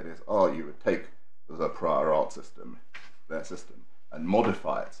being said is, you would take the prior art system, their system, and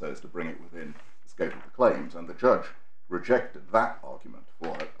modify it so as to bring it within the scope of the claims, and the judge rejected that argument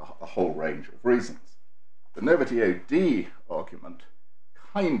for a whole range of reasons. The Nevity OD argument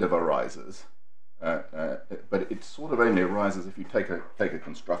kind of arises, but it sort of only arises if you take a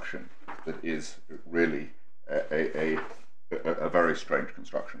construction that is really a very strange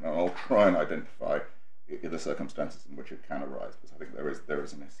construction. And I'll try and identify the circumstances in which it can arise, because I think there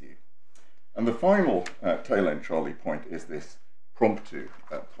is an issue. And the final tail-end Charlie point is this promptu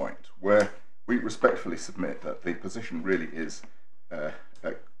point, where we respectfully submit that the position really is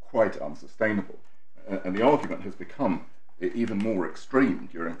quite unsustainable. And the argument has become even more extreme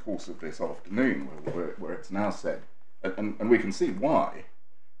during the course of this afternoon, where it's now said, and we can see why,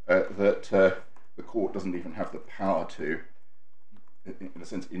 that the court doesn't even have the power to, in a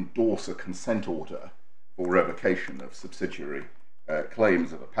sense, endorse a consent order for revocation of subsidiary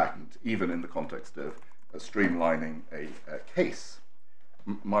claims of a patent, even in the context of streamlining a case.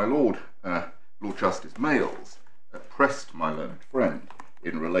 My Lord, Lord Justice Males, pressed my learned friend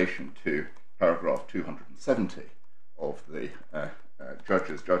in relation to paragraph 270 of the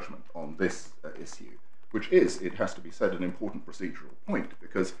judge's judgment on this issue, which is, it has to be said, an important procedural point,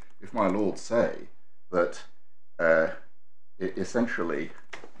 because if my lords say that essentially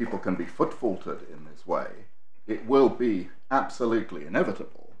people can be foot-faulted in this way, it will be absolutely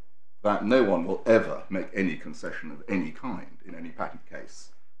inevitable that no one will ever make any concession of any kind in any patent case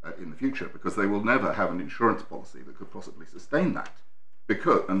in the future, because they will never have an insurance policy that could possibly sustain that,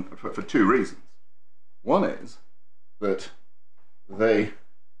 because, and for two reasons. One is that they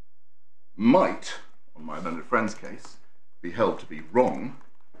might, on my learned friend's case, be held to be wrong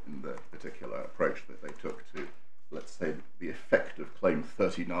in the particular approach that they took to, let's say, the effect of Claim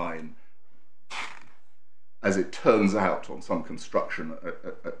 39, as it turns out on some construction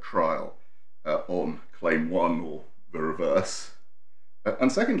at trial on Claim 1 or the reverse.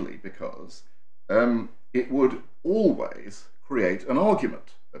 And secondly, because it would always create an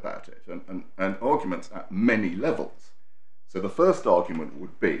argument about it, and arguments at many levels. So the first argument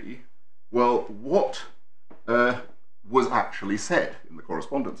would be, well, what was actually said in the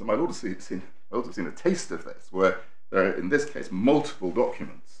correspondence? And my lord has seen a taste of this, where there are, in this case, multiple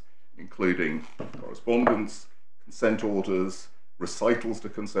documents, including correspondence, consent orders, recitals to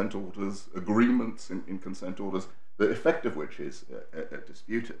consent orders, agreements in consent orders, the effect of which is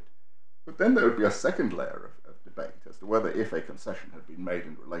disputed. But then there would be a second layer of debate as to whether, if a concession had been made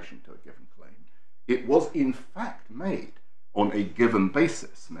in relation to a given claim, it was in fact made on a given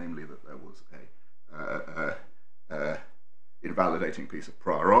basis, namely that there was a invalidating piece of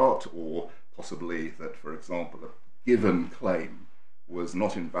prior art, or possibly that, for example, a given claim was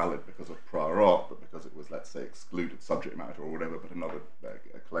not invalid because of prior art, but because it was, let's say, excluded subject matter or whatever, but another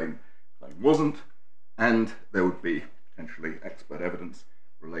claim and wasn't, and there would be potentially expert evidence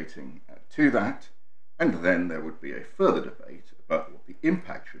relating to that, and then there would be a further debate about what the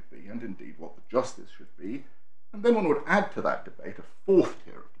impact should be, and indeed what the justice should be, and then one would add to that debate a fourth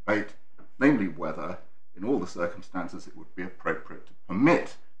tier of debate, namely whether, in all the circumstances, it would be appropriate to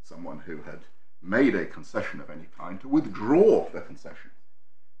permit someone who had made a concession of any kind to withdraw the concession.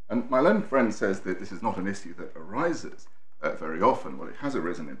 And my learned friend says that this is not an issue that arises very often. Well, it has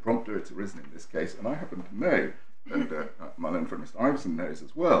arisen impromptu, it's arisen in this case, and I happen to know, and my learned friend Mr. Iverson knows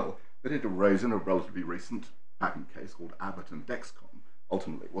as well, that it arose in a relatively recent patent case called Abbott and Dexcom.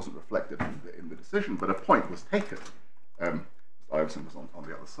 Ultimately, it wasn't reflected in the decision, but a point was taken. Mr. Iverson was on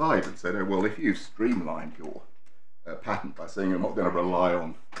the other side and said, oh, well, if you've streamlined your patent by saying you're not going to rely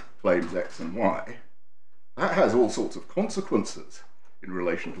on claims X and Y, that has all sorts of consequences in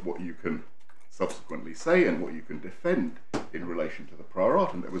relation to what you can subsequently say and what you can defend in relation to the prior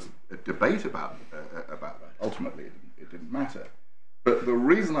art. And there was a debate about that. Ultimately, it didn't matter. But the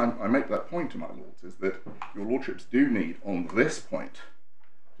reason I make that point to my lords is that your lordships do need, on this point,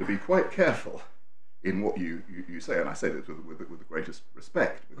 to be quite careful in what you say, and I say this with the greatest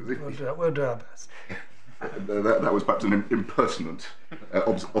respect, because we'll do our best. That was perhaps an impertinent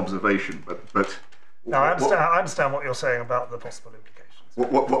observation, but no, I understand what you're saying about the possible implications.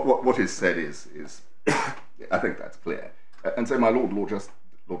 What is said is I think that's clear. And so my Lord Justice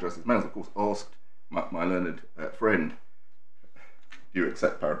Mayles, of course, asked my learned friend, do you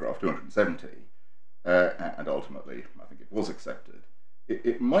accept paragraph 270? And ultimately, I think it was accepted.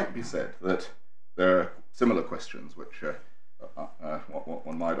 It might be said that there are similar questions which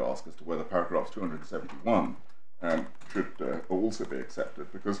one might ask as to whether paragraph 271 should also be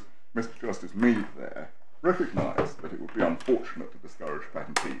accepted, because Mr. Justice Mead there recognised that it would be unfortunate to discourage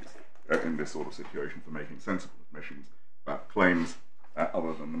patentees in this sort of situation for making sensible admissions about claims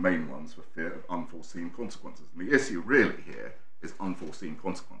other than the main ones for fear of unforeseen consequences. And the issue really here is unforeseen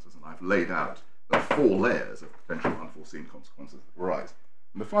consequences, and I've laid out the 4 layers of potential unforeseen consequences that arise.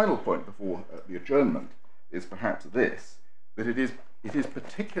 And the final point before the adjournment is perhaps this, that it is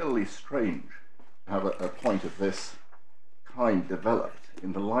particularly strange to have a point of this kind developed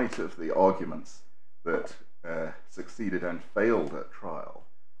in the light of the arguments that succeeded and failed at trial,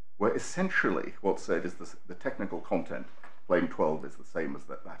 where essentially what's said is the technical content, claim 12 is the same as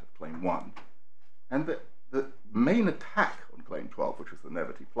that of claim 1, and that the main attack on claim 12, which was the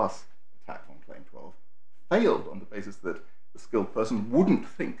Nevity Plus attack on claim 12, failed on the basis that the skilled person wouldn't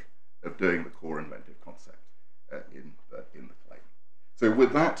think of doing the core inventive concept in the claim. So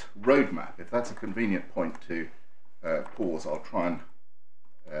with that roadmap, if that's a convenient point to pause, I'll try and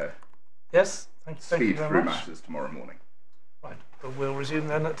yes, thank you speed very through much. matters tomorrow morning. Right, but we'll resume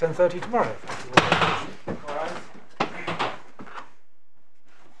then at 10:30 tomorrow. Thank you all very much.